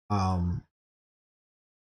 So, gotta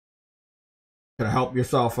help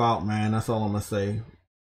yourself out, man. That's all I'm gonna say.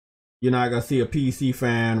 You're not gonna see a PC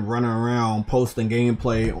fan running around posting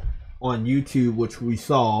gameplay on YouTube, which we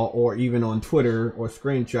saw, or even on Twitter or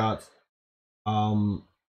screenshots.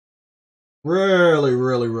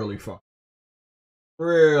 Really fucking.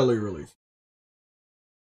 Really.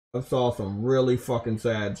 I saw some really fucking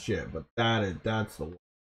sad shit, but that's the one.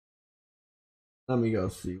 Let me go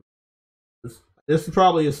see. This is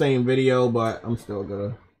probably the same video, but I'm still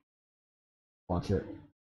gonna watch it.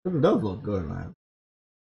 It does look good, man.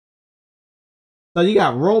 So you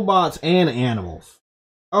got robots and animals.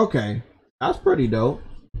 Okay, that's pretty dope.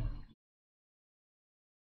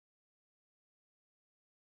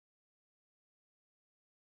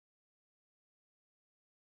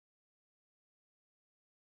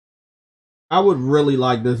 I would really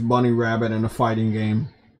like this bunny rabbit in a fighting game.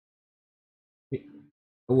 It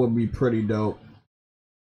would be pretty dope.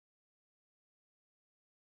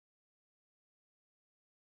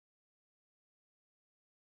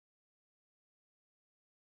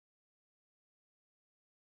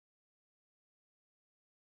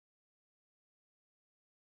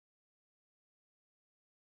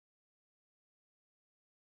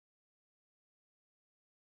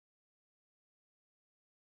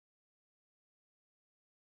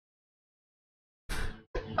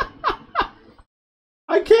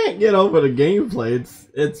 I can't get over the gameplay.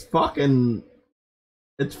 It's fucking,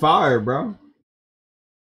 it's fire, bro.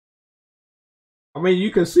 I mean,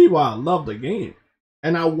 you can see why I love the game,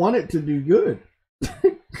 and I want it to do good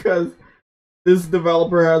because this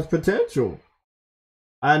developer has potential,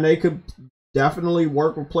 and they could definitely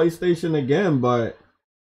work with PlayStation again. But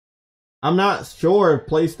I'm not sure if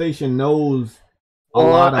PlayStation knows a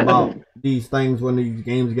lot about these things when these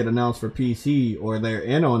games get announced for PC or they're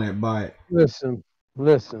in on it. But listen.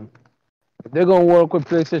 If they're gonna work with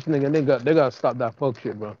PlayStation again, they gotta stop that fuck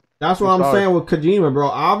shit, bro. That's what I'm saying with Kojima, bro.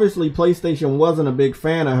 Obviously, PlayStation wasn't a big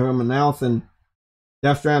fan of him announcing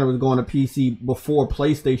Death Stranding was going to PC before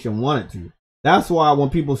PlayStation wanted to. That's why when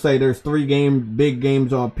people say there's 3 big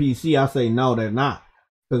games on PC, I say no, they're not.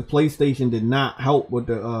 Because PlayStation did not help with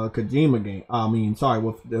the Kojima game.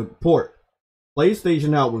 With the port.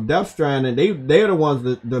 PlayStation helped with Death Stranding. They're the ones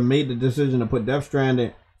that made the decision to put Death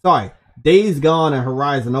Stranding. Days Gone and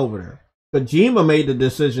Horizon over there. Kojima made the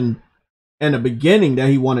decision in the beginning that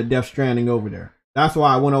he wanted Death Stranding over there. That's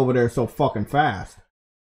why I went over there so fucking fast.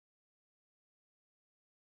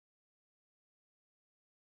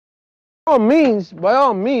 By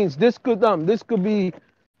all means, this could be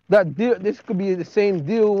that deal. This could be the same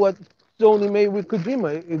deal what Sony made with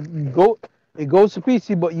Kojima. It goes to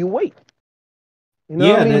PC, but you wait. You know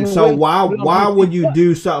what I mean? And so why would you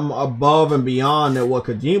do something above and beyond that what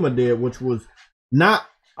Kojima did, which was not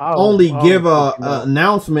only give a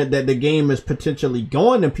announcement that the game is potentially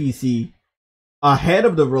going to PC ahead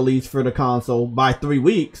of the release for the console by 3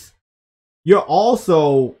 weeks, you're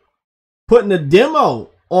also putting a demo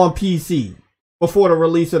on PC before the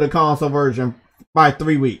release of the console version by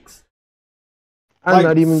 3 weeks.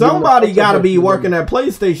 Somebody got to be working at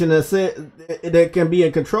PlayStation that can be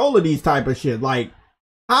in control of these type of shit. Like,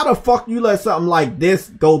 how the fuck you let something like this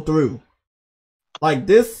go through? Like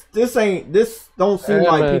this don't seem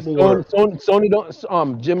like people work. Sony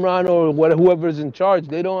don't Jim Ryan or whoever's in charge,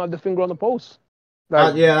 they don't have the finger on the pulse.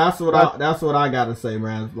 That's what I gotta say,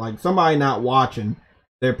 man. Like, somebody not watching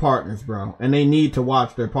their partners, bro, and they need to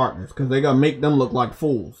watch their partners because they're gonna make them look like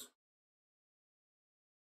fools.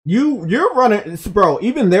 You're running, bro.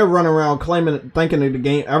 Even they're running around thinking that the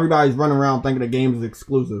game. Everybody's running around thinking the game is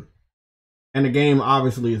exclusive, and the game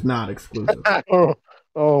obviously is not exclusive.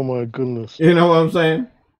 Oh my goodness! You know what I'm saying?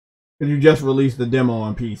 Because you just released the demo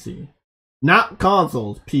on PC, not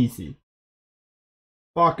consoles, PC.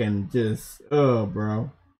 Fucking just,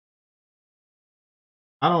 bro.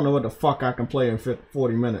 I don't know what the fuck I can play in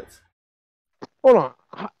 40 minutes. Hold on.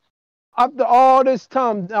 after all this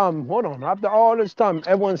time, hold on. After all this time,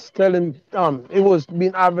 everyone's telling, it was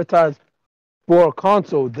being advertised for a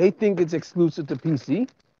console. They think it's exclusive to PC.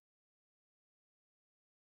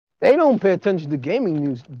 They don't pay attention to gaming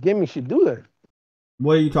news. Gaming should do that.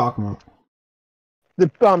 What are you talking about? The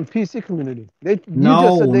PC community.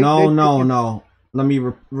 No. Let me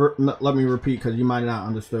repeat because you might not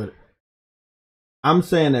understood it. I'm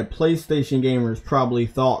saying that PlayStation gamers probably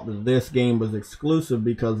thought that this game was exclusive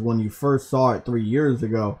because when you first saw it 3 years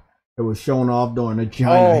ago, it was shown off during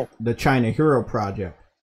the China Hero project,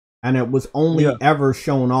 and it was only ever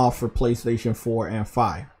shown off for PlayStation 4 and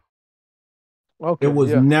 5. Okay, it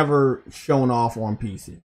was never shown off on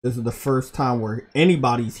PC. This is the first time where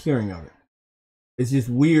anybody's hearing of it. It's just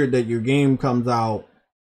weird that your game comes out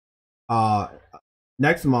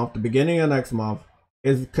next month, the beginning of next month,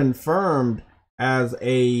 is confirmed as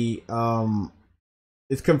a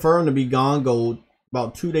it's confirmed to be Gone Gold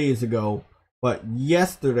about 2 days ago, but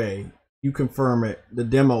yesterday you confirm it, the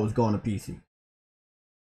demo is going to PC.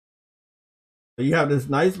 So you have this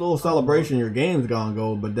nice little celebration, your game's Gone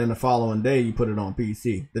Gold, but then the following day you put it on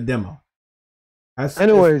PC, the demo.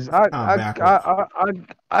 Anyways,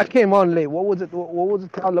 I came on late. What was it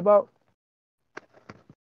all about?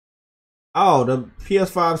 Oh, the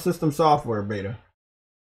PS5 system software beta,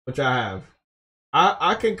 which I have.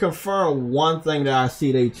 I can confirm one thing that I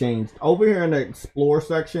see they changed. Over here in the Explore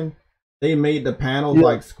section, they made the panels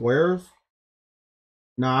like squares.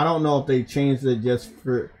 Now, I don't know if they changed it just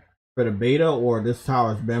for the beta or this is how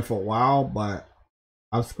it's been for a while, but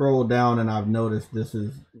I've scrolled down and I've noticed this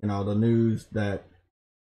is, the news that,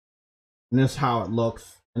 and this is how it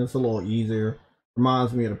looks, and it's a little easier.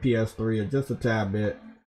 Reminds me of the PS3 just a tad bit.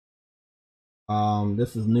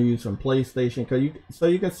 This is news from PlayStation, so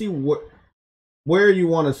you can see where you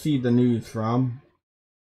want to see the news from.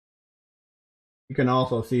 You can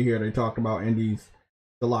also see here they talked about indies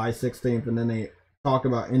July 16th, and then they talked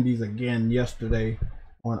about indies again yesterday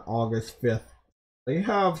on August 5th. They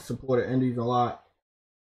have supported indies a lot.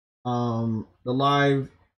 The live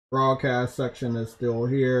broadcast section is still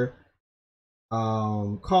here.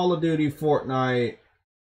 Call of Duty, Fortnite,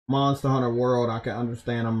 Monster Hunter World, I can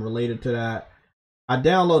understand I'm related to that. I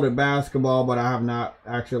downloaded basketball, but I have not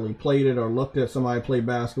actually played it or looked at somebody play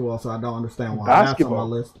basketball, so I don't understand why that's on my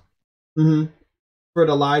list. For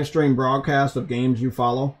the live stream broadcast of games you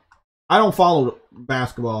follow. I don't follow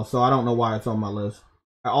basketball, so I don't know why it's on my list.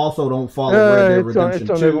 I also don't follow Red Dead Redemption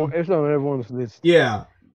 2. It's on everyone's list. Yeah,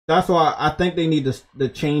 that's why I think they need to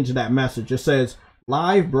change that message. It says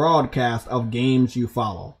live broadcast of games you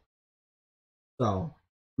follow. So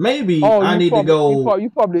maybe I need to go.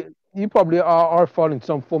 You probably are following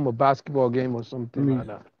some form of basketball game or something like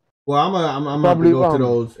that. Well, I'm going to go to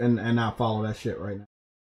those and not follow that shit right now.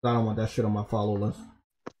 I don't want that shit on my follow list.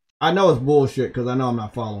 I know it's bullshit because I know I'm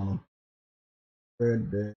not following them.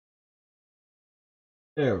 Red Dead.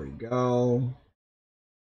 There we go.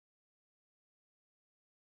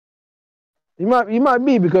 You might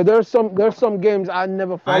be because there's some games I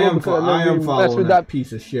never follow. I am following that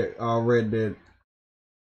piece of shit. Red Dead.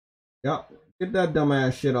 Yep. Get that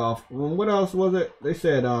dumbass shit off. What else was it? They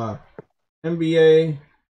said NBA.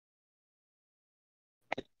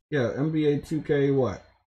 Yeah, NBA 2K what?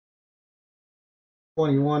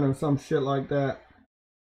 21 or some shit like that.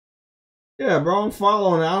 Yeah, bro, I'm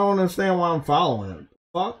following it. I don't understand why I'm following it.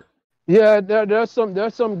 Fuck. Yeah, there's some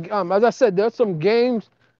as I said, there's some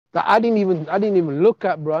games that I didn't even look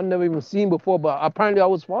at, bro. I never even seen before, but apparently I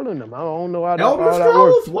was following them. I don't know how that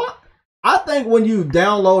works. What? I think when you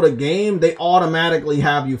download a game, they automatically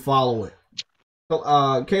have you follow it.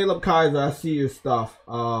 So, Caleb Kaiser, I see your stuff.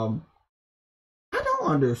 I don't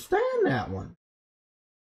understand that one.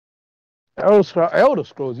 Elder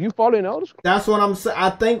Scrolls. You following Elder Scrolls? That's what I'm saying.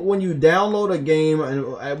 I think when you download a game,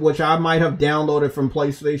 which I might have downloaded from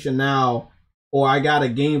PlayStation Now, or I got a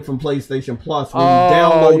game from PlayStation Plus, when you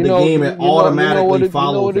download the game, it automatically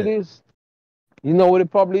follows it. You know what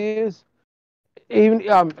it probably is? Even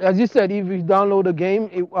as you said, if you download a game,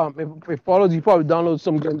 if it follows, you probably download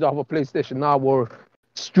some games off of PlayStation Now or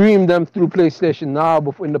stream them through PlayStation Now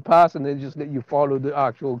before in the past, and they just let you follow the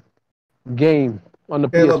actual game on the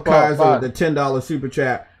Caleb PS5. Kaiser, the $10 super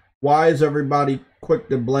chat. Why is everybody quick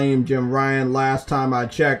to blame Jim Ryan? Last time I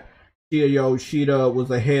checked, Shinya Yoshida was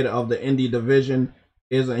the head of the indie division.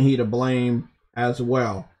 Isn't he to blame as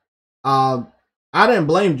well? I didn't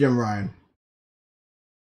blame Jim Ryan.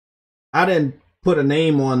 I didn't put a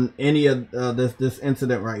name on any of this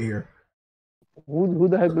incident right here. Who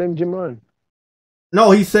the heck blamed Jim Ryan? No,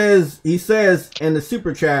 he says in the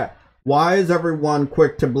super chat, why is everyone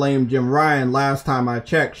quick to blame Jim Ryan? Last time I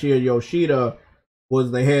checked, Shinya Yoshida was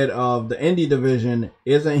the head of the indie division,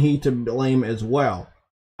 isn't he to blame as well?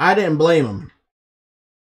 I didn't blame him.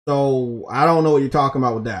 So I don't know what you're talking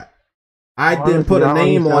about with that. I didn't put a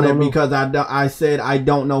name on it because I said I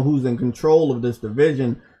don't know who's in control of this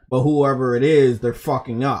division, but whoever it is, they're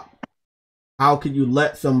fucking up. How could you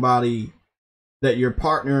let somebody that you're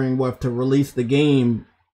partnering with to release the game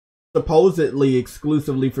supposedly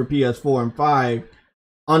exclusively for PS4 and 5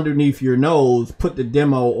 underneath your nose, put the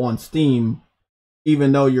demo on Steam,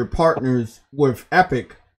 even though you're partners with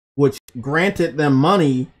Epic, which granted them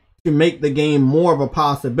money to make the game more of a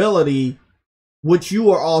possibility, which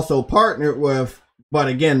you are also partnered with, but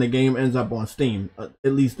again, the game ends up on Steam, at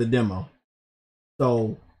least the demo.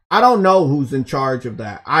 So I don't know who's in charge of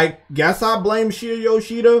that. I guess I blame Shinya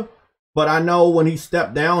Yoshida, but I know when he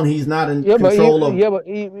stepped down, he's not in control of. Yeah, but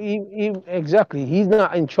exactly, he's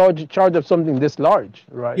not in charge of something this large,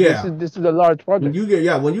 right? Yeah, this is a large project.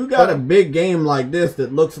 When you got a big game like this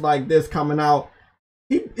that looks like this coming out,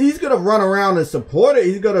 he's gonna run around and support it.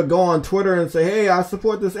 He's gonna go on Twitter and say, "Hey, I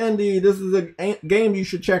support this indie. This is a game you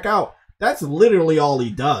should check out." That's literally all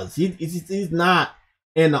he does. He's not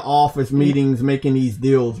in the office meetings making these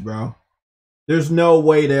deals, bro. There's no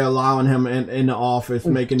way they're allowing him in the office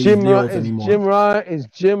making these deals anymore.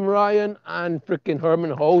 Jim Ryan and freaking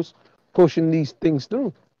Herman Host pushing these things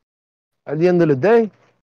through. At the end of the day,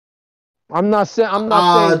 I'm not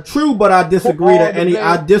saying true, but I disagree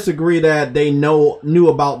I disagree that they knew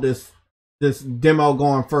about this demo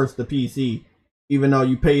going first to PC, even though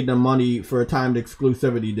you paid them money for a timed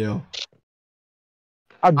exclusivity deal.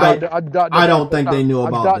 I don't think they knew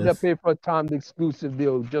about this. I thought they paid for a timed exclusive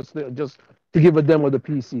deal just to give a demo to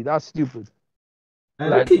PC. That's stupid.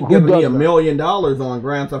 And they keep giving me $1 million on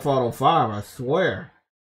Grand Theft Auto 5, I swear.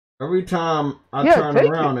 Every time I turn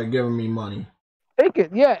around, they're giving me money. Take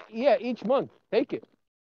it. Yeah, each month. Take it.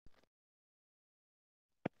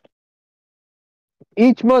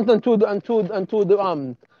 Each month until the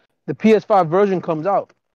PS5 version comes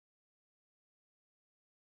out.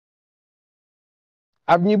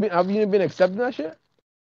 Have you been accepting that shit?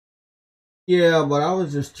 Yeah, but I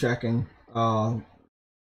was just checking. Let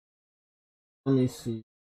me see.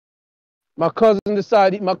 My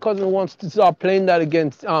cousin wants to start playing that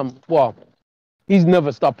again. Well, he's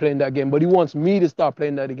never stopped playing that game, but he wants me to start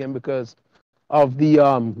playing that again because of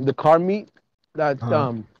the car meet.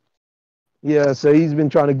 Yeah, so he's been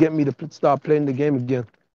trying to get me to start playing the game again.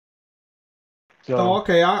 So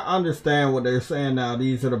okay, I understand what they're saying now.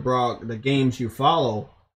 These are the games you follow.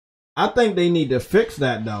 I think they need to fix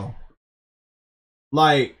that though.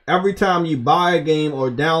 Like every time you buy a game or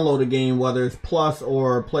download a game, whether it's Plus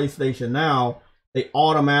or PlayStation Now, they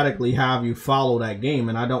automatically have you follow that game,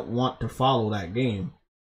 and I don't want to follow that game.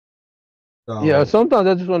 So, yeah, sometimes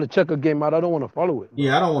I just want to check a game out. I don't want to follow it.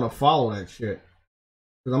 Yeah, I don't want to follow that shit.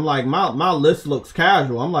 Cause I'm like, my list looks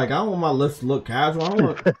casual. I'm like, I don't want my list to look casual. I don't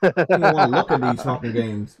want to look at these fucking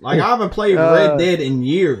games. Like I haven't played Red Dead in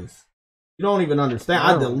years. You don't even understand.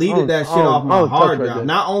 I deleted that shit off my hard drive.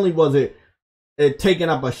 Not only was it taking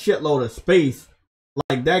up a shitload of space,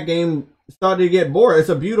 like that game started to get boring. It's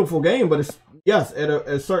a beautiful game, but it's at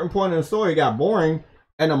a certain point in the story it got boring,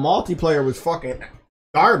 and the multiplayer was fucking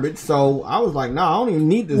garbage. So I was like, I don't even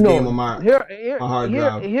need this game on my hard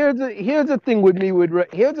drive. Here's the thing with me with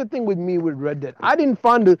Red Dead. I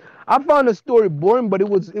found the story boring, but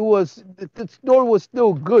the story was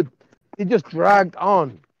still good. It just dragged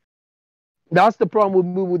on. That's the problem with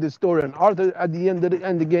me with the story. And Arthur at the end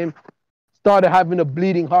of the game started having a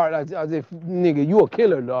bleeding heart as if, nigga, you a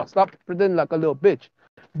killer, dog. Stop pretending like a little bitch.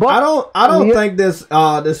 But I don't think this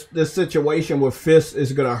situation with Fist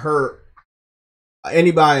is gonna hurt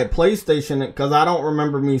anybody at PlayStation, because I don't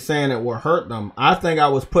remember me saying it would hurt them. I think I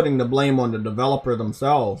was putting the blame on the developer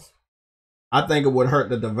themselves. I think it would hurt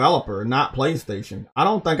the developer, not PlayStation. I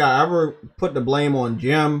don't think I ever put the blame on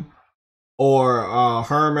Jim or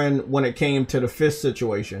Herman when it came to the Fist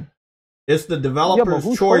situation. It's the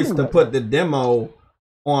developer's choice to put the demo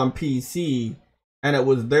on PC, and it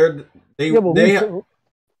was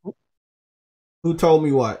who told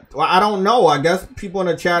me what? Well, I don't know. I guess people in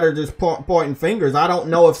the chat are just pointing fingers. I don't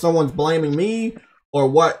know if someone's blaming me or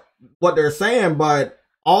what they're saying, but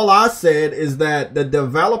all I said is that the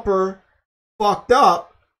developer fucked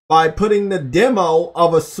up by putting the demo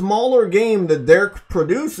of a smaller game that they're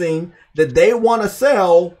producing that they want to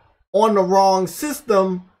sell on the wrong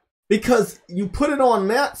system, because you put it on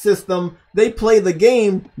that system, they play the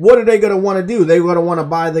game. What are they going to want to do? They're going to want to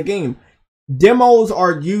buy the game. Demos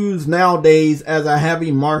are used nowadays as a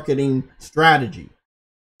heavy marketing strategy.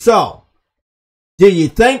 So, Do you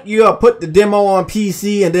think you'll put the demo on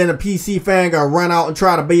PC and then a PC fan gonna run out and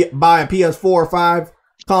try to buy a PS4 or 5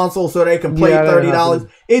 console so they can play $30?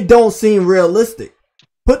 It don't seem realistic.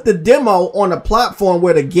 Put the demo on a platform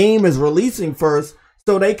where the game is releasing first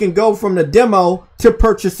so they can go from the demo to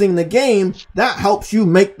purchasing the game. That helps you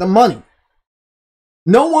make the money.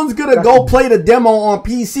 No one's gonna go play the demo on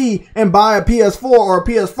PC and buy a PS4 or a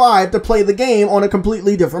PS5 to play the game on a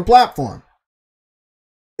completely different platform.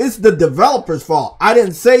 It's the developer's fault. I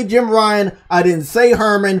didn't say Jim Ryan. I didn't say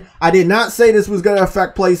Herman. I did not say this was going to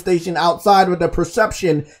affect PlayStation outside of the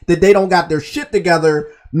perception that they don't got their shit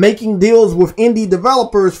together, making deals with indie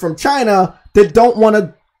developers from China that don't want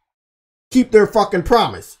to keep their fucking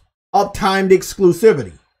promise of timed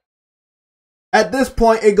exclusivity. At this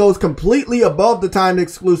point, it goes completely above the timed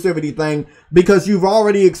exclusivity thing because you've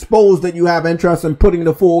already exposed that you have interest in putting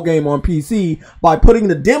the full game on PC by putting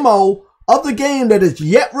the demo of the game that is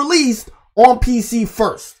yet released on PC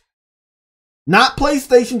first. Not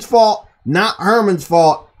PlayStation's fault, not Herman's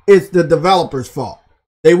fault, it's the developer's fault.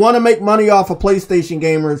 They want to make money off of PlayStation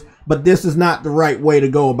gamers, but this is not the right way to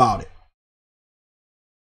go about it.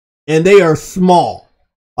 And they are small.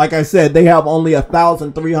 Like I said, they have only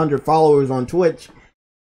 1,300 followers on Twitch,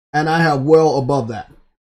 and I have well above that.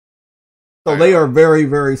 So they are very,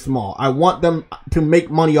 very small. I want them to make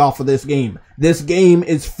money off of this game. This game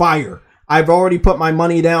is fire. I've already put my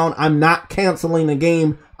money down. I'm not canceling the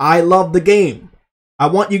game. I love the game. I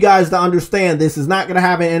want you guys to understand this is not going to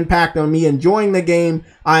have an impact on me enjoying the game.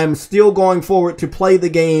 I am still going forward to play the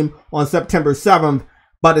game on September 7th.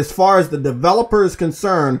 But as far as the developer is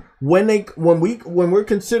concerned, when we're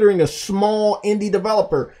considering a small indie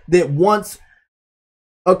developer that wants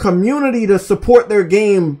a community to support their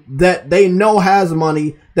game that they know has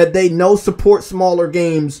money, that they know supports smaller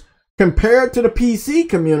games, compared to the PC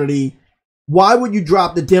community, why would you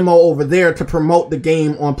drop the demo over there to promote the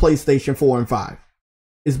game on PlayStation 4 and 5?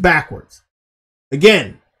 It's backwards.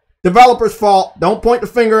 Again, developer's fault. Don't point the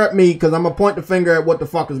finger at me because I'm going to point the finger at what the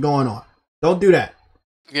fuck is going on. Don't do that.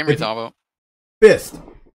 Game are you talking about? Fist.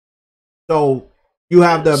 So you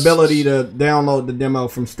have the ability to download the demo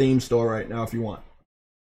from Steam Store right now if you want.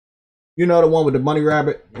 You know the one with the bunny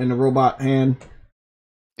rabbit and the robot hand?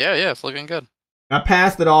 Yeah, it's looking good. I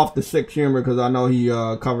passed it off to Six Humor because I know he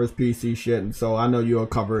covers PC shit, and so I know you'll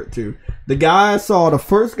cover it too. The guy I saw, the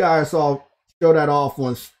first guy I saw show that off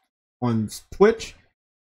on Twitch,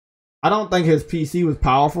 I don't think his PC was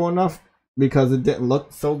powerful enough because it didn't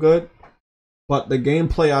look so good. But the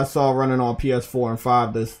gameplay I saw running on PS4 and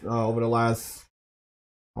 5 this over the last,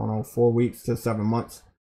 I don't know, 4 weeks to 7 months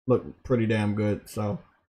looked pretty damn good. So,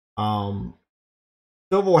 Silverhound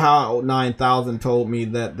 9000 told me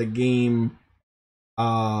that the game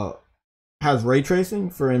has ray tracing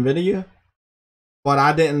for NVIDIA, but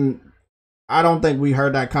I don't think we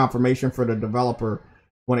heard that confirmation for the developer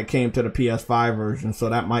when it came to the PS5 version, so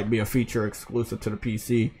that might be a feature exclusive to the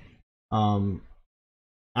PC.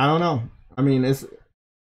 I don't know. I mean, that's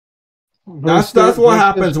what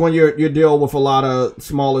happens when you deal with a lot of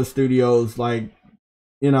smaller studios. Like,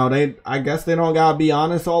 you know, I guess they don't gotta be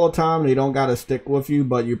honest all the time. They don't gotta stick with you,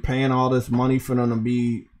 but you're paying all this money for them to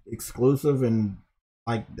be exclusive, and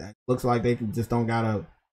like that looks like they just don't gotta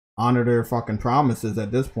honor their fucking promises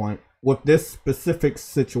at this point. With this specific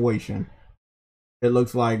situation, it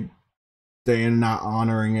looks like they're not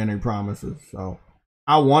honoring any promises. So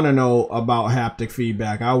I want to know about haptic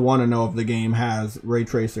feedback. I want to know if the game has ray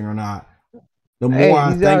tracing or not. The more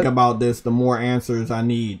I think about this, the more answers I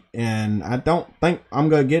need, and I don't think I'm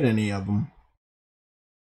gonna get any of them.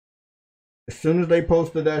 As soon as they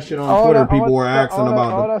posted that shit on Twitter, people were asking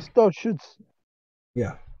about all that stuff should.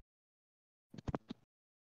 Yeah.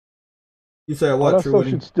 You said what? All that stuff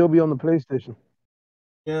should still be on the PlayStation.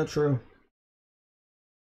 Yeah, true.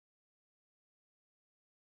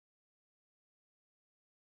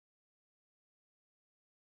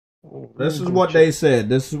 This is what they said.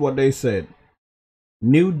 This is what they said.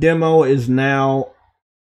 New demo is now.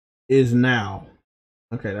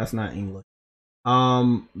 Okay, that's not English.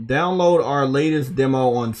 Download our latest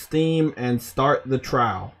demo on Steam and start the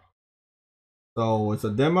trial. So it's a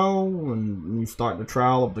demo and you start the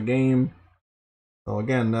trial of the game. So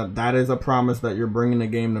again, that is a promise that you're bringing the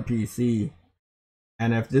game to PC.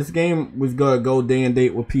 And if this game was going to go day and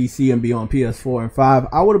date with PC and be on PS4 and 5,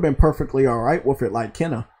 I would have been perfectly alright with it like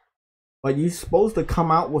Kenna. But you're supposed to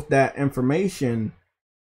come out with that information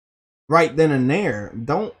right then and there.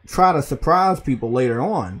 Don't try to surprise people later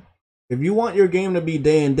on. If you want your game to be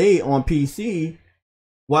day and date on PC,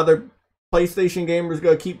 whether PlayStation gamers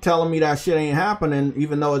gonna keep telling me that shit ain't happening,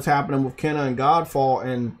 even though it's happening with Kenna and Godfall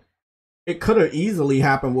and it could have easily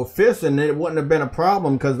happened with Fist, and it wouldn't have been a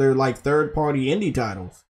problem because they're like third-party indie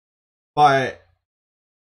titles. But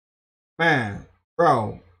man,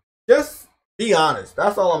 bro, just be honest.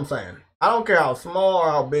 That's all I'm saying. I don't care how small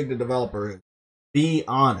or how big the developer is. Be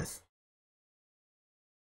honest.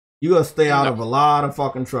 You're gonna stay out of a lot of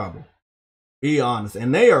fucking trouble. Be honest.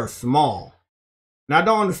 And they are small. And I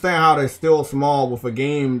don't understand how they're still small with a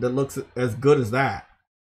game that looks as good as that.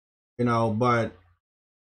 You know, but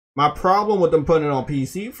my problem with them putting it on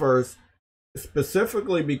PC first is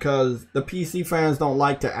specifically because the PC fans don't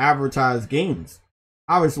like to advertise games.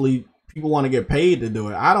 Obviously, people want to get paid to do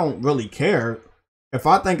it. I don't really care. If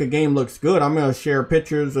I think a game looks good, I'm going to share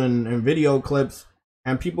pictures and video clips,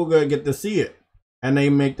 and people going to get to see it. And they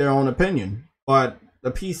make their own opinion. But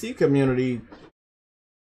the PC community,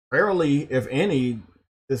 rarely, if any,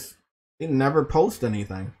 they never post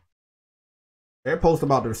anything. They post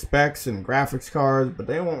about their specs and graphics cards, but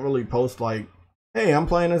they won't really post like, hey, I'm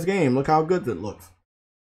playing this game, look how good it looks.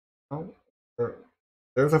 Oh,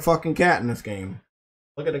 there's a fucking cat in this game.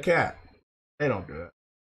 Look at the cat. They don't do that.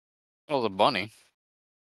 Oh, the bunny.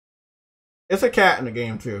 It's a cat in the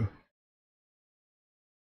game too.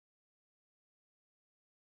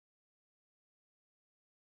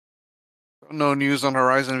 No news on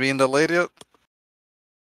Horizon being delayed yet?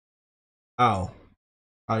 Oh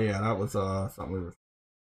yeah, that was something we were.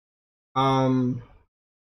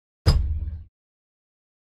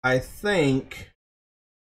 I think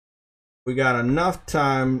we got enough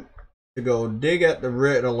time to go dig at the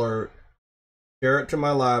red alert, share it to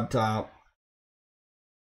my laptop,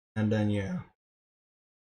 and then yeah.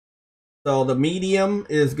 So the medium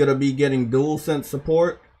is gonna be getting DualSense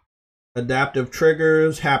support, adaptive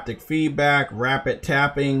triggers, haptic feedback, rapid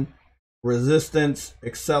tapping, resistance,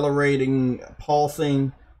 accelerating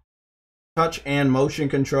pulsing, touch and motion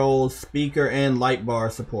controls, speaker and light bar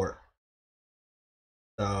support.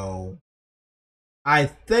 So I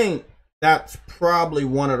think that's probably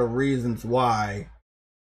one of the reasons why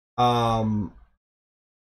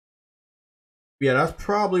that's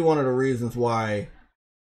probably one of the reasons why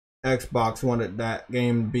Xbox wanted that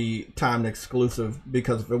game to be timed exclusive,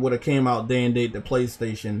 because if it would have came out day and date to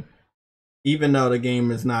PlayStation, even though the game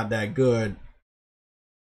is not that good,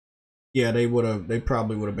 yeah, they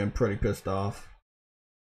probably would have been pretty pissed off.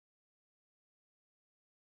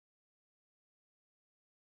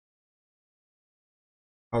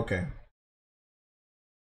 Okay.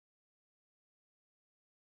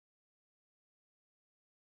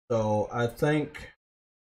 So I think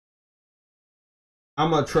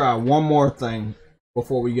I'm gonna try one more thing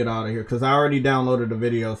before we get out of here, because I already downloaded the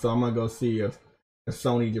video, so I'm gonna go see if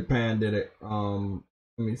Sony Japan did it. Let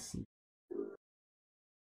me see.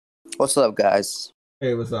 What's up, guys?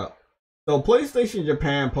 Hey, what's up? So PlayStation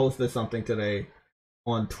Japan posted something today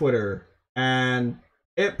on Twitter, and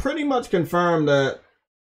it pretty much confirmed that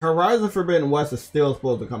Horizon Forbidden West is still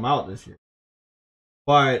supposed to come out this year.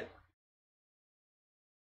 But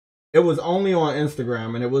it was only on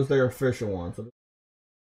Instagram, and it was their official one. So,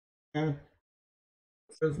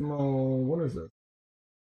 what is this?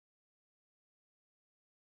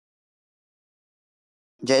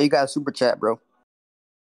 Jay, you got a super chat, bro.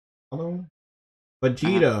 Hello?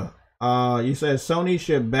 Vegeta, you said Sony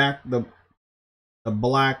should back the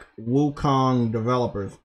Black Wukong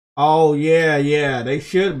developers. Oh yeah, they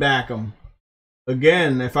should back them.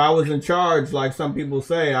 Again, if I was in charge, like some people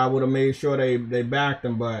say, I would have made sure they backed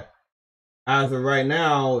them. But as of right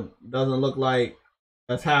now, doesn't look like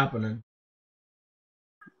that's happening.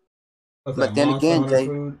 But then again, Jay,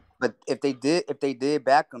 but if they did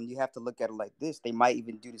back them, you have to look at it like this. They might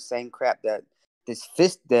even do the same crap that this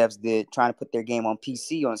Fist devs did, trying to put their game on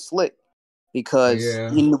PC on Slick, because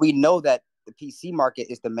we know that the PC market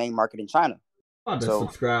is the main market in China. I just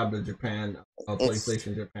subscribe to Japan,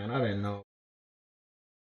 PlayStation Japan. I didn't know.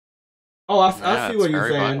 Oh, I see what you're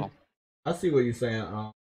saying. Vital. I see what you're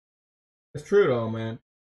saying. It's true though, man.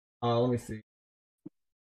 Let me see.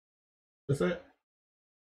 Is it?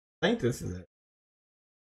 I think this is it.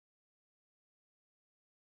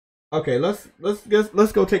 Okay, let's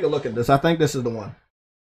go take a look at this. I think this is the one.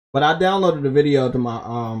 But I downloaded the video to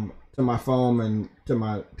my phone and to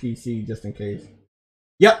my PC just in case.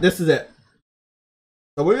 Yep, this is it.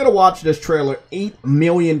 So we're gonna watch this trailer 8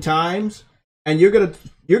 million times, and you're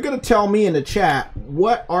gonna tell me in the chat,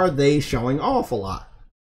 what are they showing off a lot?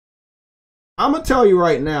 I'm gonna tell you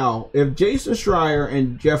right now, if Jason Schreier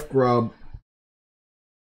and Jeff Grubb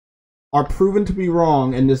are proven to be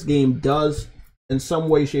wrong and this game does in some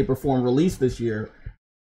way, shape, or form release this year,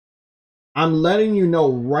 I'm letting you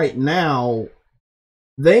know right now,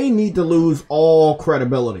 they need to lose all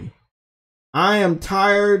credibility. I am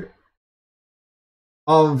tired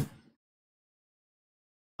of,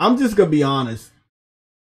 I'm just gonna be honest.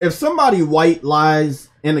 If somebody white lies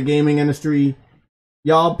in the gaming industry,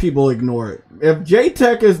 y'all people ignore it. If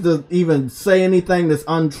JayTech is to even say anything that's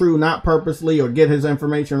untrue, not purposely, or get his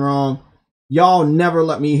information wrong, y'all never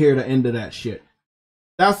let me hear the end of that shit.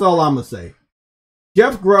 That's all I'm gonna say.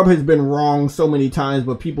 Jeff Grubb has been wrong so many times,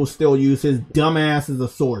 but people still use his dumb ass as a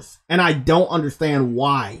source. And I don't understand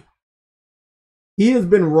why. He has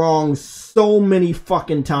been wrong so many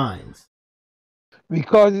fucking times.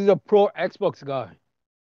 Because he's a pro Xbox guy.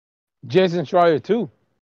 Jason Schreier too.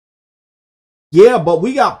 Yeah, but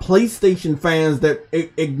we got PlayStation fans that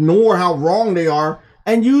ignore how wrong they are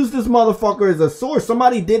and use this motherfucker as a source.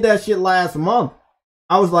 Somebody did that shit last month.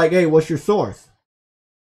 I was like, hey, what's your source?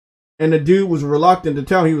 And the dude was reluctant to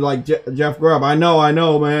tell. He was like, Jeff Grubb. I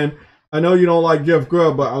know, man. I know you don't like Jeff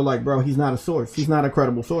Grubb, but I was like, bro, he's not a source. He's not a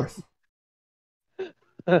credible source.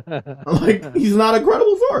 Like, he's not a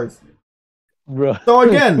credible source. Bro. So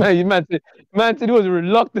again, man said he was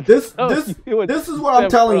reluctant. This is what I'm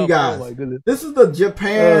telling you guys. Oh, this is the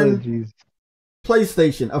Japan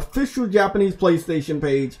PlayStation, official Japanese PlayStation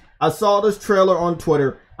page. I saw this trailer on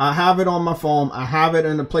Twitter. I have it on my phone. I have it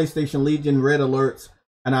in the PlayStation Legion red alerts,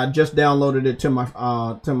 and I just downloaded it to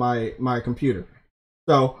my computer.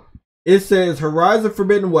 So it says Horizon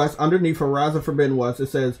Forbidden West. Underneath Horizon Forbidden West, it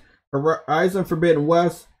says Horizon Forbidden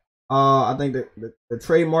West. I think the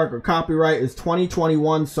trademark or copyright is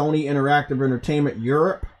 2021 Sony Interactive Entertainment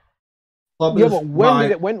Europe. Yeah, but when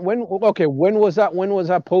was that? When was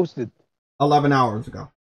that posted? 11 hours ago.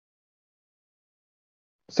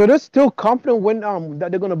 So they're still confident when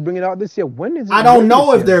that they're gonna bring it out this year. When is it? I don't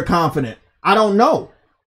know if they're confident. I don't know.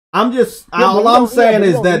 I'm just all I'm saying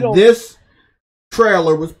is that this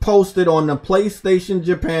trailer was posted on the PlayStation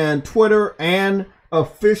Japan Twitter and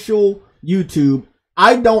official YouTube.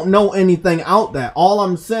 I don't know anything out that. All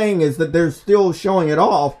I'm saying is that they're still showing it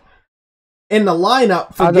off in the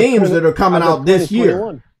lineup for games that are coming out this year.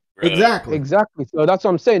 Right. Exactly. So that's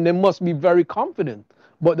what I'm saying. They must be very confident.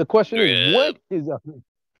 But the question is, when is that?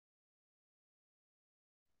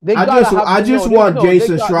 I just want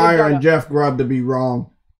Jason Schreier and Jeff Grubb to be wrong.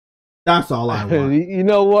 That's all I want. You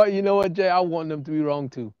know what, Jay? I want them to be wrong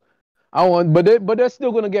too. But they're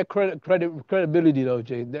still gonna get credibility though,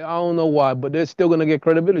 Jay. I don't know why, but they're still gonna get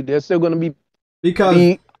credibility. They're still gonna be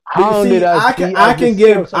I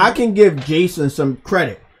can give Jason some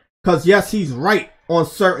credit because yes, he's right on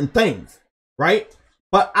certain things, right?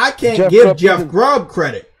 But I can't give Jeff Grubb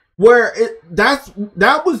credit where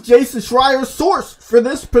that was Jason Schreier's source for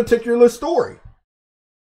this particular story.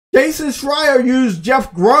 Jason Schreier used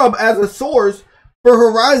Jeff Grubb as a source for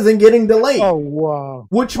Horizon getting delayed. Oh, wow.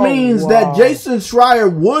 Which means that Jason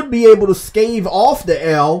Schreier would be able to stave off the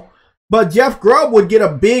L, but Jeff Grubb would get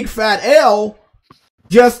a big fat L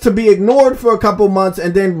just to be ignored for a couple months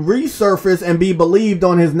and then resurface and be believed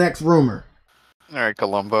on his next rumor. All right,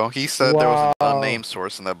 Columbo. He said there was an unnamed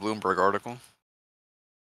source in that Bloomberg article.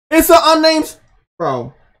 It's an unnamed...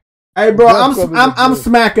 Bro. Hey, bro, I'm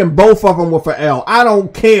smacking both of them with an L. I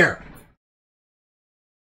don't care.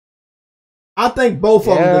 I think both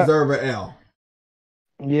of them deserve an L.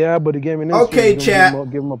 Yeah, but the gaming industry, okay, chat.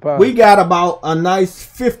 Give them a pass. We got about a nice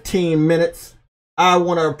 15 minutes. I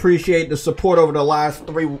want to appreciate the support over the last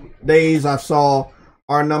 3 days. I saw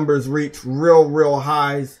our numbers reach real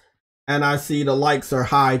highs, and I see the likes are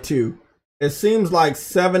high too. It seems like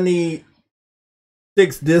 76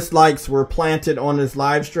 dislikes were planted on this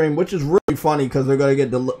live stream, which is really funny because they're going to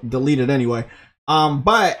get deleted anyway.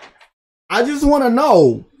 But I just want to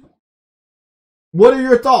know, what are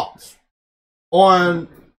your thoughts on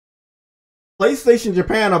PlayStation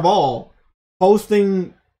Japan of all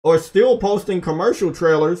posting or still posting commercial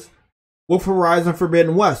trailers with Horizon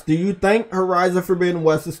Forbidden West? Do you think Horizon Forbidden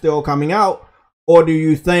West is still coming out, or do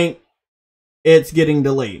you think it's getting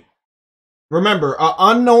delayed? Remember, an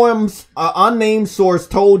unnamed source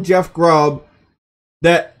told Jeff Grubb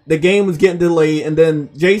that the game was getting delayed, and then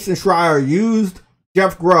Jason Schreier used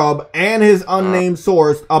Jeff Grubb and his unnamed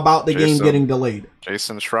source about the game getting delayed.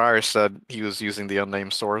 Jason Schreier said he was using the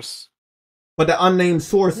unnamed source. But the unnamed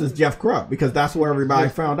source is Jeff Grubb, because that's where everybody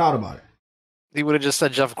found out about it. He would have just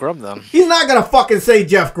said Jeff Grubb then. He's not going to fucking say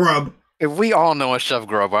Jeff Grubb. If we all know it's Jeff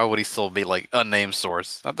Grubb, why would he still be like unnamed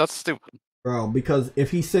source? That's stupid. Bro, because if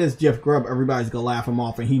he says Jeff Grubb, everybody's going to laugh him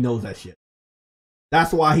off, and he knows that shit.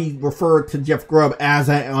 That's why he referred to Jeff Grubb as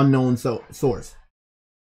an unknown source.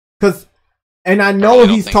 And I know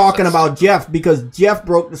he's talking about Jeff, because Jeff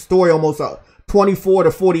broke the story almost 24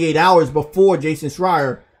 to 48 hours before Jason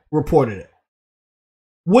Schreier reported it.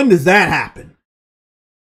 When does that happen?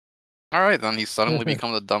 All right, then he suddenly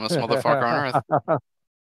becomes the dumbest motherfucker on earth.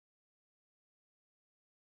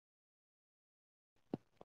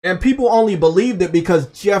 And people only believed it because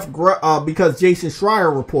because Jason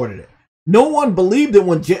Schreier reported it. No one believed it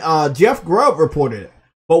when Jeff Grubb reported it.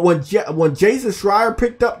 But when Jason Schreier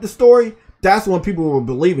picked up the story, that's when people were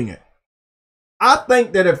believing it. I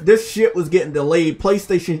think that if this shit was getting delayed,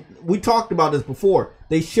 PlayStation, we talked about this before,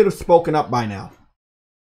 they should have spoken up by now.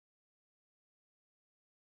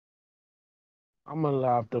 I'm gonna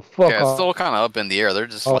laugh the fuck Yeah, it's off. still kind of up in the air. They're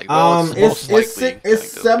just like, well,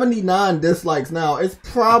 it's 79 dislikes now. It's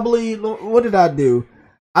probably, what did I do?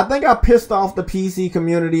 I think I pissed off the PC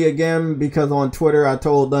community again because on Twitter I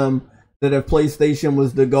told them that if PlayStation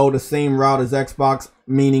was to go the same route as Xbox,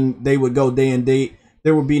 meaning they would go day and date,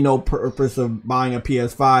 there would be no purpose of buying a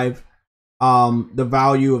PS5. The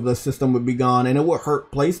value of the system would be gone, and it would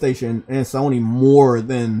hurt PlayStation and Sony more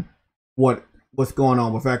than what's going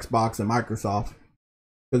on with Xbox and Microsoft.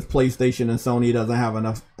 Because PlayStation and Sony doesn't have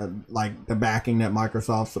enough, like, the backing that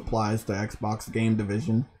Microsoft supplies to Xbox game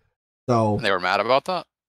division. So they were mad about that?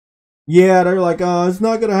 Yeah, they're like, it's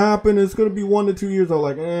not going to happen. It's going to be 1 to 2 years. I'm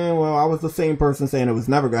like, well, I was the same person saying it was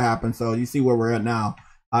never going to happen. So you see where we're at now.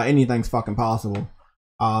 Anything's fucking possible.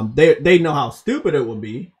 They know how stupid it would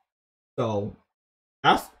be. So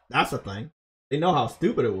that's the thing. They know how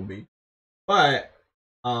stupid it would be. But,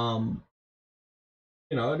 you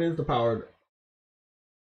know, it is the power.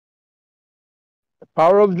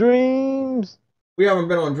 Power of dreams. We haven't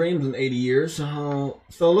been on Dreams in 80 years. So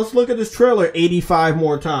let's look at this trailer 85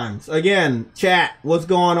 more times. Again, chat, what's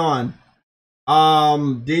going on?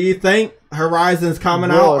 Do you think Horizon's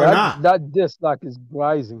coming out or not? That dislike is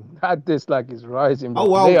rising. That dislike is rising. Oh,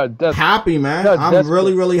 well, they are happy, man. I'm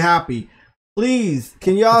really, really happy. Please,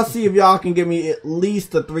 can y'all see if y'all can give me at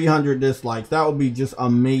least a 300 dislikes? That would be just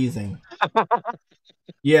amazing.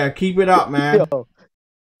 Yeah, keep it up, man.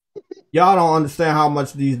 Y'all don't understand how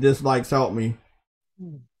much these dislikes help me.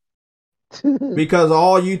 Because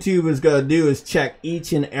all YouTube is gonna do is check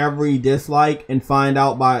each and every dislike and find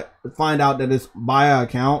out that it's by an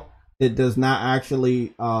account that does not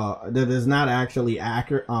actually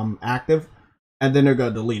active, and then they're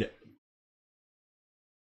gonna delete it.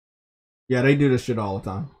 Yeah, they do this shit all the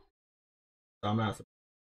time. So I'm not.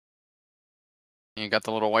 You got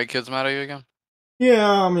the little white kids mad at you again? Yeah,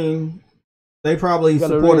 I mean, they probably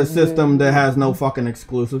support a system that has no fucking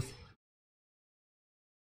exclusives.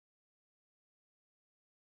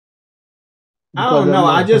 I don't know.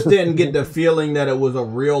 I just didn't get the feeling that it was a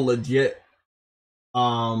real legit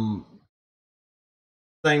thing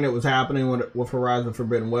that was happening with Horizon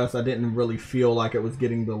Forbidden West. I didn't really feel like it was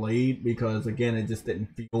getting delayed because, again, it just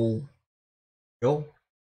didn't feel real.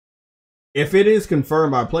 If it is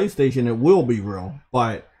confirmed by PlayStation, it will be real,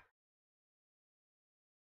 but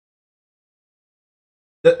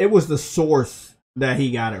it was the source that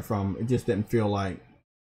he got it from. It just didn't feel like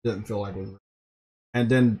it was real. And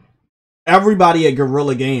then everybody at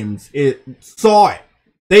Guerrilla Games saw it.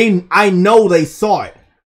 I know they saw it.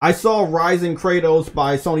 I saw Rising Kratos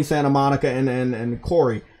by Sony Santa Monica and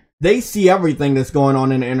Corey. They see everything that's going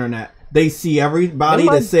on in the internet. They see everybody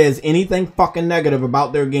that says anything fucking negative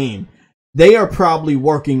about their game. They are probably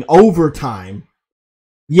working overtime.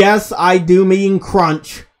 Yes, I do mean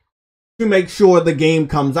crunch, to make sure the game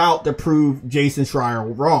comes out to prove Jason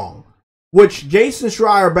Schreier wrong. Which Jason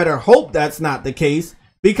Schreier better hope that's not the case,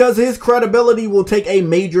 because his credibility will take a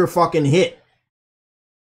major fucking hit.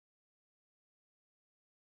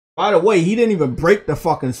 By the way, he didn't even break the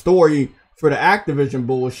fucking story for the Activision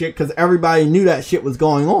bullshit because everybody knew that shit was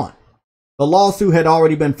going on. The lawsuit had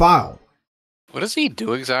already been filed. What does he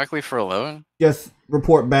do exactly for a living? Just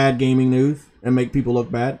report bad gaming news and make people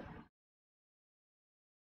look bad.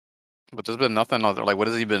 But there's been nothing other. Like, what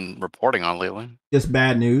has he been reporting on lately? Just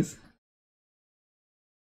bad news.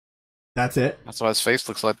 That's it. That's why his face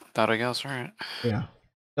looks like that, I guess, right? Yeah.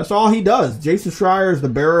 That's all he does. Jason Schreier is the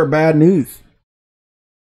bearer of bad news.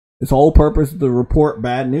 His whole purpose is to report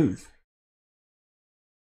bad news.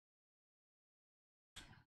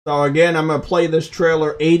 So again, I'm going to play this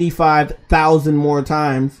trailer 85,000 more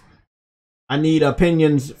times. I need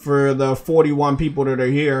opinions for the 41 people that are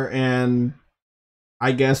here, and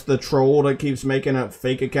I guess the troll that keeps making up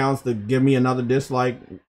fake accounts to give me another dislike.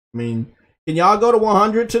 I mean, can y'all go to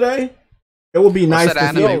 100 today? It would be nice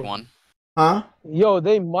to see one. Huh? Yo,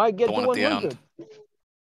 they might get The to one at the 100. end.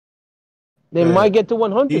 They might get to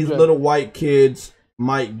 100. These little white kids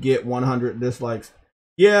might get 100 dislikes.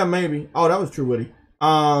 Yeah, maybe. Oh, that was True Witty.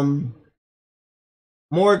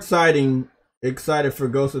 More excited for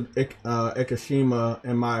Ghost of Ikishima,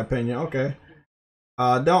 in my opinion. Okay.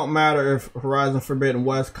 Don't matter if Horizon Forbidden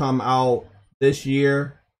West come out this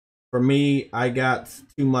year. For me, I got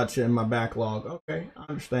too much in my backlog. Okay, I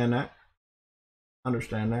understand that.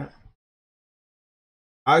 Understand that.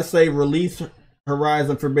 I say release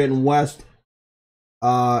Horizon Forbidden West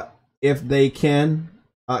if they can.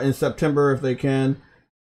 In September if they can.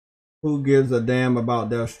 Who gives a damn about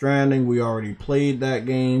Death Stranding? We already played that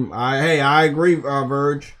game. I agree,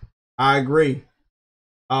 Verge. I agree.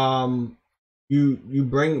 You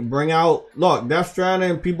bring out, look, Death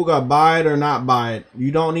Stranding, people gotta buy it or not buy it.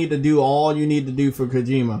 You don't need to do all you need to do for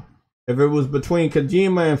Kojima. If it was between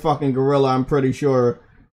Kojima and fucking Gorilla, I'm pretty sure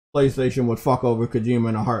PlayStation would fuck over Kojima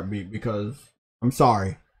in a heartbeat, because I'm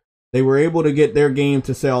sorry. They were able to get their game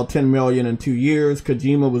to sell 10 million in 2 years.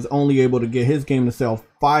 Kojima was only able to get his game to sell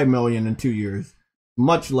 5 million in 2 years.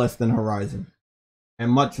 Much less than Horizon.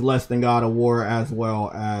 And much less than God of War, as well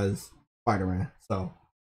as Spider-Man. So,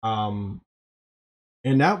 and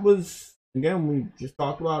that was, again, we just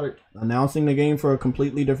talked about it, announcing the game for a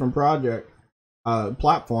completely different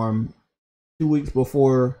platform 2 weeks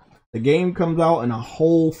before the game comes out, and a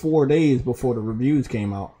whole 4 days before the reviews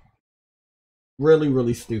came out. Really,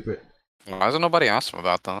 really stupid. Why hasn't nobody asked him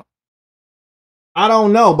about that? I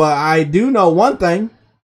don't know, but I do know one thing.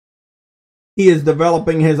 He is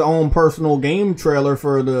developing his own personal game trailer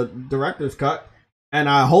for the director's cut, and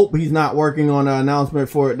I hope he's not working on an announcement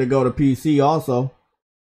for it to go to PC also.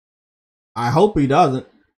 I hope he doesn't.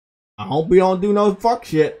 I hope he don't do no fuck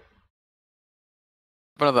shit.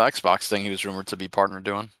 But of the Xbox thing he was rumored to be partner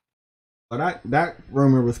doing. But that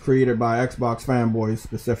rumor was created by Xbox fanboys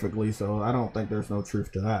specifically, so I don't think there's no truth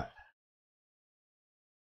to that.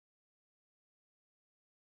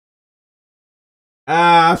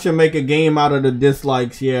 I should make a game out of the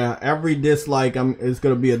dislikes. Yeah, every dislike is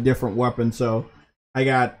gonna be a different weapon. So I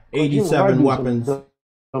got 87 weapons.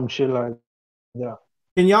 Some shit like that.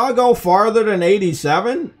 Can y'all go farther than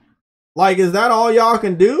 87? Like, is that all y'all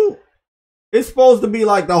can do? It's supposed to be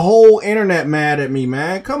like the whole internet mad at me,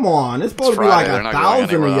 man. Come on, it's supposed to be like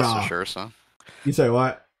 1,000 of y'all. Sure, so. You say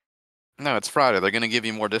what? No, it's Friday. They're gonna give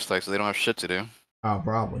you more dislikes, so they don't have shit to do. Oh,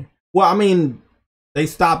 probably. Well, I mean, they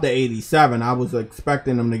stopped at 87. I was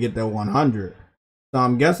expecting them to get to 100. So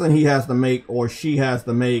I'm guessing he has to make, or she has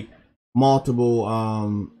to make, multiple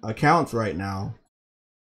accounts right now.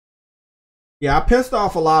 Yeah, I pissed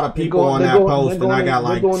off a lot of people on that post, and I got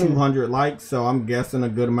like 200 likes, so I'm guessing a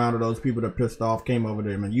good amount of those people that pissed off came over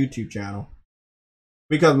to my YouTube channel.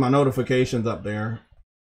 Because my notifications up there.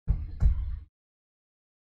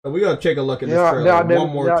 So we gotta take a look at this trailer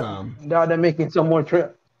one more time. Now they're making some more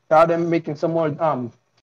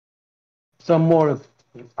some more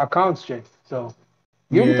accounts, Jay. So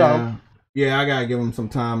give them time. Yeah, I gotta give them some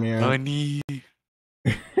time, yeah. I need.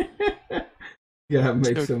 Yeah,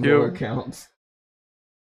 make some more accounts.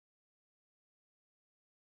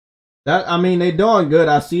 I mean, they doing good.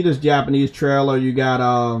 I see this Japanese trailer. You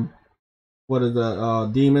got what is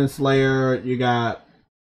it? Demon Slayer. You got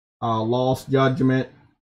Lost Judgment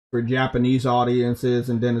for Japanese audiences,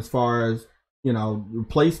 and then as far as, you know,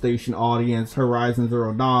 PlayStation audience, Horizon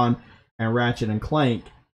Zero Dawn and Ratchet and Clank.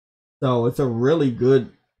 So it's a really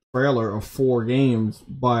good trailer of 4 games,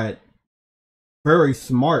 but very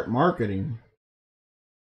smart marketing.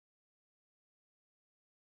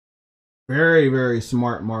 Very, very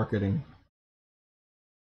smart marketing.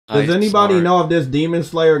 Does anybody know if this Demon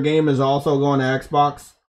Slayer game is also going to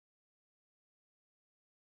Xbox?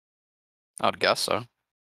 I would guess so.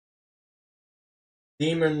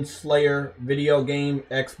 Demon Slayer video game,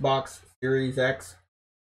 Xbox Series X.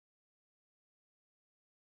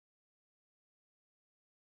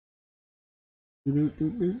 So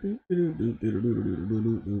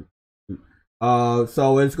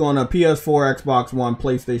it's going to PS4, Xbox One,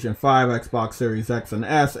 PlayStation 5, Xbox Series X and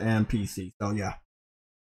S, and PC. So yeah.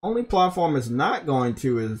 Only platform it's not going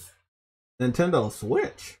to is Nintendo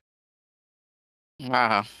Switch.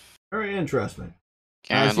 Very interesting.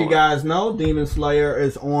 As you guys know, Demon Slayer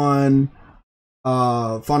is on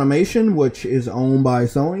Funimation, which is owned by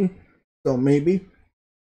Sony. So maybe.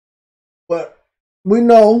 But we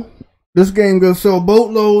know this game gonna sell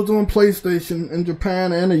boatloads on PlayStation in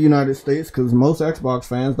Japan and the United States, because most Xbox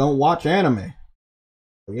fans don't watch anime.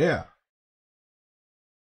 So yeah.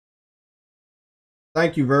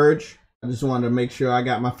 Thank you, Verge. I just wanted to make sure I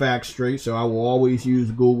got my facts straight, so I will always use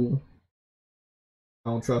Google. I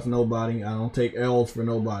don't trust nobody. I don't take L's for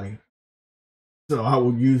nobody. So I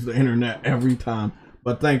will use the internet every time.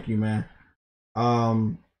 But thank you, man.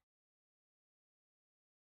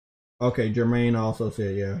 Okay, Jermaine also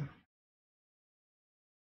said yeah.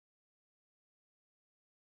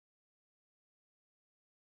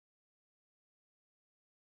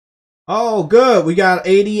 Oh, good. We got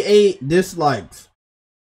 88 dislikes.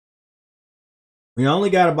 We only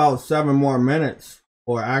got about 7 more minutes.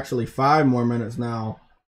 or actually 5 more minutes now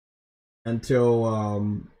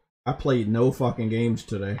until I played no fucking games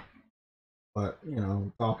today. But you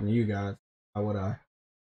know, talking to you guys, how would I?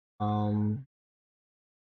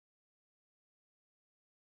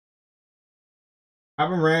 I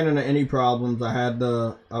haven't ran into any problems. I had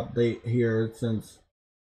the update here since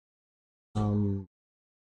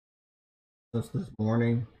this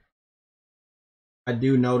morning. I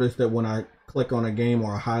do notice that when I click on a game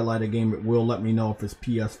or highlight a game, it will let me know if it's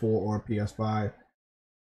PS4 or PS5.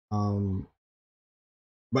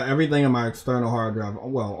 But everything in my external hard drive,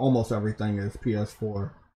 well, almost everything is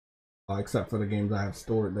PS4, except for the games I have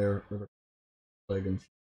stored there for the Pslog and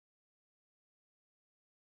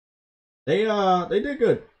they did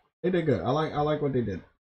good. They did good. I like what they did.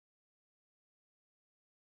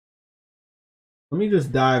 Let me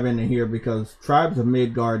just dive into here because Tribes of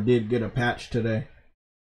Midgard did get a patch today.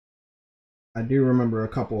 I do remember a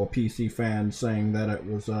couple of PC fans saying that it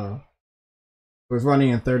was running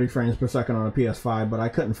in 30 frames per second on a PS5, but I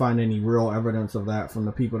couldn't find any real evidence of that from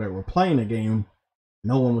the people that were playing the game.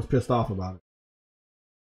 No one was pissed off about it.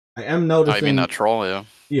 I am noticing. I mean, that troll, yeah.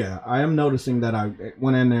 Yeah, I am noticing that I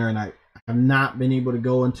went in there and I have not been able to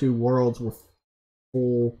go into worlds with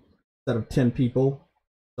full set of 10 people.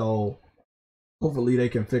 So hopefully they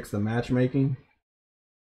can fix the matchmaking.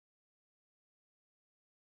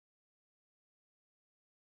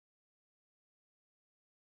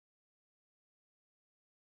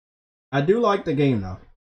 I do like the game though.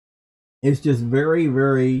 It's just very,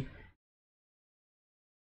 very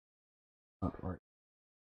not right.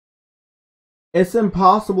 It's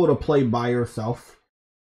impossible to play by yourself.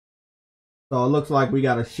 So it looks like we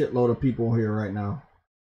got a shitload of people here right now.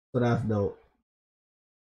 So that's dope.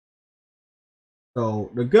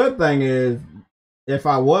 So the good thing is, if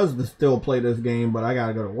I was to still play this game, but I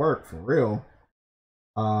gotta go to work for real.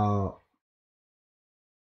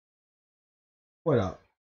 What up?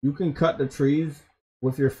 You can cut the trees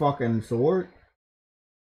with your fucking sword?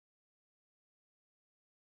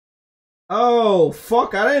 Oh,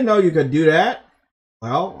 fuck, I didn't know you could do that.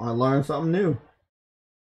 Well, I learned something new.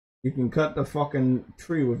 You can cut the fucking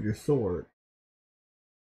tree with your sword.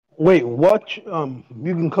 Wait, what? You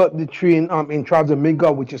can cut the tree in Tribes of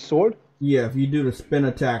Midgard with your sword? Yeah, if you do the spin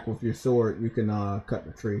attack with your sword, you can cut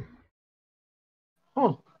the tree.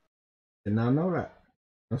 Huh. Did not know that.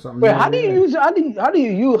 That's something. Wait, how do you use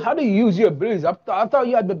your abilities? I thought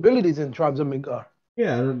you had the abilities in Tribes of Midgard.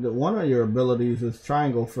 Yeah, one of your abilities is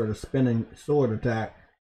triangle for the spinning sword attack.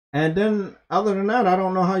 And then, other than that, I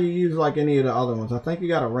don't know how you use like any of the other ones. I think you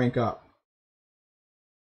gotta rank up.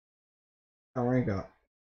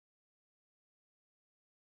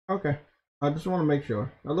 Okay. I just want to make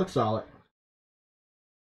sure. That looks solid.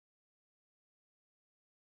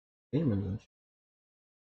 Demons and shit.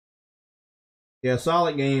 Yeah,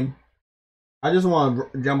 solid game. I just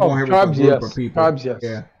want to jump on here with a group of people. Tribes, yes.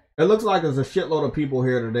 Yeah. It looks like there's a shitload of people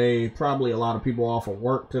here today. Probably a lot of people off of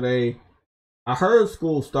work today. I heard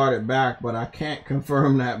school started back, but I can't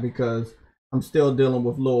confirm that because I'm still dealing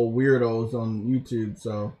with little weirdos on YouTube,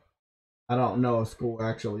 so I don't know if school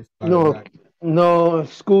actually started back. No,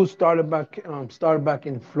 school started back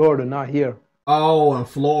in Florida, not here. Oh, in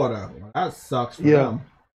Florida. Well, that sucks for them.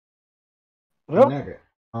 Yep.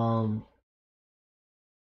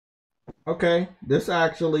 Okay, this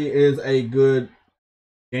actually is a good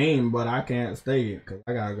game, but I can't stay it because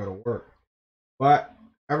I gotta go to work. But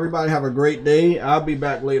everybody have a great day. I'll be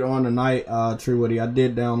back later on tonight. True Woody, I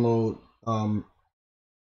did download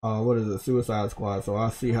what is it, Suicide Squad, so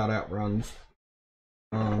I'll see how that runs.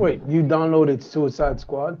 Wait, you downloaded Suicide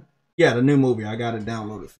Squad? Yeah, the new movie. I got it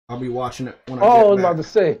downloaded. I'll be watching it when I get back. I was about to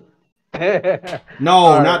say.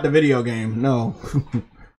 No, not the video game. No.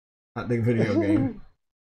 Not the video game.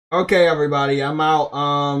 Okay, everybody, I'm out.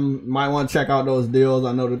 Might want to check out those deals.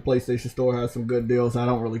 I know the PlayStation Store has some good deals. I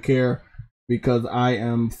don't really care because I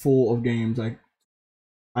am full of games.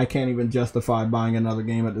 I can't even justify buying another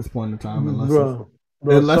game at this point in time unless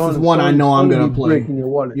it's one I know I'm gonna play.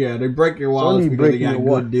 Yeah, they break your wallets because they got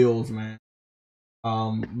good deals, man.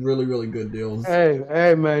 Really, really good deals.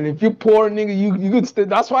 Hey, man! If you're poor, nigga, you could stay.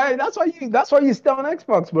 That's why you stay on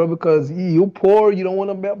Xbox, bro. Because you're poor, you don't want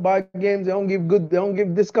to buy games. They don't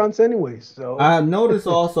give discounts anyways. So I noticed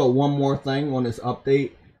also one more thing on this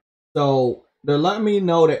update. So they're letting me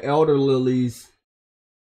know the Elder Lilies.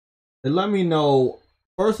 They let me know.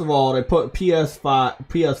 First of all, they put PS5,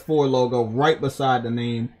 PS4 logo right beside the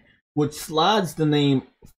name, which slides the name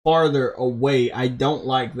farther away. I don't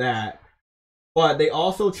like that. But they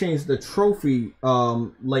also changed the trophy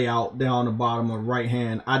layout down the bottom of the right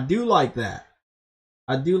hand. I do like that.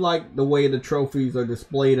 I do like the way the trophies are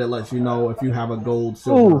displayed. It lets you know if you have a gold,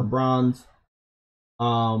 silver, or bronze.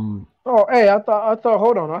 Oh, hey, I thought.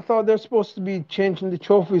 Hold on. I thought they're supposed to be changing the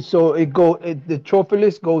trophies so the trophy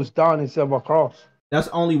list goes down instead of across. That's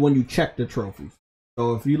only when you check the trophies.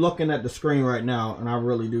 So if you're looking at the screen right now, and I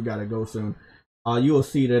really do gotta go soon, you will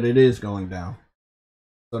see that it is going down.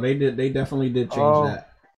 So they definitely did change that.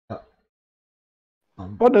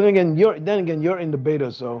 But then again, you're in the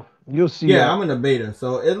beta, so you'll see. Yeah, that. I'm in the beta,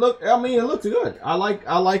 so it looks good. I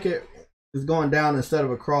like it. It's going down instead of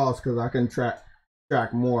across because I can track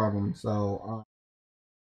more of them. So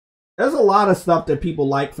there's a lot of stuff that people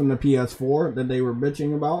like from the PS4 that they were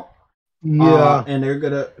bitching about. Yeah, and they're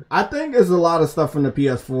gonna. I think there's a lot of stuff from the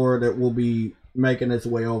PS4 that will be making its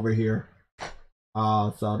way over here.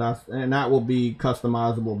 So that will be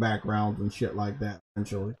customizable backgrounds and shit like that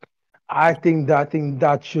eventually. I think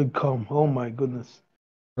that should come. Oh my goodness!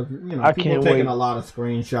 I people taking a lot of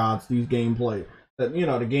screenshots. These gameplay that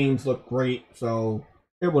the games look great, so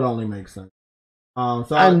it would only make sense. So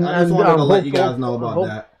I just wanted to let you guys know about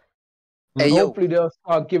that. Hey, hopefully they'll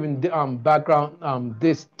start giving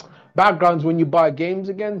backgrounds when you buy games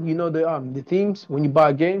again. You know the themes when you buy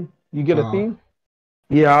a game, you get a theme.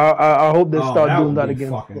 Yeah, I hope they start doing that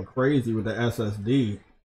again. Fucking crazy with the SSD.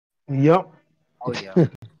 Yep. Oh yeah.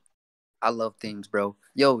 I love themes, bro.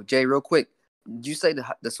 Yo, Jay, real quick, did you say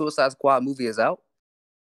the Suicide Squad movie is out?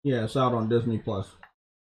 Yeah, it's out on Disney Plus.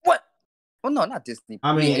 What? Well, no, not Disney.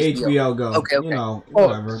 I mean HBO Go. Okay.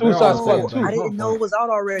 Whatever. Suicide Squad 2. I didn't know it was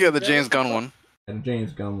out already. Yeah, the James Gunn one. Yeah, the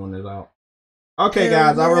James Gunn one is out. Okay,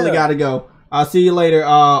 guys, I really gotta go. I'll see you later.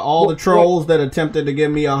 All the trolls that attempted to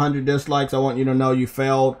give me 100 dislikes, I want you to know you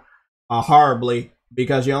failed horribly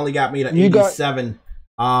because you only got me to 87.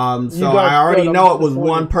 So I already know it was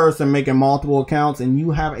one person making multiple accounts, and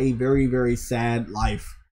you have a very, very sad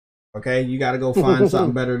life. Okay, you got to go find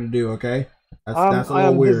something better to do. Okay, that's a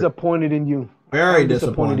little weird. I am disappointed in you. Very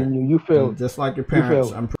disappointed in you. You failed. Just like your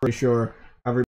parents. I'm pretty sure